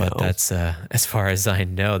you know. But that's, as far as I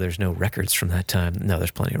know, there's no records from that time. No,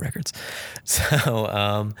 there's plenty of records.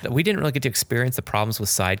 So we didn't really get to experience the problems with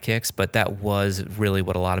sidekicks, but that was really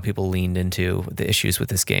what a lot of people leaned into, the issues with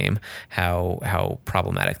this game, how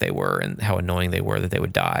problematic they were and how annoying they were that they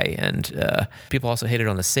would die. And people also hated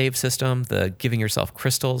on the save system, the giving yourself crystals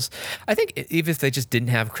crystals. I think even if they just didn't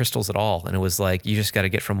have crystals at all, and it was like you just got to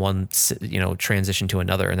get from one, transition to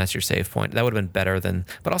another, and that's your save point, that would have been better than.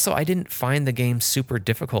 But also, I didn't find the game super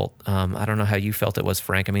difficult. I don't know how you felt it was,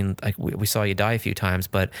 Frank. I mean, we saw you die a few times,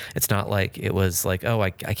 but it's not like it was like, oh, I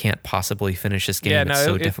can't possibly finish this game. It's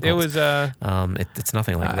so difficult. It was. It's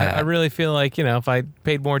nothing like that. I really feel like if I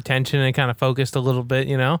paid more attention and kind of focused a little bit,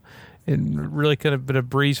 it really could have been a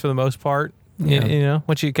breeze for the most part. Yeah.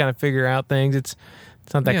 Once you kind of figure out things, it's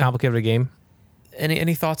not that complicated a game.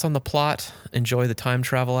 Any thoughts on the plot? Enjoy the time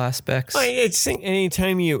travel aspects? I think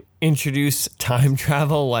anytime you introduce time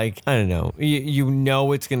travel, like, I don't know,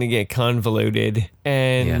 it's going to get convoluted.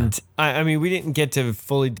 And I mean, we didn't get to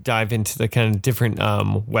fully dive into the kind of different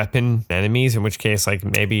weapon enemies, in which case, like,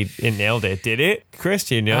 maybe it nailed it. Did it?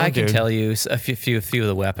 Chris, I can tell you a few of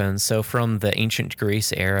the weapons. So from the ancient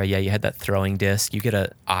Greece era, you had that throwing disc. You get an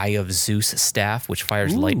Eye of Zeus staff, which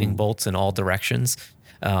fires lightning bolts in all directions.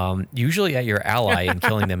 Usually at your ally and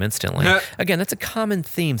killing them instantly. Again, that's a common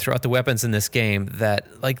theme throughout the weapons in this game, that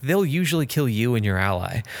like they'll usually kill you and your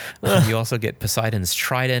ally. You also get Poseidon's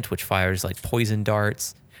trident, which fires like poison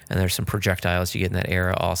darts. And there's some projectiles you get in that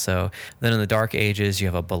era also. Then in the Dark Ages, you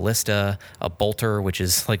have a ballista, a bolter, which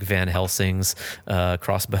is like Van Helsing's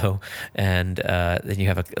crossbow. And then you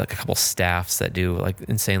have a couple staffs that do like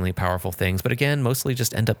insanely powerful things. But again, mostly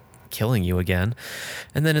just end up killing you again.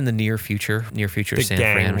 And then in the near future the San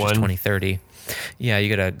Fran, which is 2030. Yeah, you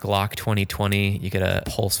get a Glock 2020, you get a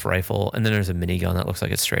pulse rifle, and then there's a minigun that looks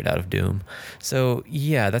like it's straight out of Doom. So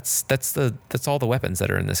yeah, that's all the weapons that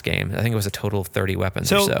are in this game. I think it was a total of 30 weapons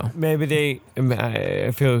or so. Maybe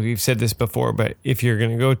I feel like you've said this before, but if you're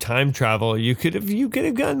gonna go time travel, you could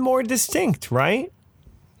have gotten more distinct, right?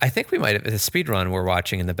 I think we might have, the speed run we're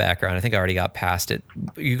watching in the background, I think I already got past it.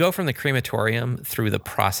 You go from the crematorium through the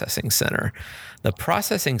processing center. The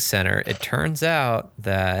processing center, it turns out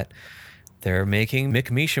that they're making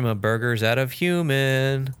McMishima burgers out of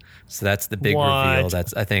human. So that's the big reveal.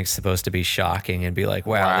 That's, I think, supposed to be shocking and be like,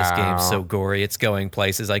 wow, this game's so gory. It's going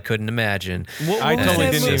places I couldn't imagine. I totally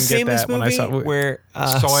didn't even get that when I saw it. Where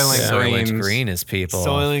Soylent Green is people.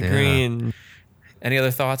 Soylent Green. Any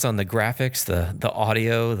other thoughts on the graphics, the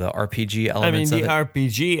audio, the RPG elements? I mean, the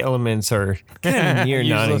RPG elements are kind of near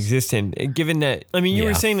non-existent. Given that, I mean, you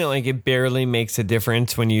were saying that like it barely makes a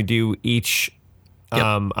difference when you do each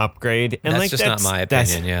upgrade, and that's just not my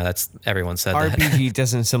opinion. That's everyone said that. RPG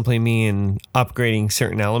doesn't simply mean upgrading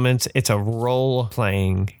certain elements. It's a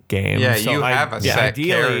role-playing game. Yeah, so you have a set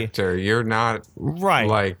character. You're not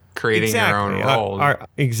like creating your own role.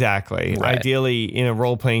 Exactly. Right. Ideally, in a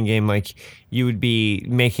role-playing game, like you would be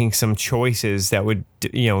making some choices that would,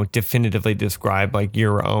 definitively describe like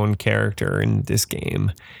your own character in this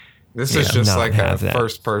game. This is just like a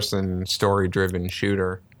first-person story-driven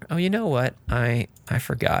shooter. Oh, you know what? I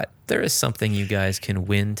forgot. There is something you guys can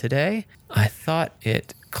win today. I thought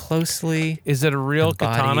it closely. Is it a real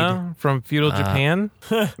katana from feudal Japan?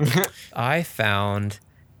 I found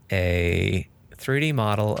a 3D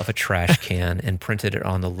model of a trash can and printed it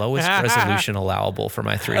on the lowest resolution allowable for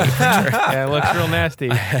my 3D printer. Yeah, it looks real nasty.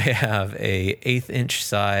 I have a 1/8 inch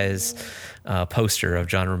size poster of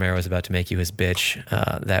John Romero's About to Make You His Bitch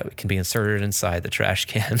that can be inserted inside the trash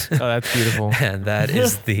can. Oh, that's beautiful. And that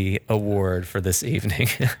is the award for this evening.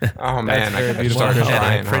 Oh man, I started and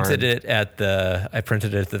I printed it at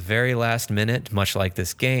the very last minute, much like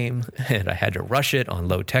this game, and I had to rush it on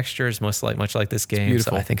low textures, much like this game.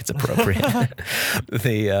 So I think it's appropriate.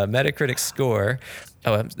 The Metacritic score.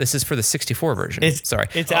 Oh, this is for the 64 version. It's out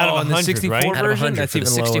of 100, the 64 right? version? Out of 100 That's for the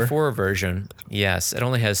even 64 lower. version. Yes, it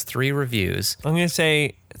only has 3 reviews. I'm going to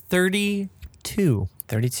say 32.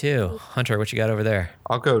 32. Hunter, what you got over there?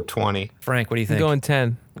 I'll go 20. Frank, what do you think? I'm going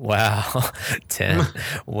 10. Wow, 10.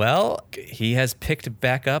 Well, he has picked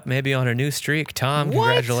back up maybe on a new streak. Tom,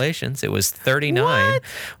 congratulations. It was 39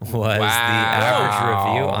 was the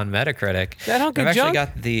average review on Metacritic. That I've actually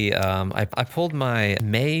got the, I pulled my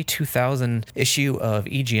May 2000 issue of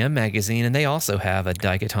EGM magazine, and they also have a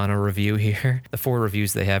Daikatana review here. The 4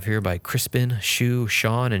 reviews they have here by Crispin, Shu,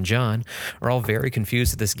 Sean, and John are all very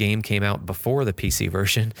confused that this game came out before the PC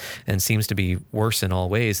version and seems to be worse in all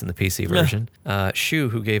ways than the PC version. Shu,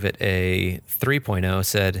 who gave it a 3.0,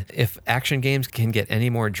 said, if action games can get any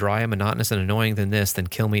more dry, monotonous, and annoying than this, then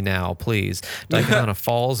kill me now, please. Daikatana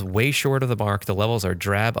falls way short of the mark. The levels are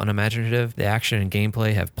drab, unimaginative. The action and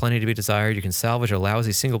gameplay have plenty to be desired. You can salvage a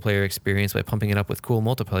lousy single-player experience by pumping it up with cool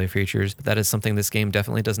multiplayer features, but that is something this game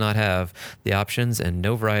definitely does not have. The options and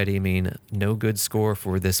no variety mean no good score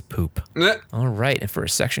for this poop. All right, and for a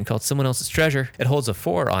section called Someone Else's Treasure, it holds Worlds of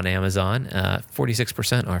 4 on Amazon.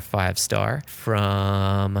 46% are 5-star.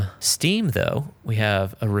 From Steam, though, we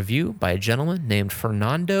have a review by a gentleman named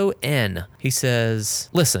Fernando N. He says,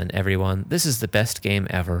 listen, everyone, this is the best game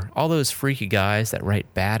ever. All those freaky guys that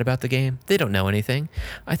write bad about the game, they don't know anything.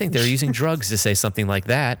 I think they're using drugs to say something like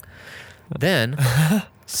that. Then,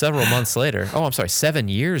 several months later, 7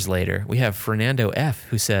 years later, we have Fernando F.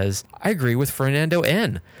 who says, I agree with Fernando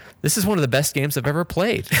N. This is one of the best games I've ever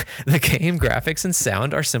played. The game, graphics, and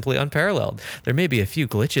sound are simply unparalleled. There may be a few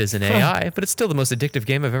glitches in AI, but it's still the most addictive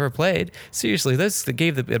game I've ever played. Seriously, those that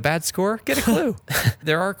gave a bad score, get a clue.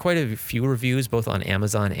 There are quite a few reviews, both on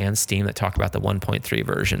Amazon and Steam, that talk about the 1.3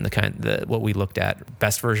 version, what we looked at,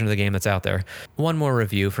 best version of the game that's out there. One more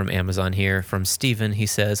review from Amazon here, from Steven. He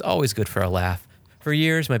says, always good for a laugh. For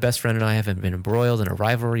years, my best friend and I have been embroiled in a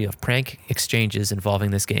rivalry of prank exchanges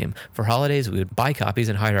involving this game. For holidays, we would buy copies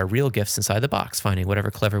and hide our real gifts inside the box, finding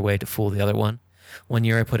whatever clever way to fool the other one. One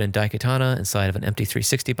year, I put in Daikatana inside of an empty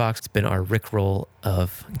 360 box. It's been our Rickroll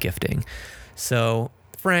of gifting. So,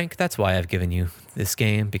 Frank, that's why I've given you this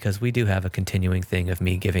game, because we do have a continuing thing of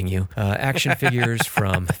me giving you action figures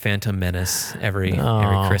from Phantom Menace every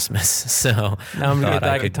Christmas. So now I'm gonna get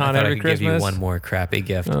Daikatana every Christmas. Give you one more crappy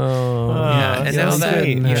gift. And now that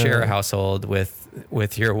you share a household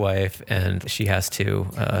with your wife, and she has to,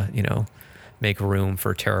 make room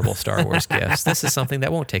for terrible Star Wars gifts. This is something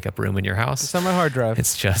that won't take up room in your house. It's on my hard drive.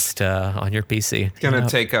 It's just on your PC. It's gonna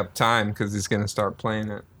take up time because he's gonna start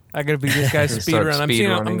playing it. I gotta be this guy's speedrun.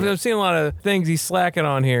 I'm seeing a lot of things he's slacking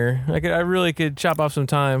on here. I really could chop off some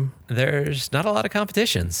time. There's not a lot of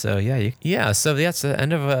competition, so yeah. So that's the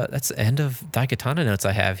end of Daikatana notes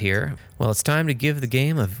I have here. Well, it's time to give the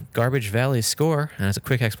game a Garbage Valley score. And as a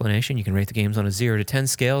quick explanation, you can rate the games on a 0 to 10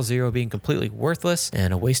 scale. 0 being completely worthless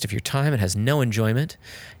and a waste of your time. It has no enjoyment.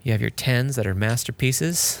 You have your 10s that are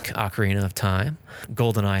masterpieces, Ocarina of Time,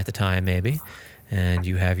 GoldenEye at the time maybe. And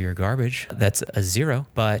you have your garbage. That's a 0.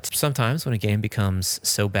 But sometimes when a game becomes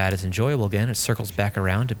so bad it's enjoyable again, it circles back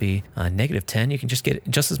around to be a -10. You can just get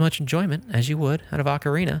just as much enjoyment as you would out of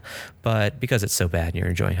Ocarina. But because it's so bad, you're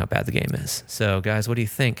enjoying how bad the game is. So, guys, what do you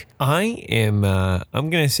think? I'm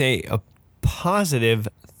going to say a positive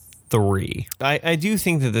 3. I do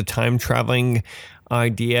think that the time traveling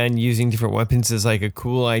idea and using different weapons is like a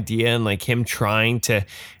cool idea, and like him trying to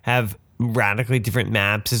have radically different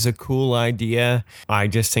maps is a cool idea. I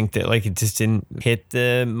just think that like it just didn't hit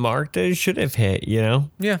the mark that it should have hit,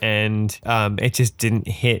 Yeah. And it just didn't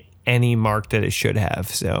hit any mark that it should have.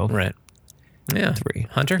 So right. Yeah. 3.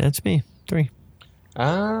 Hunter? That's me. 3.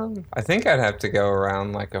 I think I'd have to go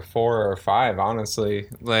around like a 4 or 5, honestly.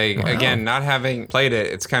 Like, again, not having played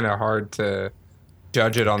it, it's kind of hard to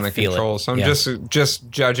judge it on the controls. So I'm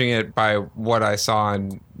just judging it by what I saw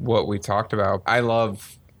and what we talked about. I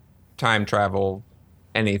love time travel,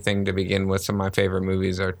 anything to begin with. Some of my favorite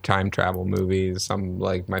movies are time travel movies. Some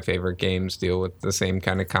like my favorite games deal with the same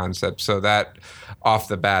kind of concept. So that off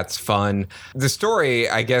the bat's fun. The story,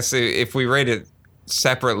 I guess, if we rate it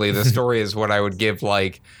separately, the story is what I would give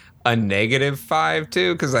like a -5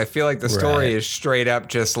 to, because I feel like the story is straight up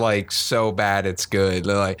just like so bad it's good.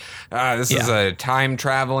 They're like, this is a time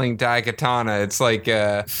traveling Daikatana. It's like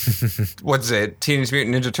what's it? Teenage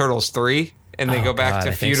Mutant Ninja Turtles 3? And they go back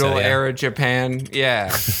to feudal era Japan.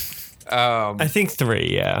 Yeah. I think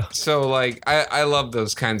 3, yeah. So, like, I love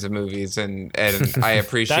those kinds of movies, and I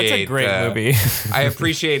appreciate... That's a great movie. I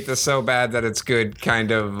appreciate the so bad that it's good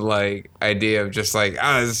kind of, like, idea of just, like,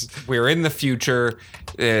 we're in the future,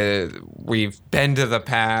 we've been to the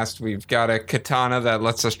past, we've got a katana that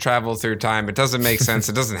lets us travel through time. It doesn't make sense.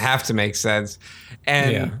 It doesn't have to make sense.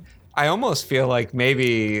 And I almost feel like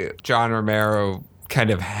maybe John Romero kind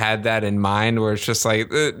of had that in mind, where it's just like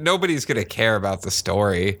nobody's gonna care about the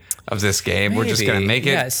story of this game. We're just gonna make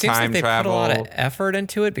it seems time like they travel. Put a lot of effort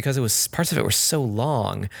into it because it was parts of it were so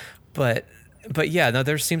long, but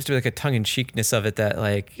there seems to be like a tongue-in-cheekness of it that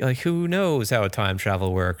like who knows how time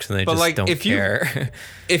travel works, and they just don't care.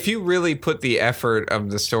 If you really put the effort of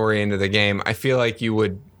the story into the game, I feel like you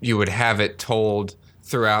would have it told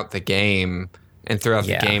throughout the game and throughout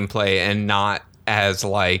the gameplay, and not as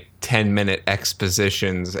like 10-minute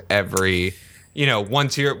expositions every,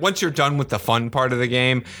 once you're done with the fun part of the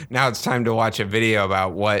game, now it's time to watch a video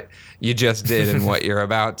about what you just did and what you're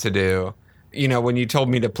about to do. you know, when you told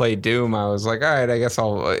me to play Doom, I was like, all right, I guess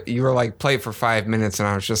I'll. You were like, play it for 5 minutes, and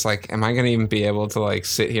I was just like, am I going to even be able to like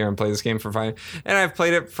sit here and play this game for 5? And I've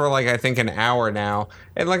played it for like I think an hour now,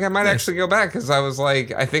 and like I might actually go back because I was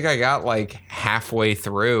like, I think I got like halfway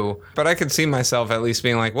through, but I could see myself at least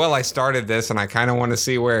being like, well, I started this, and I kind of want to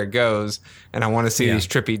see where it goes, and I want to see these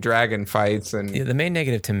trippy dragon fights. And the main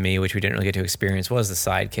negative to me, which we didn't really get to experience, was the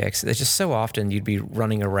sidekicks. It's just so often you'd be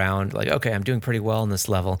running around like, okay, I'm doing pretty well in this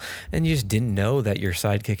level, and you just didn't know that your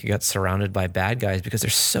sidekick got surrounded by bad guys because they're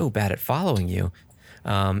so bad at following you.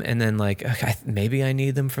 And then like, okay, maybe I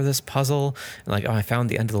need them for this puzzle. And like, oh, I found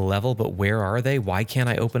the end of the level, but where are they? Why can't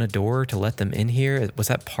I open a door to let them in here? Was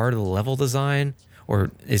that part of the level design?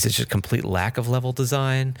 Or is it just complete lack of level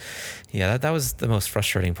design? Yeah, that was the most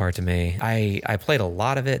frustrating part to me. I played a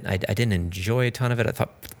lot of it. I didn't enjoy a ton of it. I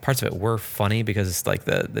thought parts of it were funny because like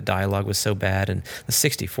the dialogue was so bad, and the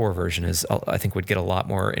 64 version I think would get a lot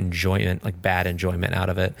more enjoyment, like bad enjoyment out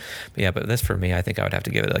of it. But yeah, but that's for me. I think I would have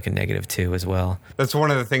to give it like a -2 as well. That's one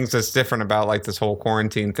of the things that's different about like this whole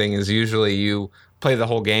quarantine thing is usually you play the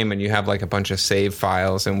whole game and you have like a bunch of save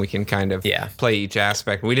files and we can kind of play each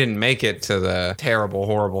aspect. We didn't make it to the terrible,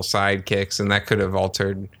 horrible sidekicks, and that could have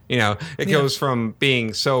altered, you know, it goes from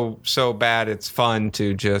being so bad it's fun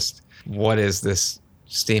to just, what is this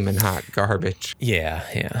steaming hot garbage? Yeah.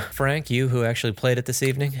 Frank, you who actually played it this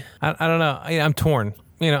evening? I don't know. I'm torn.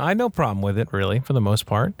 You know, I had no problem with it really for the most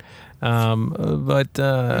part. But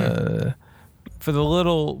for the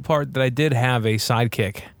little part that I did have a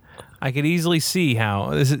sidekick, I could easily see how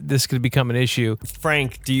this could become an issue.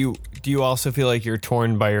 Frank, do you also feel like you're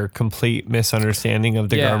torn by your complete misunderstanding of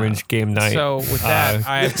the Garbage Game Night? So with that,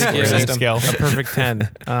 I have to give it a perfect 10.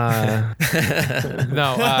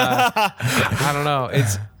 No, I don't know.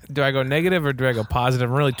 Do I go negative or do I go positive?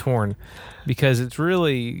 I'm really torn because it's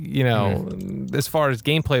really, you know, as far as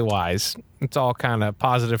gameplay wise, it's all kind of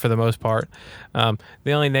positive for the most part. The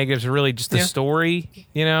only negatives are really just the story,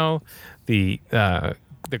 you know, the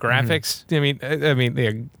graphics. I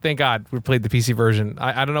mean, thank God we played the PC version.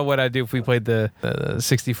 I don't know what I'd do if we played the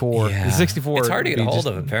 64. Yeah. The 64. It's hard to get a hold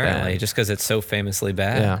of apparently, just because it's so famously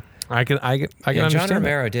bad. Yeah. I can understand. John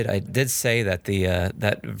Romero did say that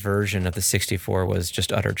that version of the 64 was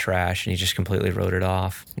just utter trash, and he just completely wrote it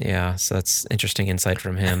off. Yeah, so that's interesting insight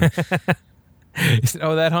from him.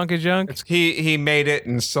 Oh, that hunk of junk? He made it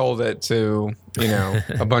and sold it to, you know,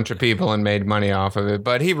 a bunch of people and made money off of it,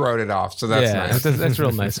 but he wrote it off, so that's nice. That's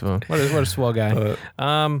real nice of him. What a swell guy.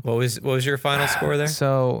 What was your final score there?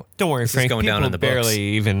 So don't worry, Frank. Going people down in the barely books.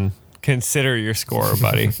 even consider your score,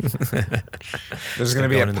 buddy. There's going to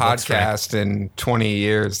be a podcast in 20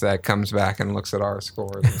 years that comes back and looks at our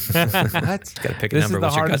scores. Got to pick a This number. is the What's your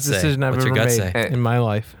gut hardest say? decision I've What's ever your gut made say? in my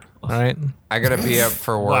life. All right. I got to be up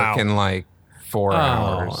for work in like 4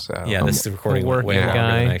 hours. So. Yeah, this is recording working way longer than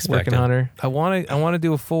I guy, expected. working hunter. I want to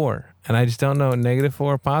do a 4, and I just don't know -4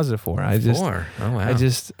 or +4. I just 4. Oh wow. I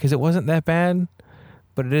just because it wasn't that bad,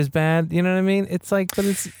 but it is bad. You know what I mean? It's like, but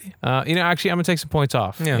it's you know, actually, I'm gonna take some points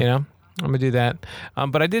off. Yeah. You know, I'm gonna do that.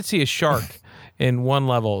 But I did see a shark in one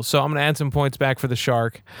level, so I'm gonna add some points back for the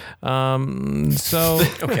shark. So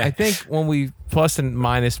Okay. I think when we plus and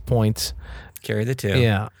minus points, Carry the 2.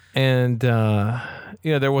 yeah, and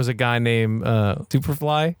you know, there was a guy named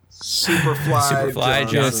Superfly. Superfly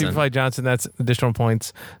Johnson. Yeah, Superfly Johnson. That's additional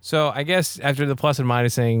points. So I guess after the plus and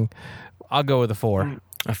minusing, I'll go with a 4.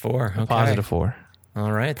 A 4. Okay. Positive 4.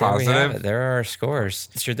 All right, there we have Positive. it. There are our scores.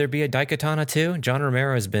 Should there be a Daikatana 2? John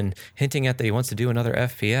Romero has been hinting at that he wants to do another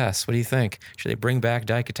FPS. What do you think? Should they bring back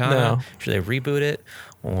Daikatana? No. Should they reboot it?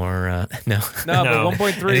 Or no? No, but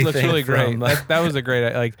 1.3 looks Anything really great. from- That was a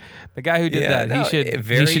great, like, the guy who did that. He should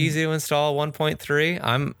very he should, easy to install 1.3.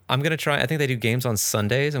 I'm gonna try. I think they do games on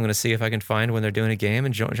Sundays. I'm gonna see if I can find when they're doing a game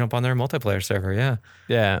and jump on their multiplayer server. Yeah.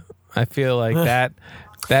 Yeah, I feel like that.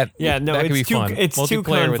 Yeah, no, that could be it's too fun. it's too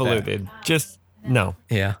Multiplayer with that. convoluted. Just no.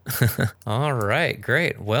 Yeah. All right.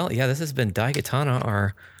 Great. Well, yeah, this has been Daikatana,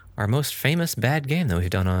 our most famous bad game that we've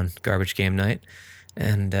done on Garbage Game Night.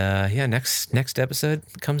 And yeah, next episode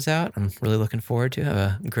comes out. I'm really looking forward to it. I have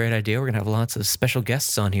a great idea. We're going to have lots of special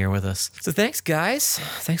guests on here with us. So thanks, guys.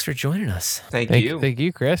 Thanks for joining us. Thank Thank you.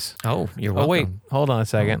 you, Chris. Oh, you're Oh welcome. wait, hold on a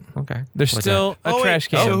second. Okay. There's What's still a trash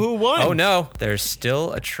can. So who won? Oh, no. There's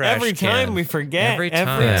still a trash Every can. time we forget. Every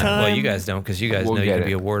Every time. time. Well, you guys don't because you guys We'll know you're get going to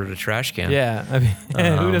be it. awarded a trash can. Yeah, I mean,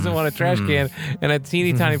 who doesn't want a trash can and a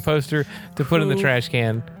teeny tiny poster to put in the trash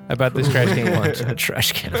can about this trash can lunch? A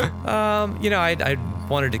trash can. You know, I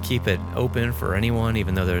wanted to keep it open for anyone,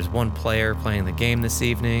 even though there's one player playing the game this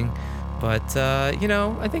evening. But,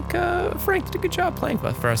 I think Frank did a good job playing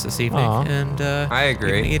for us this evening. Aw. And I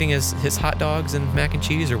agree. even eating his hot dogs and mac and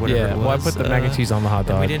cheese or whatever it was. Well, I put the mac and cheese on the hot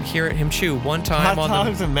dog. We didn't hear him chew one time Hot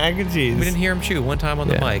dogs and mac and cheese. We didn't hear him chew one time on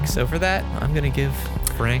the mic. So for that, I'm going to give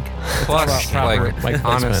Frank. Plus, like,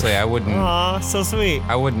 honestly, I wouldn't. Aw, so sweet.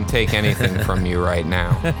 I wouldn't take anything from you right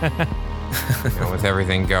now. With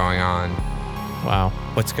everything going on. Wow.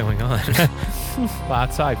 What's going on? Well,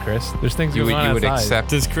 outside, Chris. There's things You going on would outside. accept.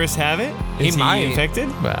 Does Chris have it? Is He might. infected?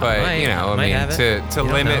 Well, But might- you know, I might mean, have it. to You don't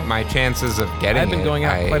limit know. my chances of getting I've been going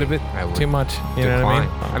out quite a bit I would too much. You know what I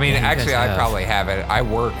decline. mean? I mean, Yeah, you actually, guys I have. probably have it. I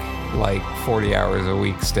work like 40 hours a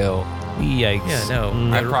week still. Yikes. Yeah, no.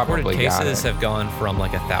 I The probably reported got cases it. have gone from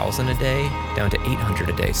like 1,000 a day down to 800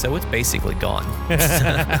 a day, so it's basically gone.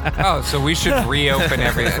 Oh, so we should reopen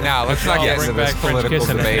everything. No, let's not Oh, get bring into this back French political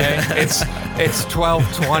kissing, debate. okay? It's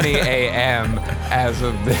 12:20 a.m. as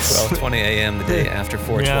of this. 12:20 a.m. the day after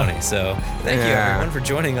 420. So thank you Yeah. everyone for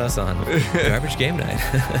joining us on Garbage Game Night.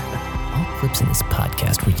 All clips in this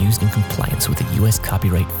podcast were used in compliance with the U.S.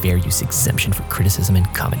 Copyright Fair Use Exemption for criticism and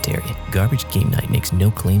commentary. Garbage Game Night makes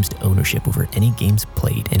no claims to ownership over any games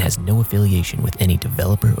played and has no affiliation with any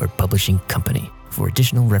developer or publishing company. For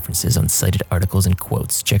additional references on cited articles and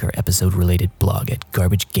quotes, check our episode-related blog at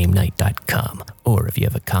garbagegamenight.com. Or if you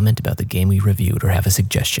have a comment about the game we reviewed or have a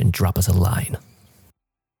suggestion, drop us a line.